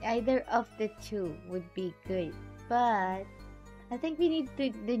 Either of the two would be good, but I think we need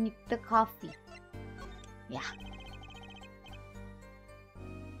the coffee. Yeah.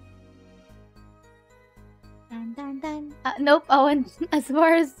 Dun, dun, dun. Nope. I want as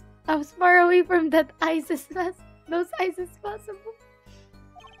far away from that ice those ice as possible.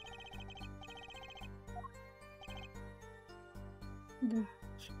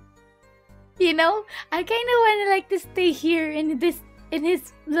 I kind of want to like to stay here in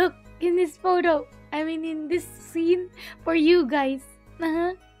his photo. I mean, in this scene for you guys.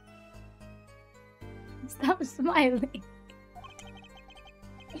 Uh-huh. Stop smiling.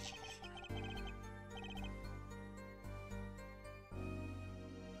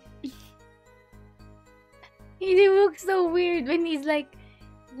 He looks so weird when he's like,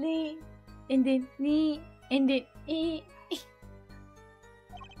 "Lee," and then "Lee," and then "Eh."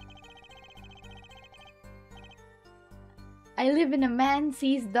 I live in a man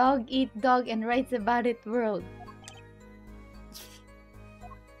sees dog eat dog and writes about it world.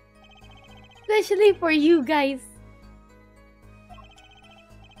 Especially for you guys.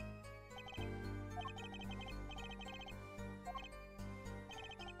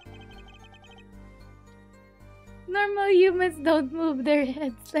 Normal humans don't move their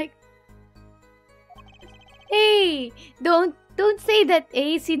heads like. Hey, don't say that,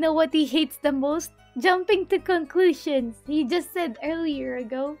 Ace. You know what he hates the most? Jumping to conclusions. He just said earlier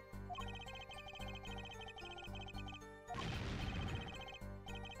ago.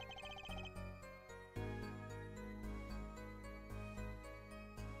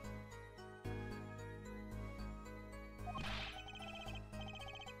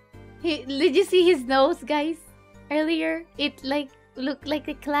 Did you see his nose, guys? Earlier, it looked like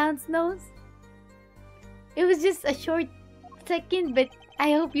a clown's nose. It was just a short second, but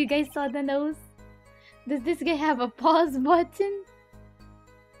I hope you guys saw the nose. Does this guy have a pause button?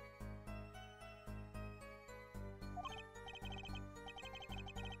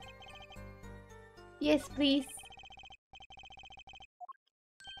 Yes, please.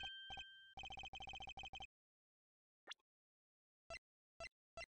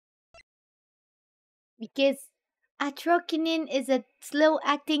 Because Atrocinin is a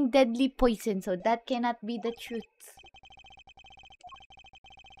slow-acting deadly poison, so that cannot be the truth.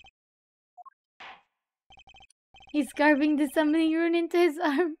 He's carving the summoning rune into his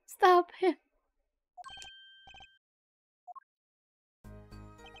arm. Stop him.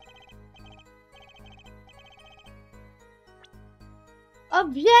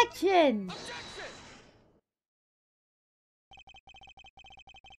 Objection!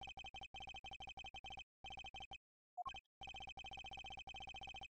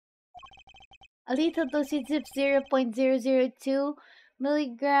 A lethal dosage of 0.002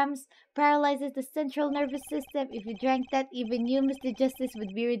 milligrams paralyzes the central nervous system. If you drank that, even you, Mr. Justice,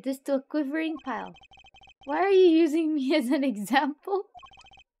 would be reduced to a quivering pile. Why are you using me as an example?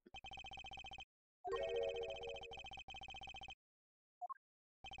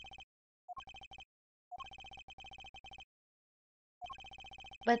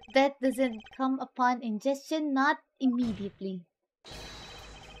 But that doesn't come upon ingestion, not immediately.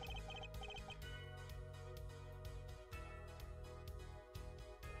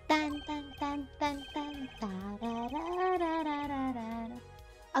 Tan, tan, tan, tan, tan, ta-ra-ra-ra-ra-ra-ra.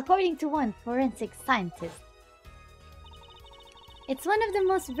 According to one forensic scientist, it's one of the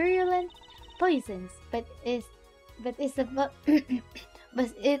most virulent poisons, but is but is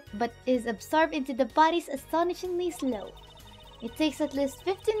absorbed into the bodies astonishingly slow. It takes at least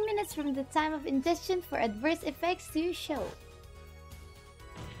 15 minutes from the time of ingestion for adverse effects to show.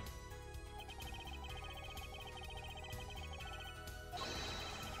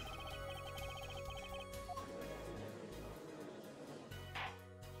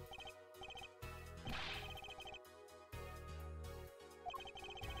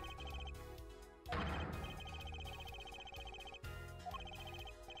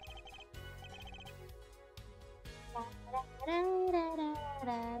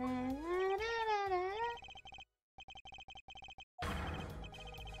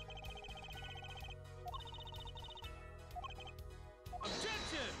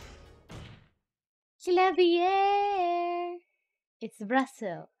 Clavier! It's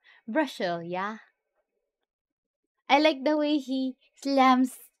Brussels. Brussels, yeah. I like the way he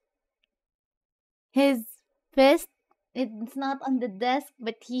slams his fist. It's not on the desk,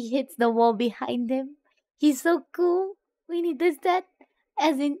 but he hits the wall behind him. He's so cool when he does that,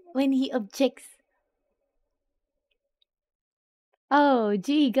 as in when he objects. Oh,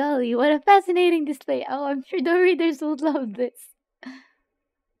 gee golly, what a fascinating display. Oh, I'm sure the readers will love this.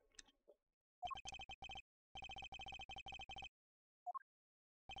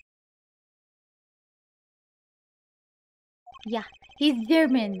 Yeah, he's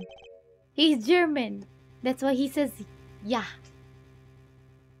German. He's German. That's why he says, yeah.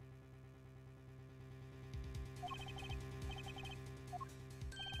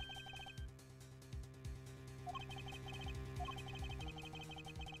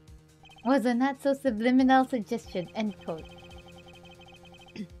 Was a not so subliminal suggestion, end quote.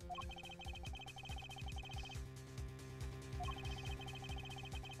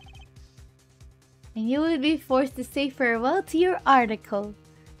 And you will be forced to say farewell to your article.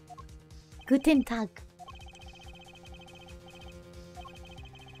 Guten Tag.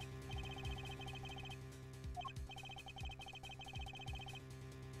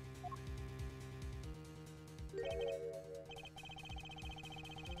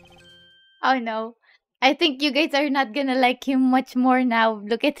 Oh no. I think you guys are not gonna like him much more now.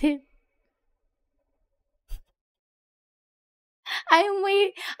 Look at him. I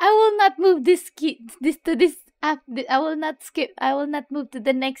will not move this to this app. I will not skip. I will not move to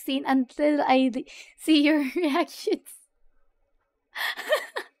the next scene until I see your reactions.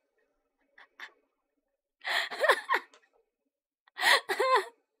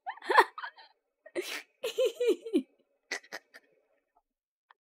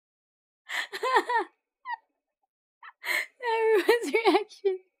 Everyone's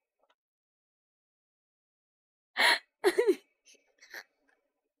reaction.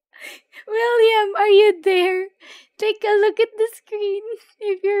 William, are you there? Take a look at the screen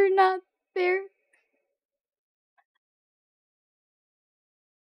if you're not there.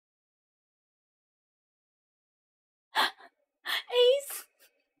 Ace,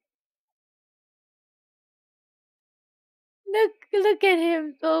 look at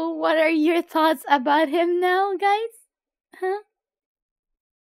him. So, what are your thoughts about him now, guys? Huh?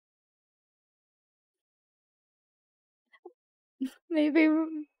 Maybe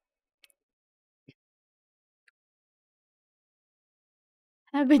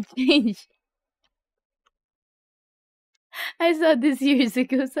haven't changed. I saw this years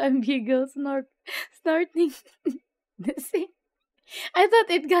ago. Some beagle snorting the same. I thought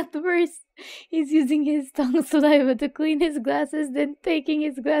it got worse. He's using his tongue saliva to clean his glasses, then taking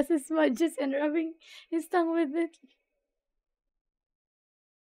his glasses smudges and rubbing his tongue with it.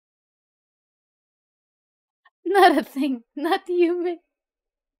 Not a thing. Not human.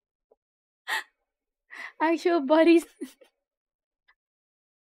 Actual bodies.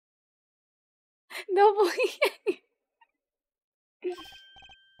 No boy.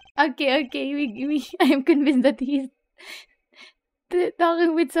 Okay, okay. I am convinced that he's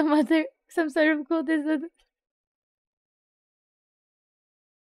talking with some sort of cultist.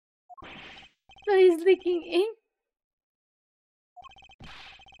 So he's licking ink.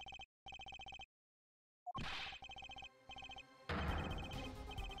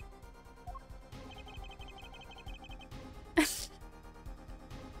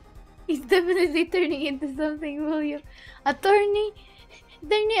 He's definitely turning into something, William. Attorney,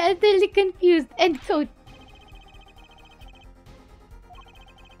 utterly confused. End quote.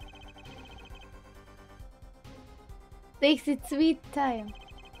 Takes its sweet time.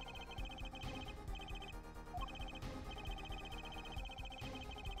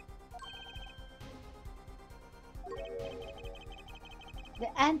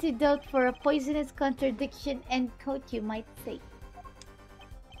 The antidote for a poisonous contradiction, end quote, you might say.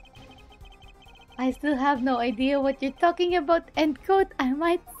 I still have no idea what you're talking about, end quote, I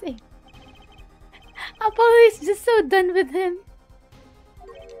might say. Apollo is just so done with him.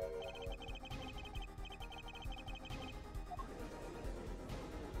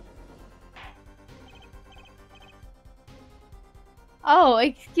 Oh,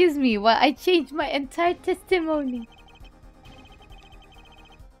 excuse me, well, I changed my entire testimony.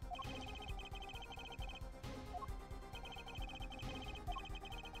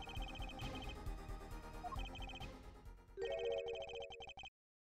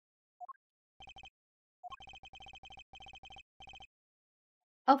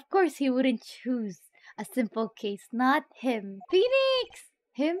 Of course he wouldn't choose a simple case, not him. Phoenix!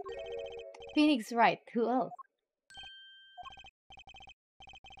 Him? Phoenix Wright, who else?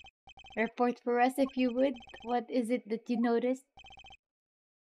 Report for us if you would. What is it that you noticed?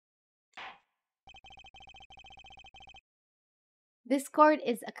 This court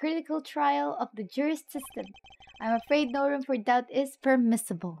is a critical trial of the jurist system. I'm afraid no room for doubt is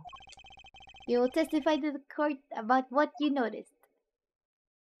permissible. You will testify to the court about what you noticed.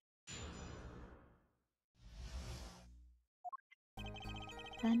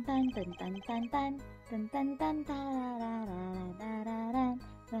 Dun dun dun dun dun dun dun dun dun dun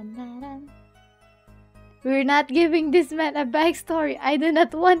dun. We're not giving this man a backstory. I do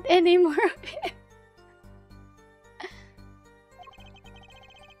not want any more of him.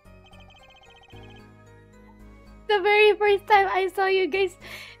 The very first time I saw you guys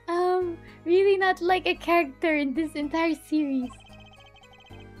really not like a character in this entire series.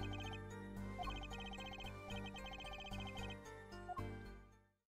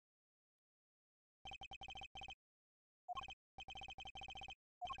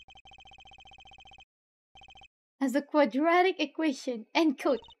 As a quadratic equation, end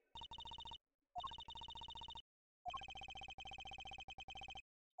quote.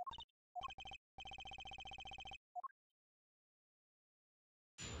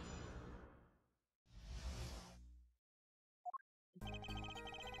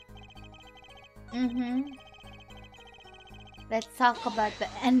 Let's talk about the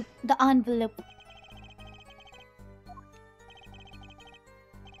envelope.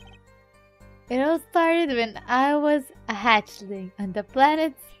 It all started when I was a hatchling on the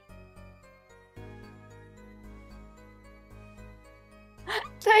planet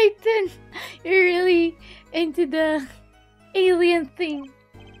Titan. You're really into the alien thing.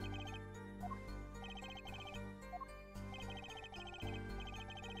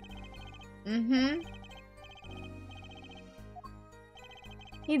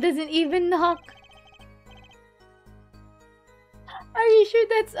 He doesn't even knock. Are you sure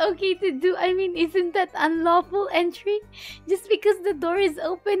that's okay to do? I mean, isn't that unlawful entry? Just because the door is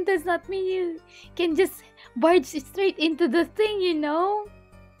open does not mean you can just barge straight into the thing, you know?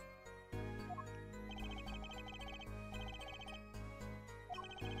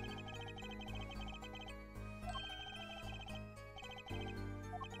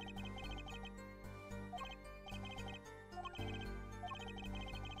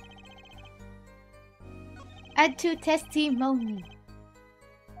 Add to testimony.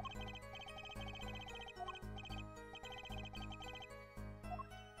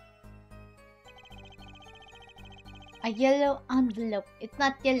 A yellow envelope. It's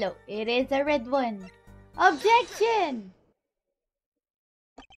not yellow. It is a red one. Objection!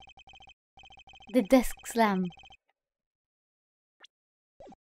 The desk slam.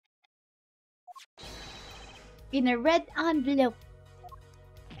 in a red envelope.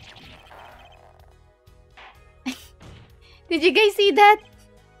 Did you guys see that?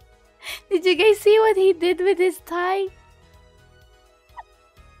 Did you guys see what he did with his tie?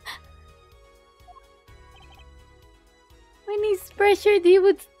 When he's pressured, he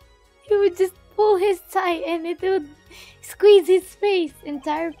would just pull his tie and it would squeeze his face,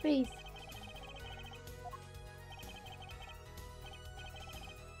 entire face.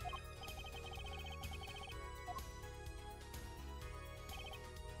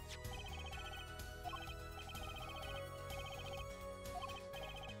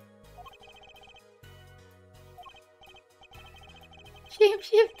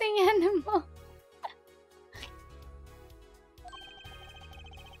 Shape-shifting animal.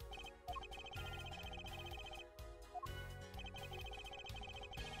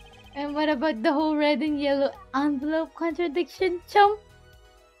 And what about the whole red and yellow envelope contradiction, chump?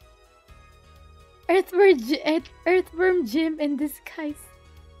 Earthworm Jim in disguise.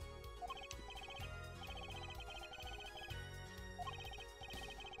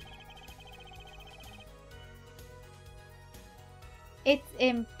 It's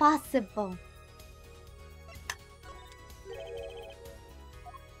impossible.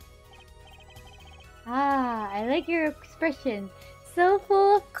 Ah, I like your expression. So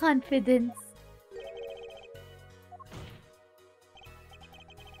full of confidence.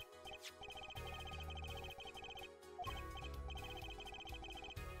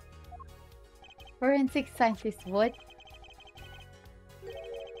 Forensic scientist, what?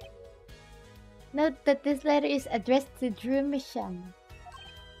 Note that this letter is addressed to Drew Misham.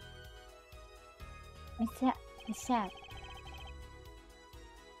 Mishap.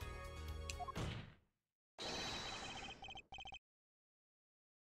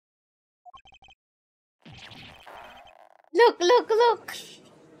 Look!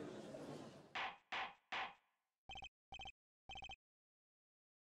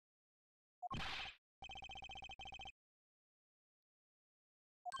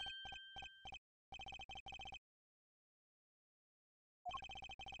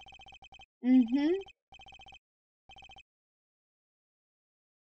 Mm-hmm.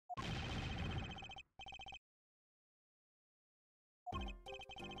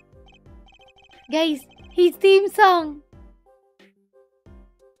 Guys, his theme song!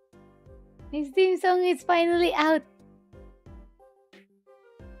 His theme song is finally out.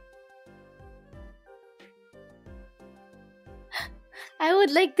 I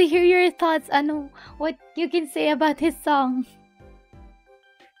would like to hear your thoughts on what you can say about his song.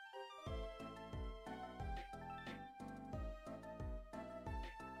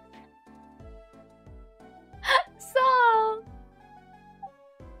 Song!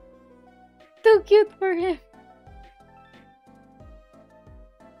 Too cute for him.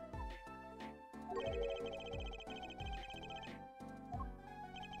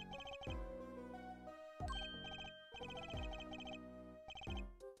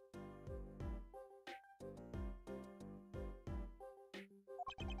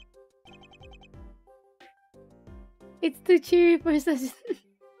 It's too cheery for such.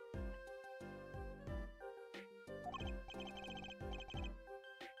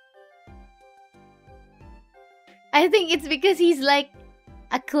 I think it's because he's like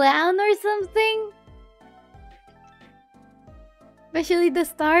a clown or something. Especially the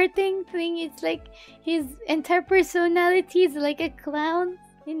starting thing, it's like his entire personality is like a clown,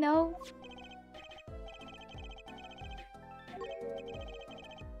 you know?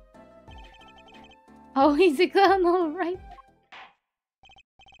 Oh, he's a clown, alright.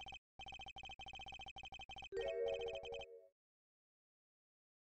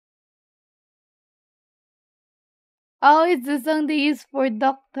 Oh, it's the song they use for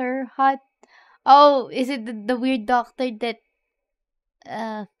Doctor Hot. Oh, is it the weird doctor that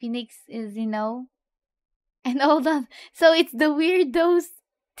Phoenix is, you know? And all that. So it's the Weirdos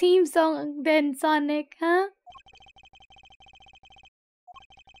theme song then, Sonic, huh?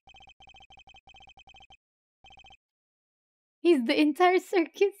 He's the entire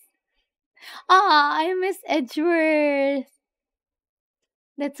circus. Ah, I miss Edgeworth.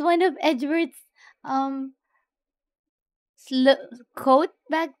 That's one of Edgeworth's quote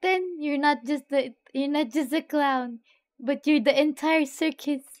back then. You're not just a clown, but you're the entire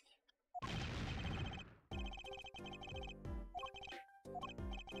circus.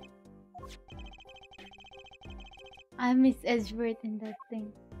 I miss Edgeworth in that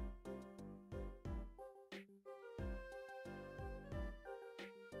thing.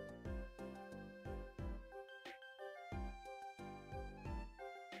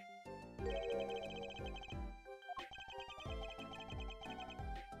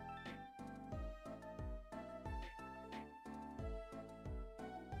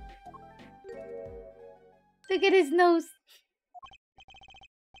 Look at his nose.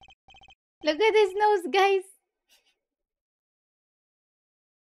 Look at his nose, guys.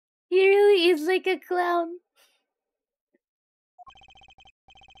 He really is like a clown.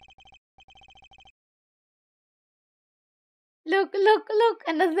 Look, look, look,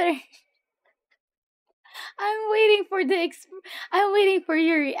 another. I'm waiting for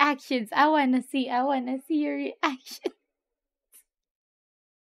your reactions. I wanna see your reaction.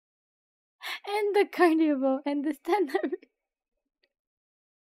 And the carnival and the stand-up.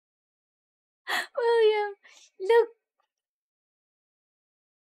 William, look.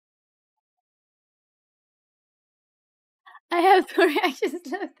 I have two reactions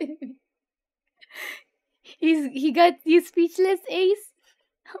left in me. He got you speechless, Ace.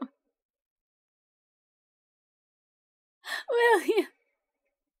 William,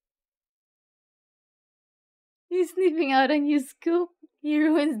 he's sniffing out on you, Scoop. He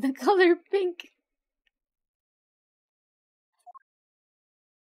ruins the color pink.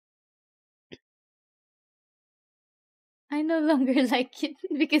 I no longer like it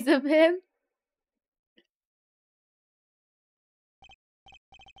because of him.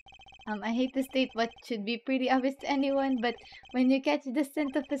 I hate to state what should be pretty obvious to anyone, but when you catch the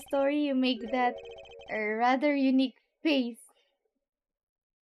scent of a story, you make that a rather unique face.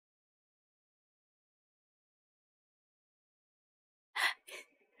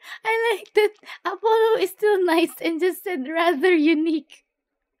 I like that Apollo is still nice and just said rather unique.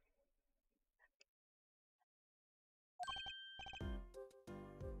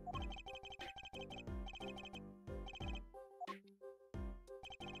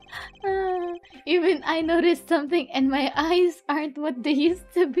 Even I noticed something and my eyes aren't what they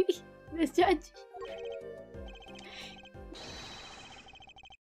used to be. The judge.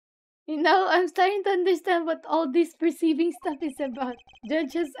 You know, I'm starting to understand what all this perceiving stuff is about.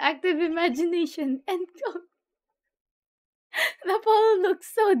 Judge's active imagination and go. Apollo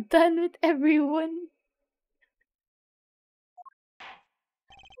looks so done with everyone.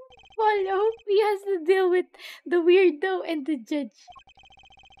 Follow, he has to deal with the weirdo and the judge.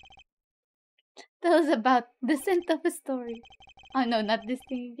 Tell us about the scent of a story. Oh no, not this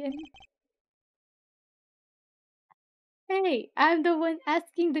thing again. Hey, I'm the one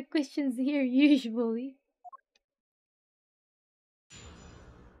asking the questions here usually.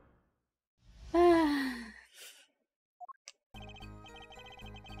 Why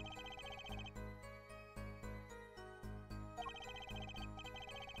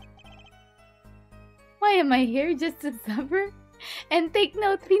am I here? Just to suffer? And take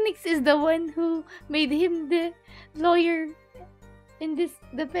note, Phoenix is the one who made him the lawyer in this,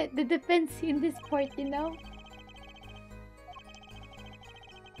 the defense in this part, you know?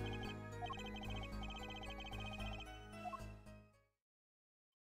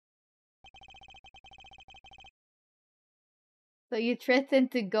 So you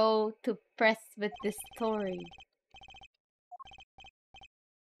threatened to go to press with this story.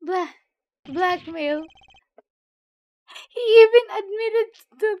 Blackmail. He even admitted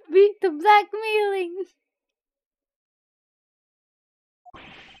to blackmailing.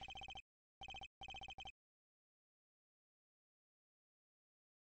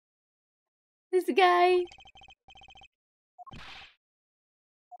 This guy.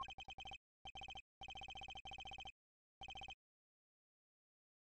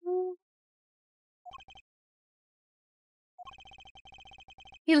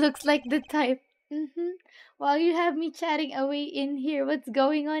 He looks like the type. While you have me chatting away in here, what's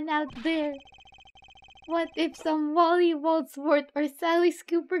going on out there? What if some Wally Waldsworth or Sally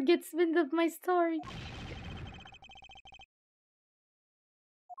Scooper gets wind of my story?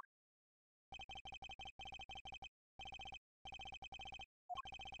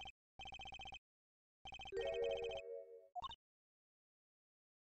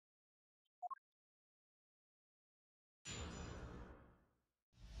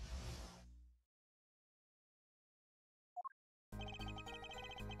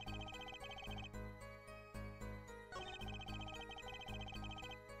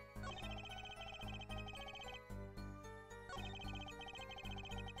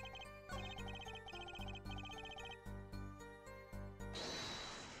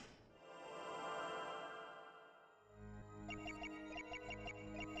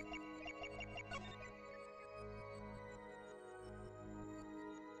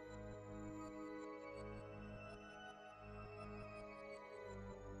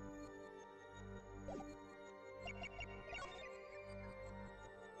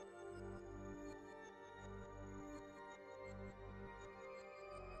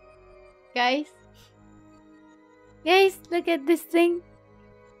 Guys, look at this thing.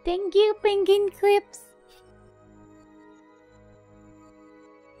 Thank you, penguin clips.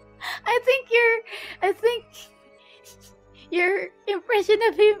 I think your impression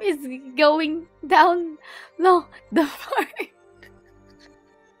of him is going down low. The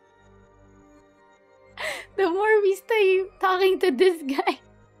more we stay talking to this guy,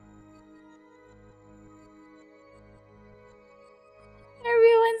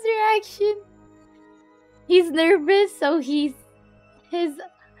 everyone's reaction. He's nervous, so his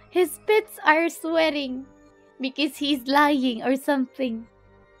spits are sweating because he's lying or something.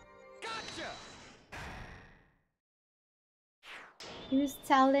 Gotcha! Use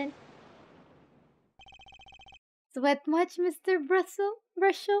talent. Sweat much, Mr. Brussel?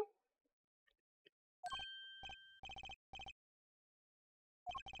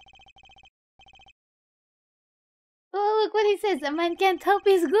 Oh, look what he says. A man can't help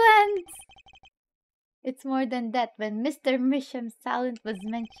his glands. It's more than that. When Mr. Misham's talent was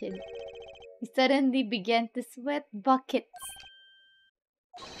mentioned, he suddenly began to sweat buckets.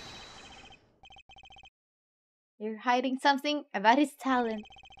 You're hiding something about his talent.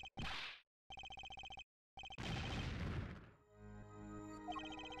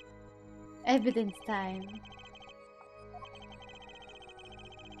 Evidence time.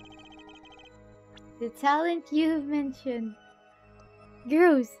 The talent you've mentioned.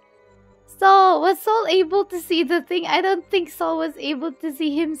 Gross. Was Saul able to see the thing? I don't think Saul was able to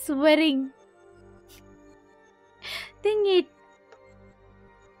see him sweating. Dang it.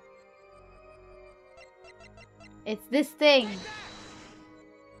 It's this thing.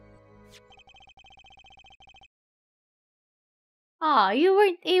 Aw, you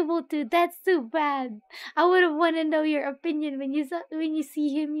weren't able to. That's too bad. I would have wanted to know your opinion when you see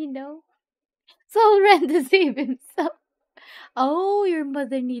him, you know. Saul ran to save himself. Oh, your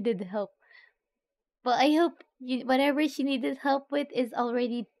mother needed help. Well, I hope whatever she needed help with is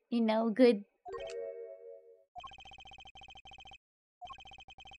already, good.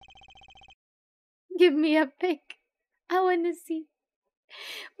 Give me a pic. I want to see.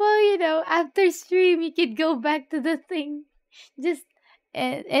 Well, after stream, you could go back to the thing. Just,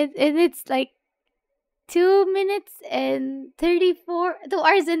 and it's like 2 hours and 34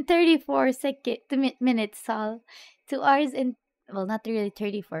 minutes, Sal. 2 hours and, well, not really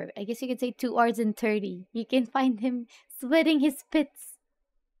 34. I guess you could say 2 hours and 30. You can find him sweating his spits.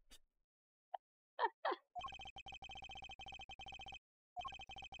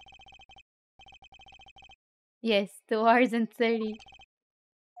 Yes, 2 hours and 30.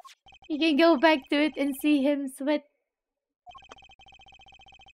 You can go back to it and see him sweating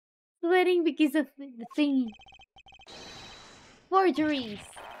because of the thingy. Forgeries.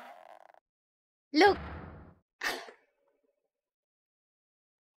 Look.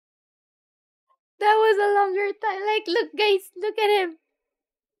 That was a longer time. Like, look, guys, look at him.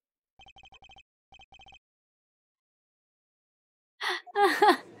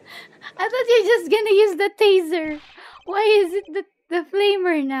 I thought you're just gonna use the taser. Why is it the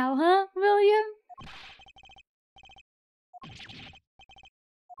flamer now, huh, William?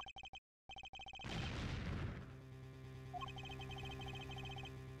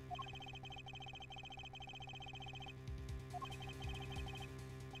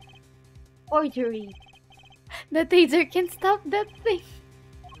 Forgery. The taser can stop that thing.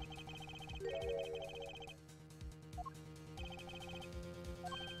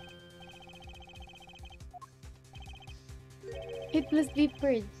 It must be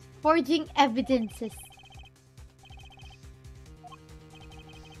purged. Forging evidences.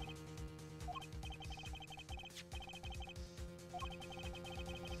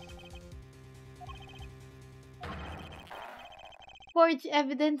 Forge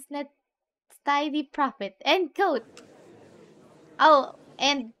evidence net tidy profit. End quote. Oh,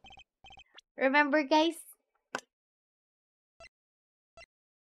 and remember, guys?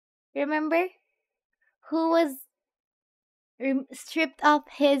 Remember who was stripped of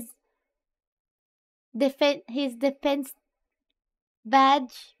his defense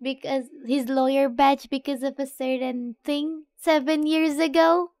badge, because his lawyer badge, because of a certain thing 7 years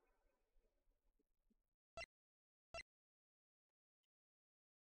ago?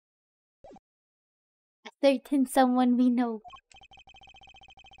 A certain someone we know.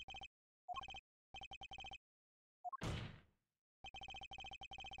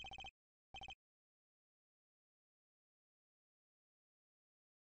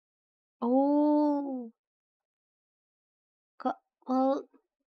 Oh, well,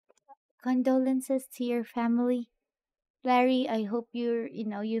 condolences to your family. Larry, I hope you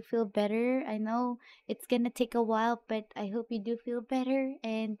feel better. I know it's gonna take a while, but I hope you do feel better.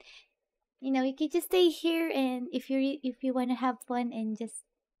 And you can just stay here, and if you wanna have fun and just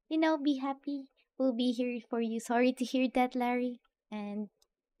be happy, we'll be here for you. Sorry to hear that, Larry. And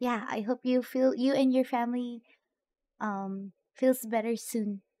yeah, I hope you and your family feels better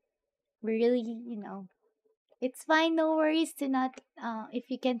soon. We really, it's fine, no worries to not if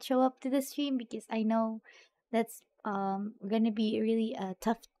you can show up to the stream, because I know that's gonna be really a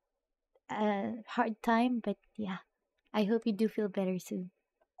tough hard time, but yeah, I hope you do feel better soon.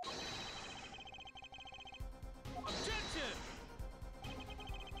 Objection!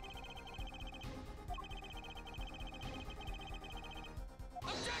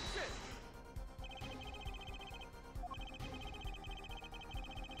 Objection!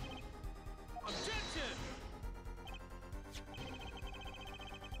 Objection!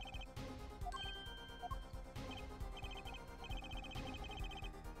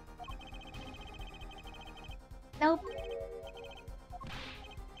 Nope.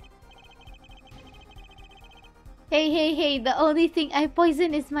 Hey, hey, hey, the only thing I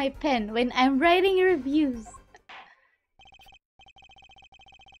poison is my pen when I'm writing reviews.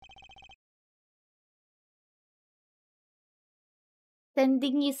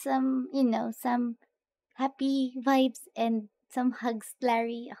 Sending you some, some happy vibes and some hugs,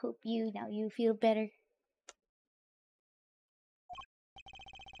 Larry. I hope you feel better.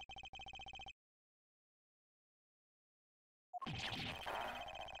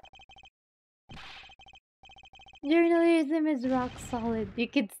 Journalism is rock solid. You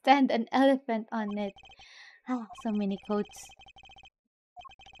could stand an elephant on it. Ah, so many quotes.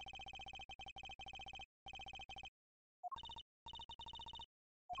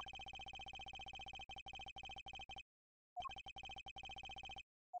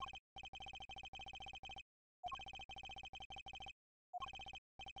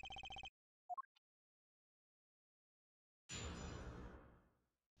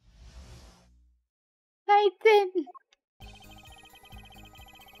 Titan!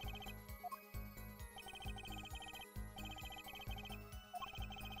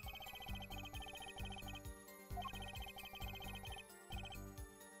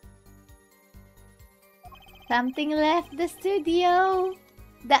 Something left the studio.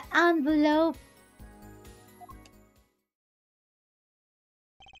 The envelope.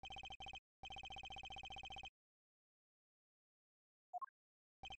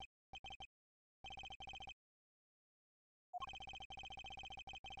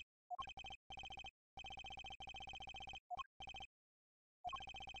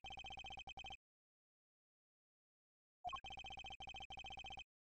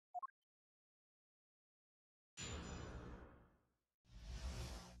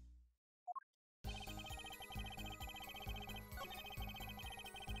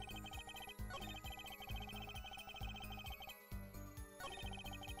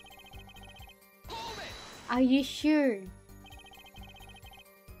 Hold it! Are you sure?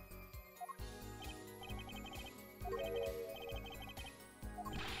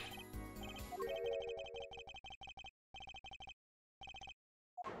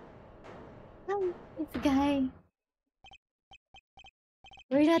 Oh, this guy.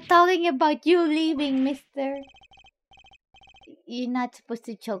 We're not talking about you leaving, mister. You're not supposed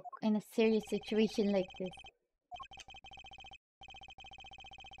to choke in a serious situation like this.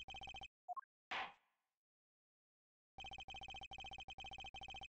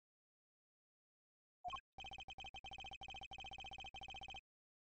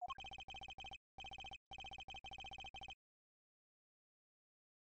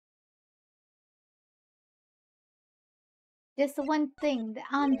 Just one thing, the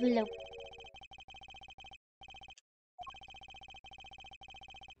envelope.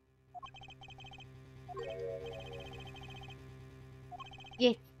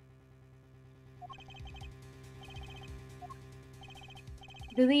 Yes.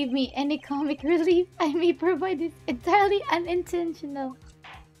 Believe me, any comic relief I may provide is entirely unintentional.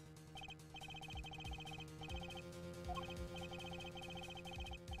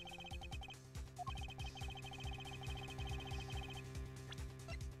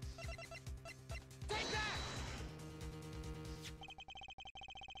 Take that!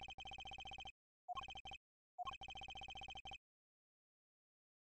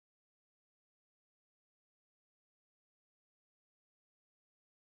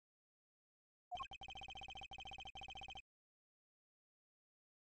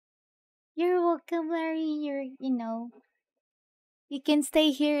 You're welcome, Larry. You can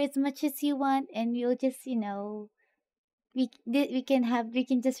stay here as much as you want, and we'll just, we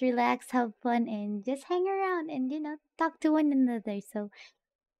can just relax, have fun, and just hang around and talk to one another. So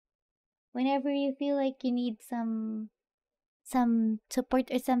whenever you feel like you need some support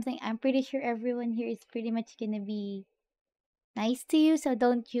or something, I'm pretty sure everyone here is pretty much gonna be nice to you. So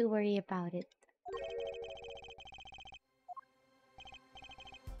don't you worry about it.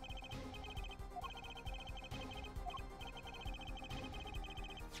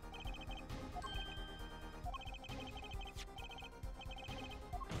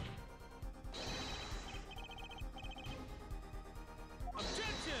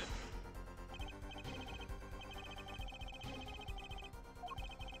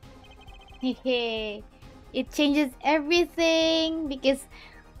 Hehe. It changes everything because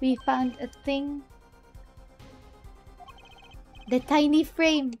we found a thing. The tiny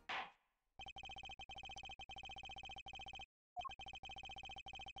frame.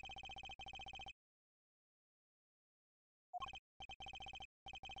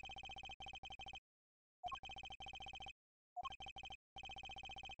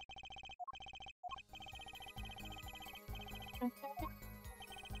 Hold it!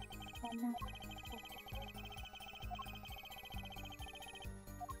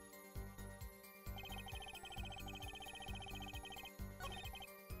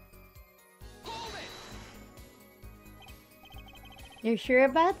 You're sure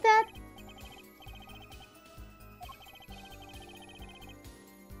about that?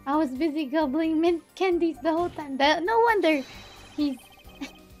 I was busy gobbling mint candies the whole time. No wonder he's...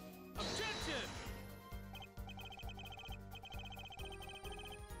 Objection!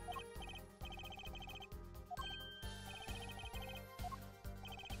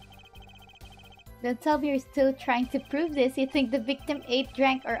 Don't tell me you're still trying to prove this. You think the victim ate,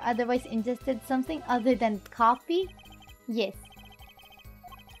 drank, or otherwise ingested something other than coffee? Yes.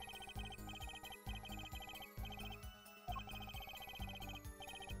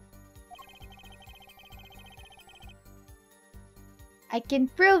 I can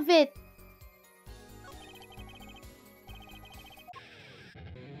prove it!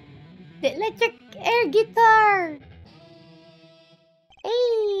 The electric air guitar!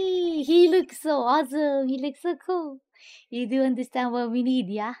 Hey! He looks so awesome! He looks so cool! You do understand what we need,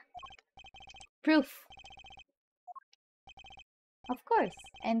 yeah? Proof! Of course.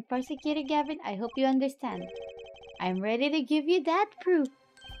 And Prosecutor Gavin, I hope you understand. I'm ready to give you that proof.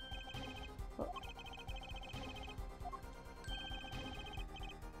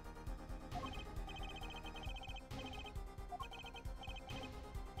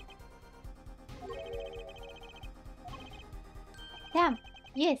 Stamp,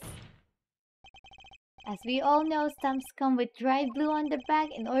 yes. As we all know, stamps come with dried glue on the back.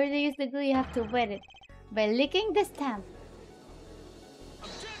 In order to use the glue, you have to wet it by licking the stamp.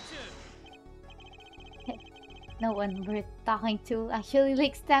 Objection! No one worth talking to actually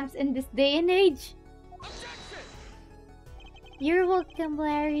licks stamps in this day and age. Objection! You're welcome,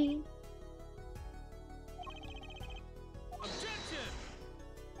 Larry. Objection!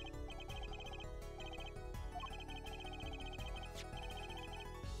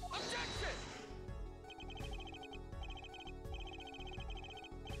 Objection!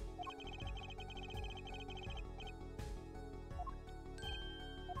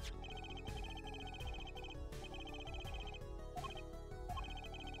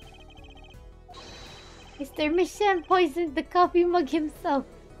 Mr. Michelin poisoned the coffee mug himself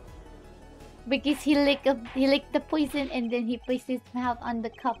because he licked the poison and then he placed his mouth on the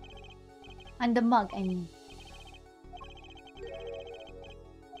cup, on the mug. I mean.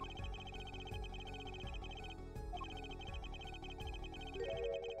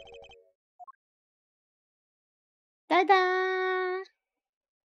 Ta-da!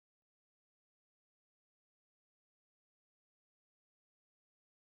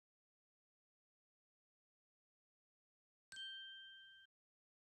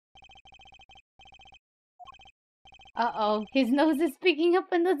 Uh-oh, his nose is picking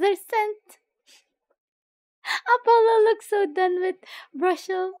up another scent. Apollo looks so done with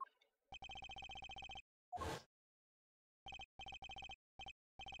Brussels.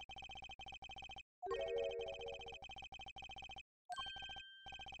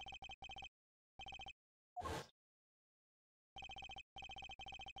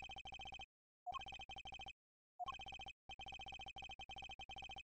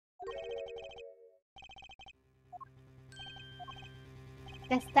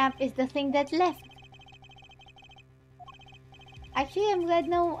 The stamp is the thing that left. Actually, I'm glad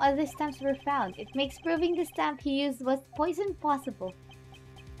no other stamps were found. It makes proving the stamp he used was poison possible.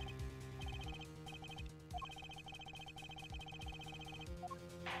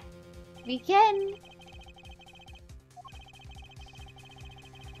 We can.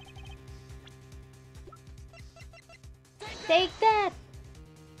 Take that!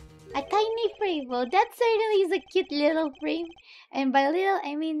 A tiny frame. Well, that certainly is a cute little frame. And by little,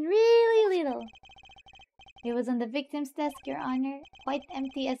 I mean really little. It was on the victim's desk, Your Honor. Quite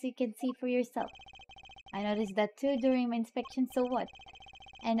empty, as you can see for yourself. I noticed that too during my inspection, so what?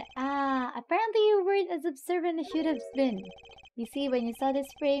 And apparently you weren't as observant as you should have been. You see, when you saw this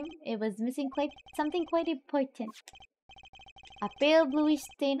frame, it was missing something quite important. A pale bluish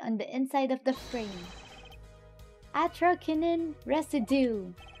stain on the inside of the frame. Atropine residue.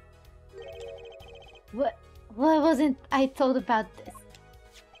 What wasn't I told about this?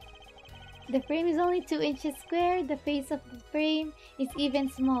 The frame is only 2 inches square. The face of the frame is even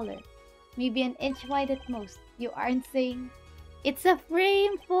smaller. Maybe an inch wide at most. You aren't saying... It's a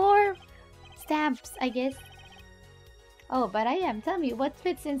frame for stamps, I guess. Oh, but I am. Tell me, what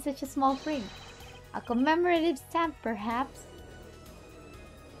fits in such a small frame? A commemorative stamp, perhaps?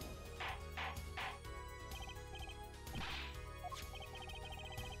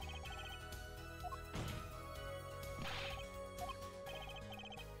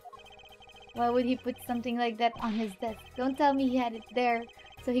 Why would he put something like that on his desk? Don't tell me he had it there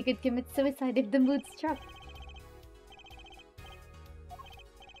so he could commit suicide if the mood struck.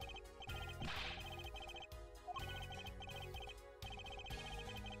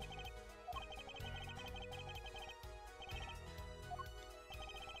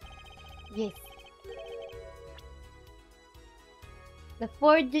 Yes.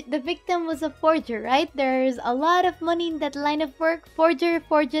 The victim was a forger, right? There's a lot of money in that line of work. Forger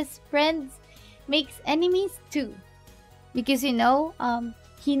forges friends, makes enemies too. Because you know,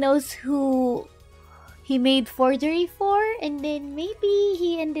 he knows who he made forgery for, and then maybe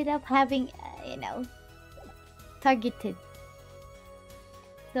he ended up having, targeted.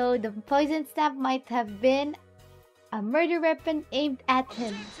 So the poison stamp might have been a murder weapon aimed at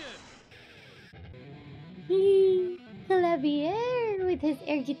him. Clavier with his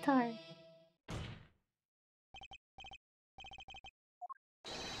air guitar.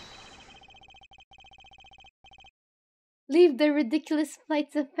 Leave the ridiculous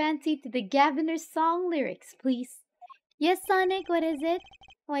flights of fancy to the Gaviner's song lyrics, please. Yes, Sonic, what is it?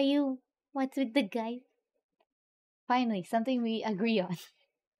 What's with the guy? Finally, something we agree on.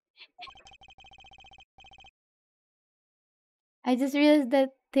 I just realized that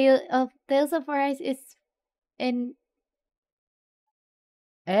Tales of Arise is in...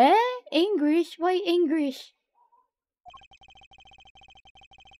 English? Why English?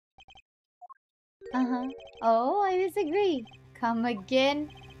 Oh, I disagree. Come again.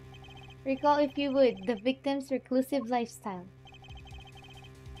 Recall, if you would, the victim's reclusive lifestyle.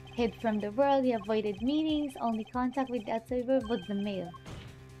 Hid from the world, he avoided meetings, only contact with the outside world was the mail.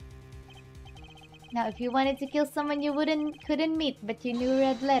 Now, if you wanted to kill someone you couldn't meet, but you knew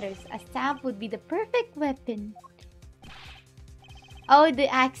red letters, a stamp would be the perfect weapon. Oh, the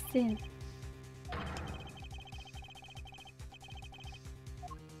accent.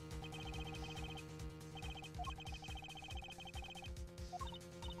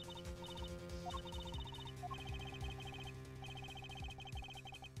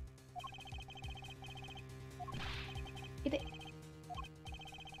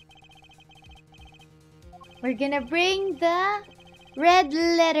 We're gonna bring the red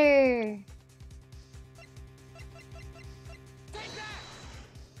letter.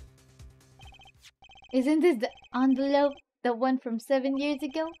 Isn't this the envelope, the one from 7 years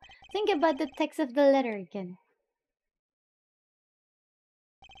ago? Think about the text of the letter again.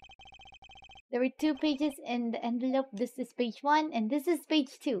 There were 2 pages in the envelope. This is page 1 and this is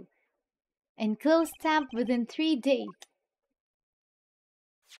page 2. Enclosed stamp within 3 days.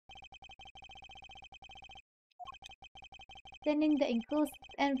 Sending the enclosed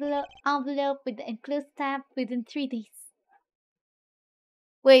envelope with the enclosed stamp within 3 days.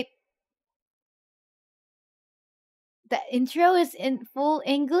 Wait. The intro is in full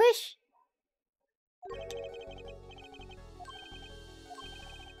English?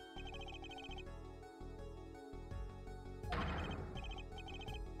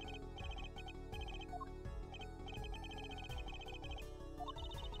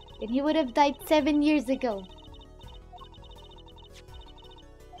 And he would have died 7 years ago.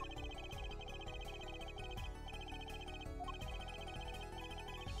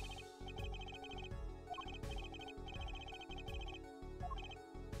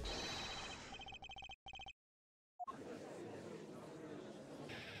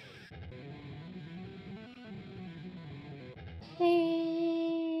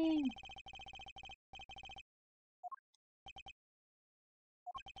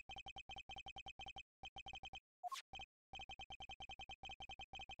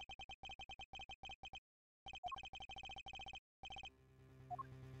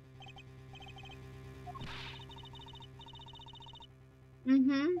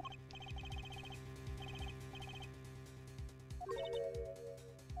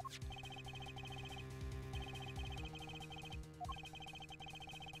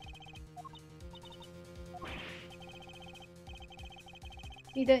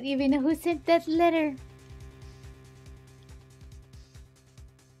 We don't even know who sent that letter.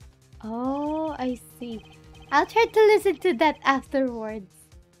 Oh, I see. I'll try to listen to that afterwards.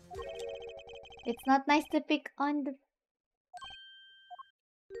 It's not nice to pick on the...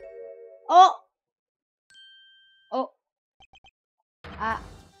 Oh! Oh! Ah,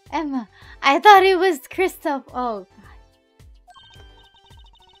 Emma. I thought it was Christoph. Oh.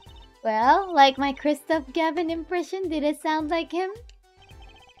 Well, like my Christoph Gavin impression, did it sound like him?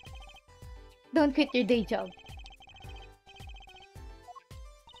 Don't quit your day job.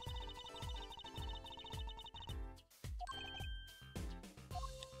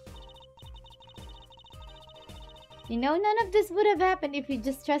 You know, none of this would have happened if you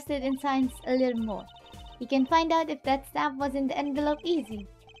just trusted in science a little more. You can find out if that stamp was in the envelope easy.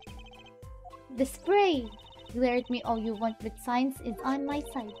 The spray! Glare at me all you want, but science is on my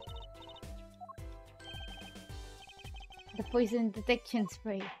side. The poison detection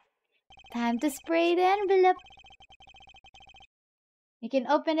spray. Time to spray the envelope. You can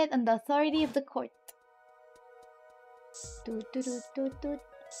open it on the authority of the court. Toot toot toot toot toot.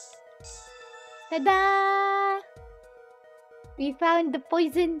 Ta-da! We found the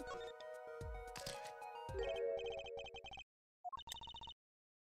poison.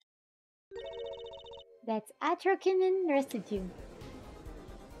 That's atropine residue.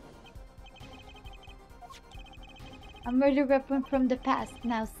 A murder weapon from the past.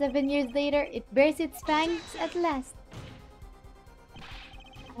 Now, 7 years later, it bears its fangs at last.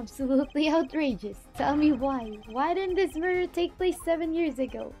 Absolutely outrageous. Tell me why. Why didn't this murder take place 7 years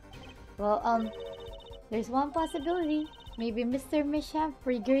ago? Well, there's one possibility. Maybe Mr. Misham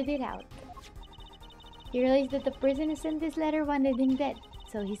figured it out. He realized that the person who sent this letter wanted him dead,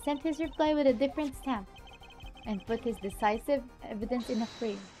 so he sent his reply with a different stamp and put his decisive evidence in a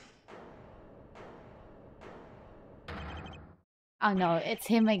frame. Oh no, it's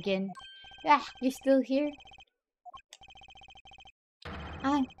him again. Ah, you're still here?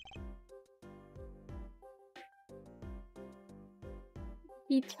 Ah.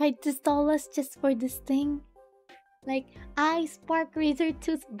 He tried to stall us just for this thing. Like, I, Spark Razor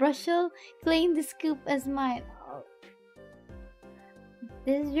Toothbrushel, claim the scoop as mine. Oh.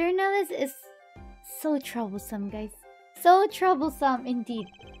 This journalist is so troublesome, guys. So troublesome indeed.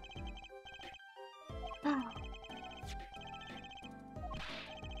 Ah.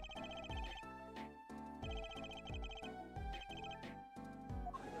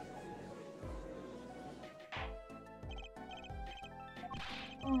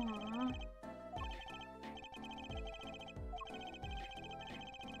 Aww.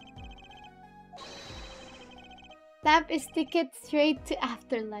 Stamp is ticket straight to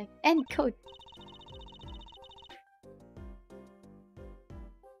afterlife. End quote.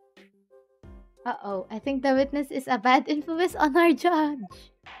 Uh-oh, I think the witness is a bad influence on our judge.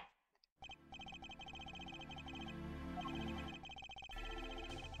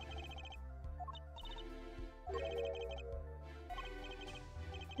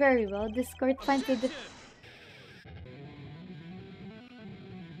 Very well, this court finds the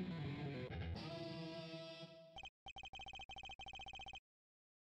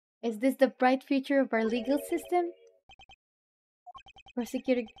Is this the bright future of our legal system?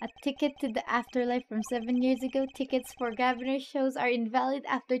 Prosecutor, a ticket to the afterlife from 7 years ago. Tickets for governor shows are invalid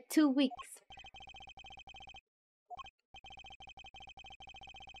after 2 weeks.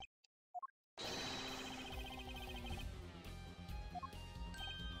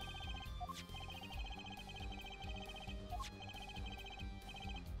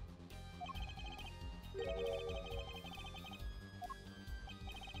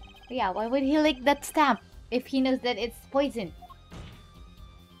 Yeah, why would he lick that stamp if he knows that it's poison?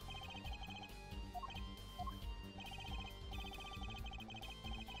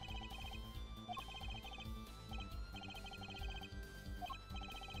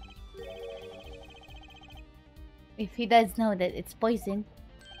 If he does know that it's poison.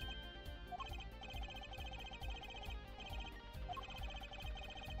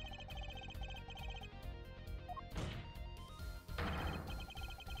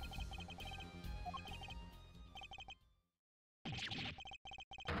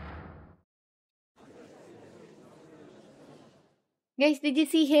 Guys, did you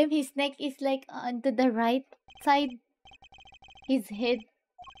see him? His neck is like onto the right side. His head.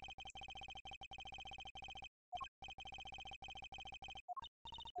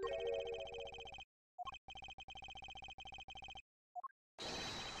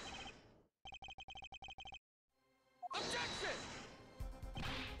 Objection!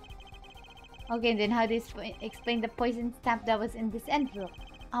 Okay, then how do you explain the poison stamp that was in this envelope?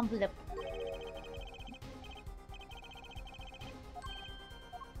 Objection!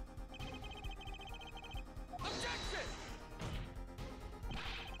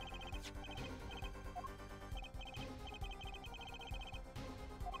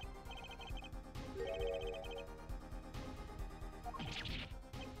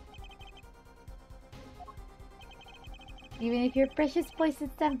 Even if your precious poison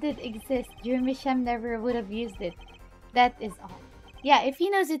stamp did exist, Jermisham never would have used it. That is all. Yeah, if he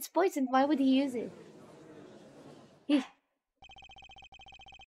knows it's poisoned, why would he use it?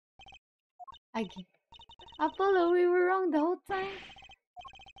 Again. Apollo, we were wrong the whole time.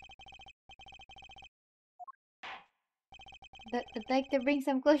 I'd like to bring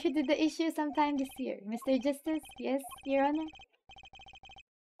some closure to the issue sometime this year. Mr. Justice? Yes, Your Honor?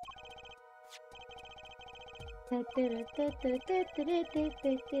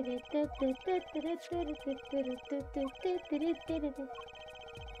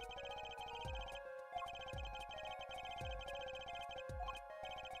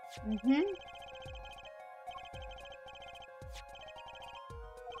 Mm-hmm.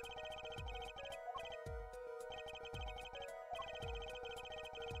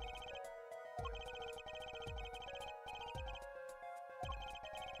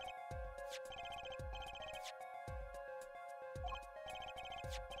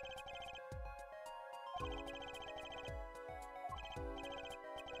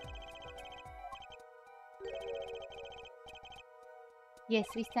 Yes,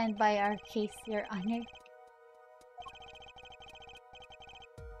 we stand by our case, Your Honor.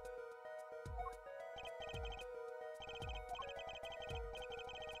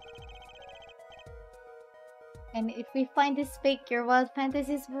 And if we find this fake, your wild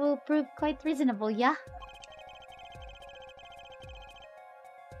fantasies will prove quite reasonable, yeah?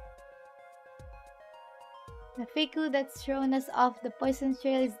 The fake clue that's thrown us off the poison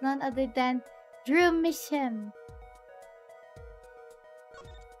trail is none other than Drew Misham.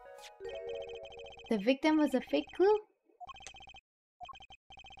 The victim was a fake clue?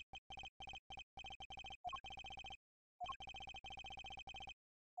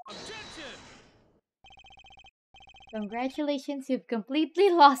 Objection! Congratulations, you've completely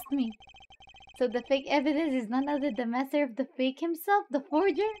lost me. So the fake evidence is none other than the master of the fake himself, the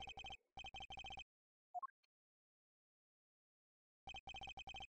forger?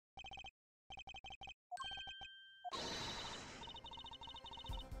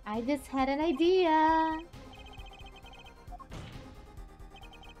 I just had an idea.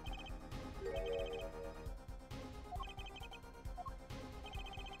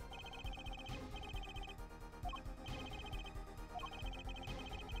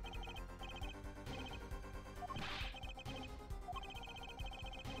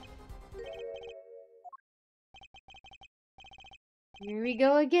 Here we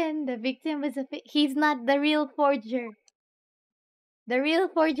go again. The victim was he's not the real forger. The real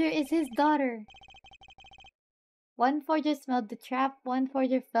forger is his daughter. One forger smelled the trap, one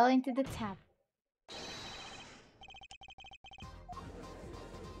forger fell into the tap.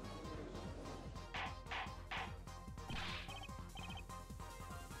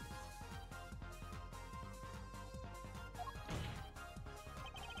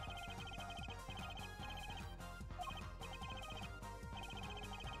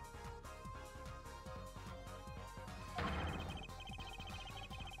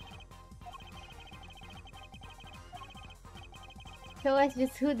 Show us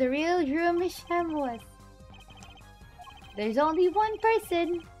just who the real Drew Misham was. There's only one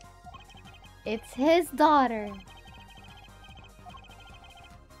person. It's his daughter.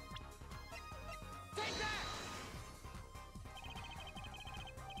 Take that!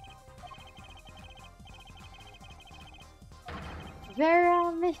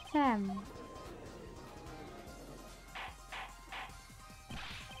 Vera Misham.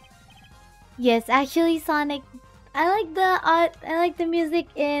 Yes, actually, Sonic. I like the music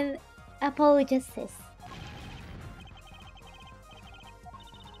in Apollo Justice.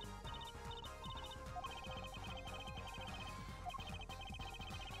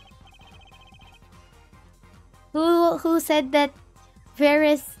 Who said that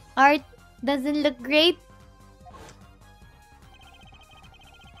Vera's art doesn't look great?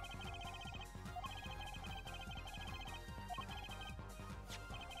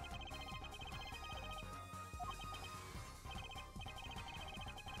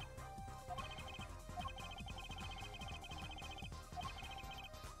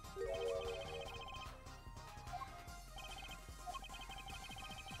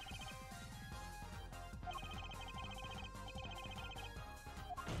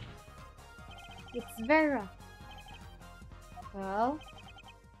 It's Vera. Well,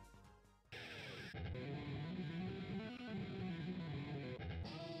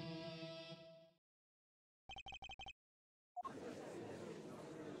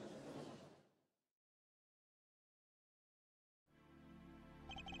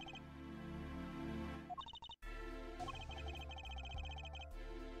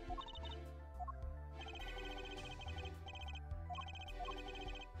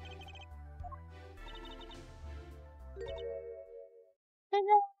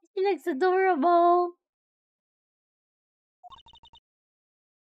 it's adorable.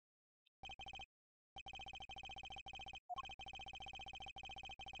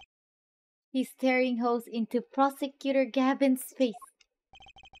 He's staring holes into Prosecutor Gavin's face.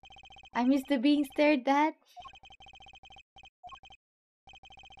 I'm used to being stared at.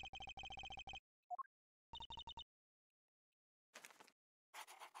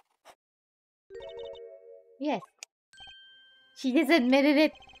 Yes, she just admitted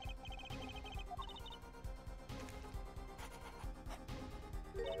it.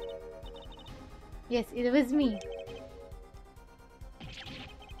 Yes, it was me.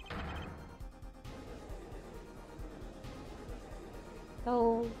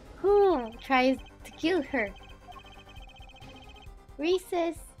 So, who tries to kill her?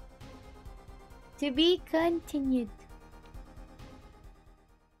 Recess to be continued.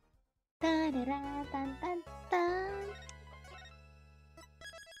 Ta-da-da, dun, dun, dun.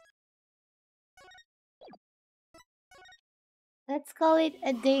 Let's call it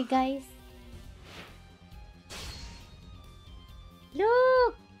a day, guys.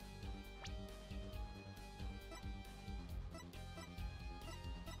 Look!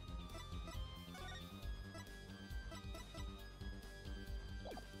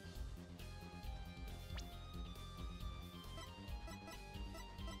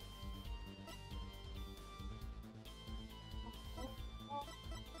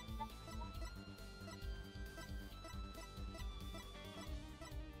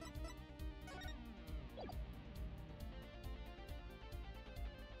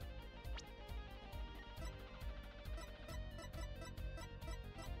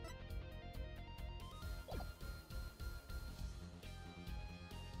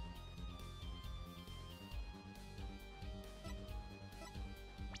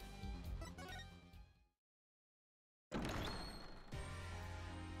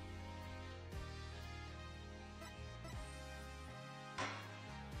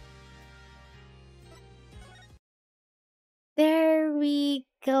 There we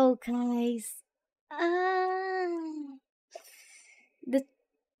go, guys. Ah, the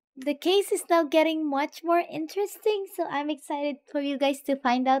the case is now getting much more interesting, so I'm excited for you guys to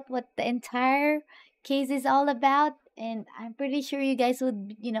find out what the entire case is all about, and I'm pretty sure you guys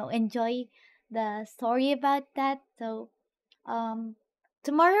would, enjoy the story about that. So, um,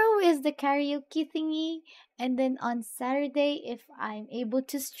 tomorrow is the karaoke thingy, and then on Saturday, if I'm able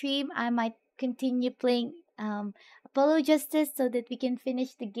to stream, I might continue playing Apollo Justice so that we can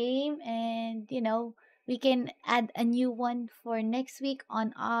finish the game, and we can add a new one for next week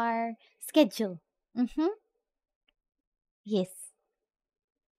on our schedule. Mm-hmm. Yes.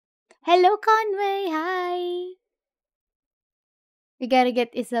 Hello, Conway. Hi. We gotta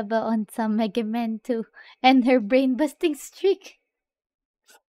get Isabel on some Mega Man too, and her brain busting streak.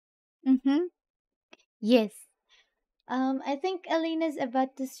 Mm-hmm. Yes. I think Alina's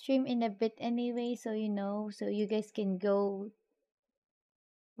about to stream in a bit anyway, so so you guys can go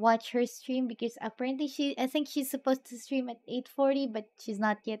watch her stream because apparently I think she's supposed to stream at 8:40, but she's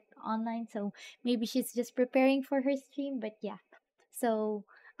not yet online, so maybe she's just preparing for her stream, but yeah. So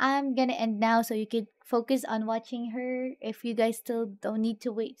I'm gonna end now so you could focus on watching her if you guys still don't need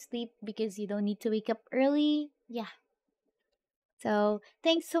to wait sleep because you don't need to wake up early. Yeah. So,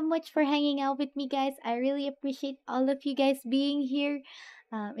 thanks so much for hanging out with me, guys. I really appreciate all of you guys being here.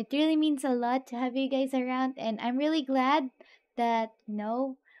 It really means a lot to have you guys around, and I'm really glad that,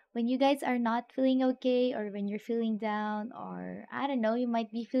 when you guys are not feeling okay, or when you're feeling down, or I don't know, you might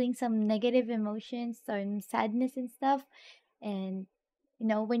be feeling some negative emotions, some sadness and stuff. And,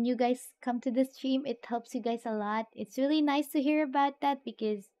 when you guys come to the stream, it helps you guys a lot. It's really nice to hear about that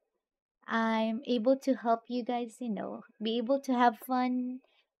because I'm able to help you guys, be able to have fun,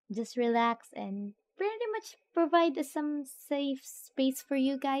 just relax, and pretty much provide some safe space for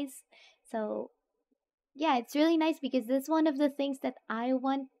you guys. So, yeah, it's really nice because that's one of the things that I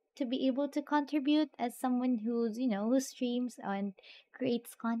want to be able to contribute as someone who streams and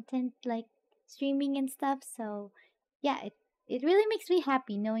creates content like streaming and stuff. So, yeah, it really makes me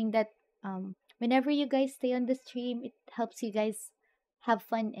happy knowing that whenever you guys stay on the stream, it helps you guys have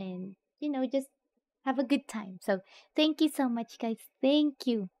fun and just have a good time. So, thank you so much, guys. Thank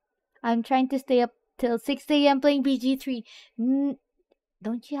you. I'm trying to stay up till 6 a.m. playing BG3.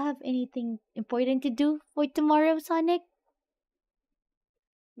 Don't you have anything important to do for tomorrow, Sonic?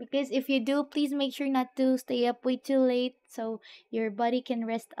 Because if you do, please make sure not to stay up way too late so your body can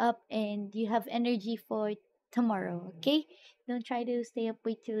rest up and you have energy for tomorrow, okay? Don't try to stay up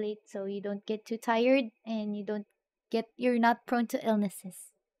way too late so you don't get too tired and you're not prone to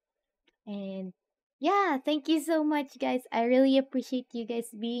illnesses. And Yeah, thank you so much, guys. I really appreciate you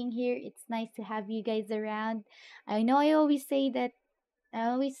guys being here. It's nice to have you guys around. I know I always say this,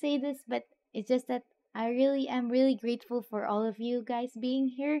 but it's just that I really am really grateful for all of you guys being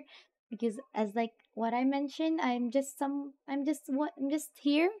here because as like what I mentioned, I'm just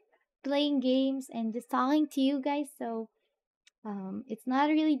here playing games and just talking to you guys. So it's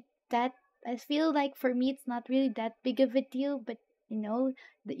not really that I feel like for me it's not really that big of a deal, but you know,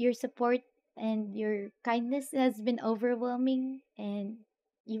 your support and your kindness has been overwhelming and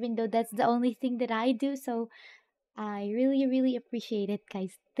even though that's the only thing that I do, so I really, really appreciate it,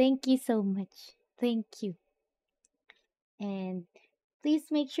 guys. Thank you so much. Thank you. And please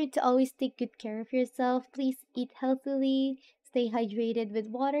make sure to always take good care of yourself. Please eat healthily. Stay hydrated with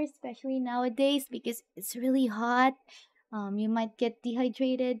water, especially nowadays because it's really hot. You might get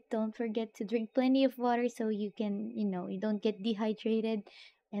dehydrated. Don't forget to drink plenty of water so you can, you don't get dehydrated.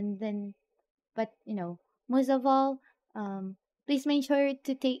 And then, but, most of all, please make sure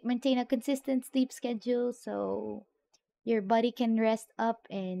to maintain a consistent sleep schedule so your body can rest up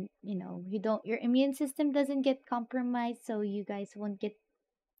and your immune system doesn't get compromised so you guys won't get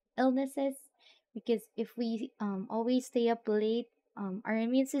illnesses because if we always stay up late our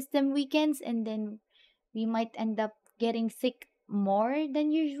immune system weakens and then we might end up getting sick more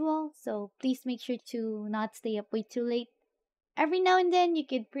than usual, so please make sure to not stay up way too late. Every now and then you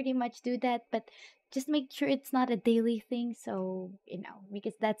could pretty much do that, but just make sure it's not a daily thing, so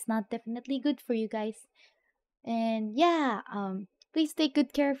because that's not definitely good for you guys. And yeah, please take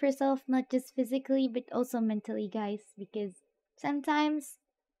good care of yourself, not just physically, but also mentally, guys, because sometimes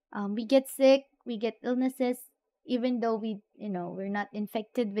we get sick, we get illnesses, even though we're not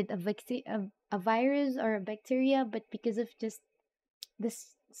infected with a virus or a bacteria, but because of just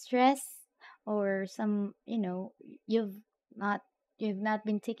this stress or some you've not you've not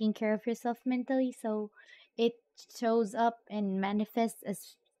been taking care of yourself mentally, so it shows up and manifests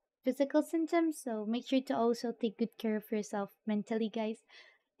as physical symptoms, so make sure to also take good care of yourself mentally, guys.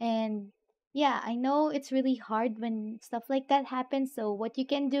 And yeah, I know it's really hard when stuff like that happens. So what you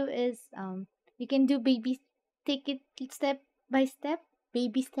can do is you can do take it step by step,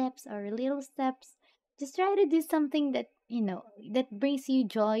 baby steps or little steps. Just try to do something that, that brings you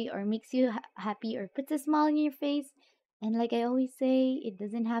joy or makes you happy or puts a smile on your face. And like I always say, it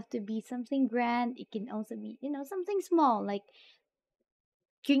doesn't have to be something grand. It can also be, something small like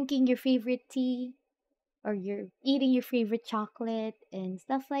drinking your favorite tea or you're eating your favorite chocolate and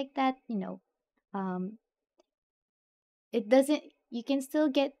stuff like that, um, it doesn't, you can still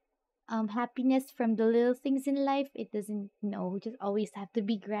get happiness from the little things in life. It doesn't, just always have to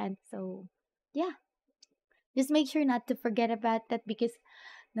be grand. So, yeah, just make sure not to forget about that because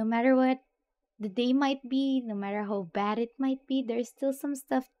no matter what the day might be, no matter how bad it might be, there's still some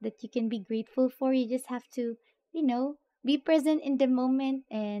stuff that you can be grateful for. You just have to, be present in the moment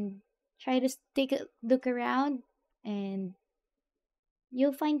and try to take a look around and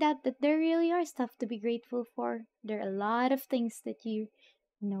you'll find out that there really are stuff to be grateful for. There are a lot of things that you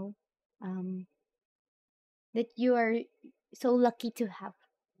know, um, that you are so lucky to have.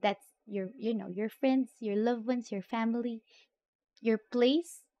 That's your friends, your loved ones, your family, your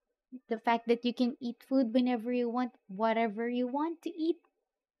place, the fact that you can eat food whenever you want, whatever you want to eat.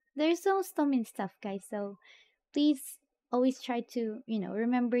 There's so many stuff, guys. So please always try to,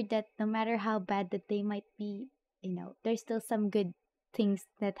 remember that no matter how bad the day might be, there's still some good things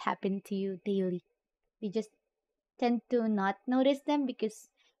that happen to you daily. We just tend to not notice them because,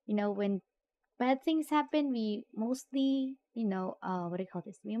 when bad things happen, we mostly, what do you call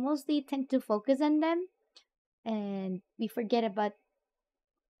this? We mostly tend to focus on them and we forget about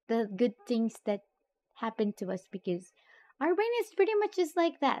the good things that happen to us because our brain is pretty much just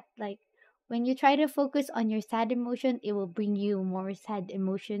like that. Like when you try to focus on your sad emotion, it will bring you more sad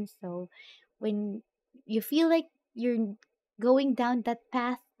emotions. So when you feel like you're going down that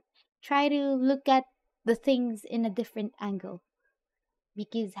path, try to look at the things in a different angle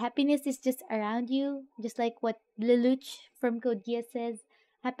because happiness is just around you, just like what Lelouch from Code Geass says.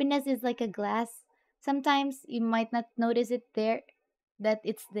 Happiness is like a glass. Sometimes you might not notice it there, that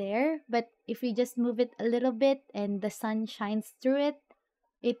it's there, but if you just move it a little bit and the sun shines through it,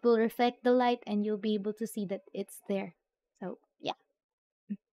 it will reflect the light and you'll be able to see that it's there. So, yeah.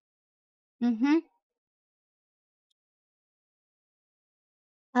 Mm-hmm.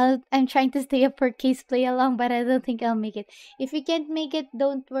 I'm trying to stay up for case play along, but I don't think I'll make it. If you can't make it,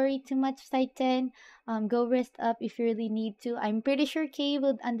 don't worry too much, Titan. Go rest up if you really need to. I'm pretty sure Kay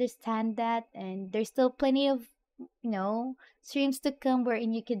would understand that, and there's still plenty of, streams to come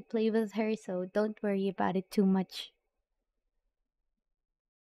wherein you can play with her, so don't worry about it too much.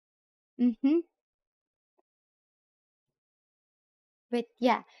 Mm-hmm. But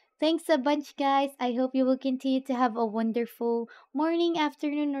yeah, thanks a bunch, guys. I hope you will continue to have a wonderful morning,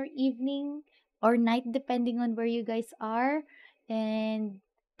 afternoon, or evening, or night, depending on where you guys are. And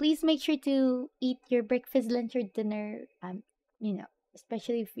please make sure to eat your breakfast, lunch, or dinner. You know,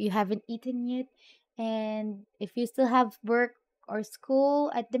 especially if you haven't eaten yet. And if you still have work or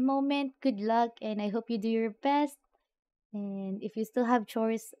school at the moment, good luck, and I hope you do your best. And if you still have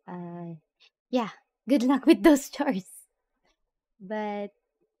chores, yeah, good luck with those chores. But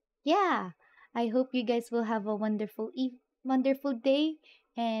yeah, I hope you guys will have a wonderful day,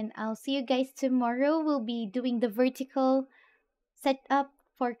 and I'll see you guys tomorrow. We'll be doing the vertical setup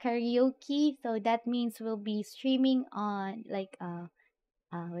for karaoke, so that means we'll be streaming on like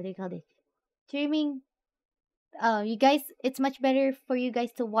what do you call it? Streaming. You guys, it's much better for you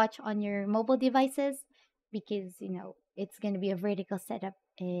guys to watch on your mobile devices because it's gonna be a vertical setup,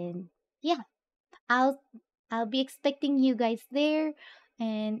 and yeah, I'll I'll be expecting you guys there.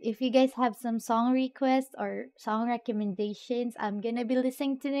 And if you guys have some song requests or song recommendations, I'm gonna be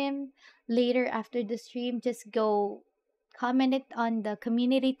listening to them later after the stream. Just go comment it on the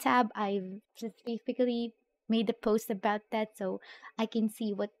community tab. I've specifically made a post about that so I can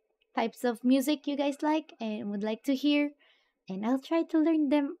see what types of music you guys like and would like to hear. And I'll try to learn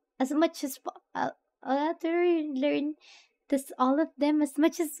them as much as I'll have to learn this all of them as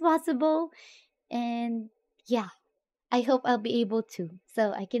much as possible. And yeah, I hope I'll be able to.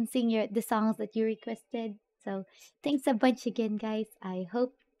 So I can sing the songs that you requested. So thanks a bunch again, guys. I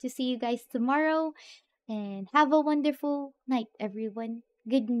hope to see you guys tomorrow and have a wonderful night, everyone.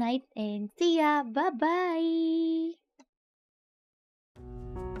 Good night and see ya. Bye bye.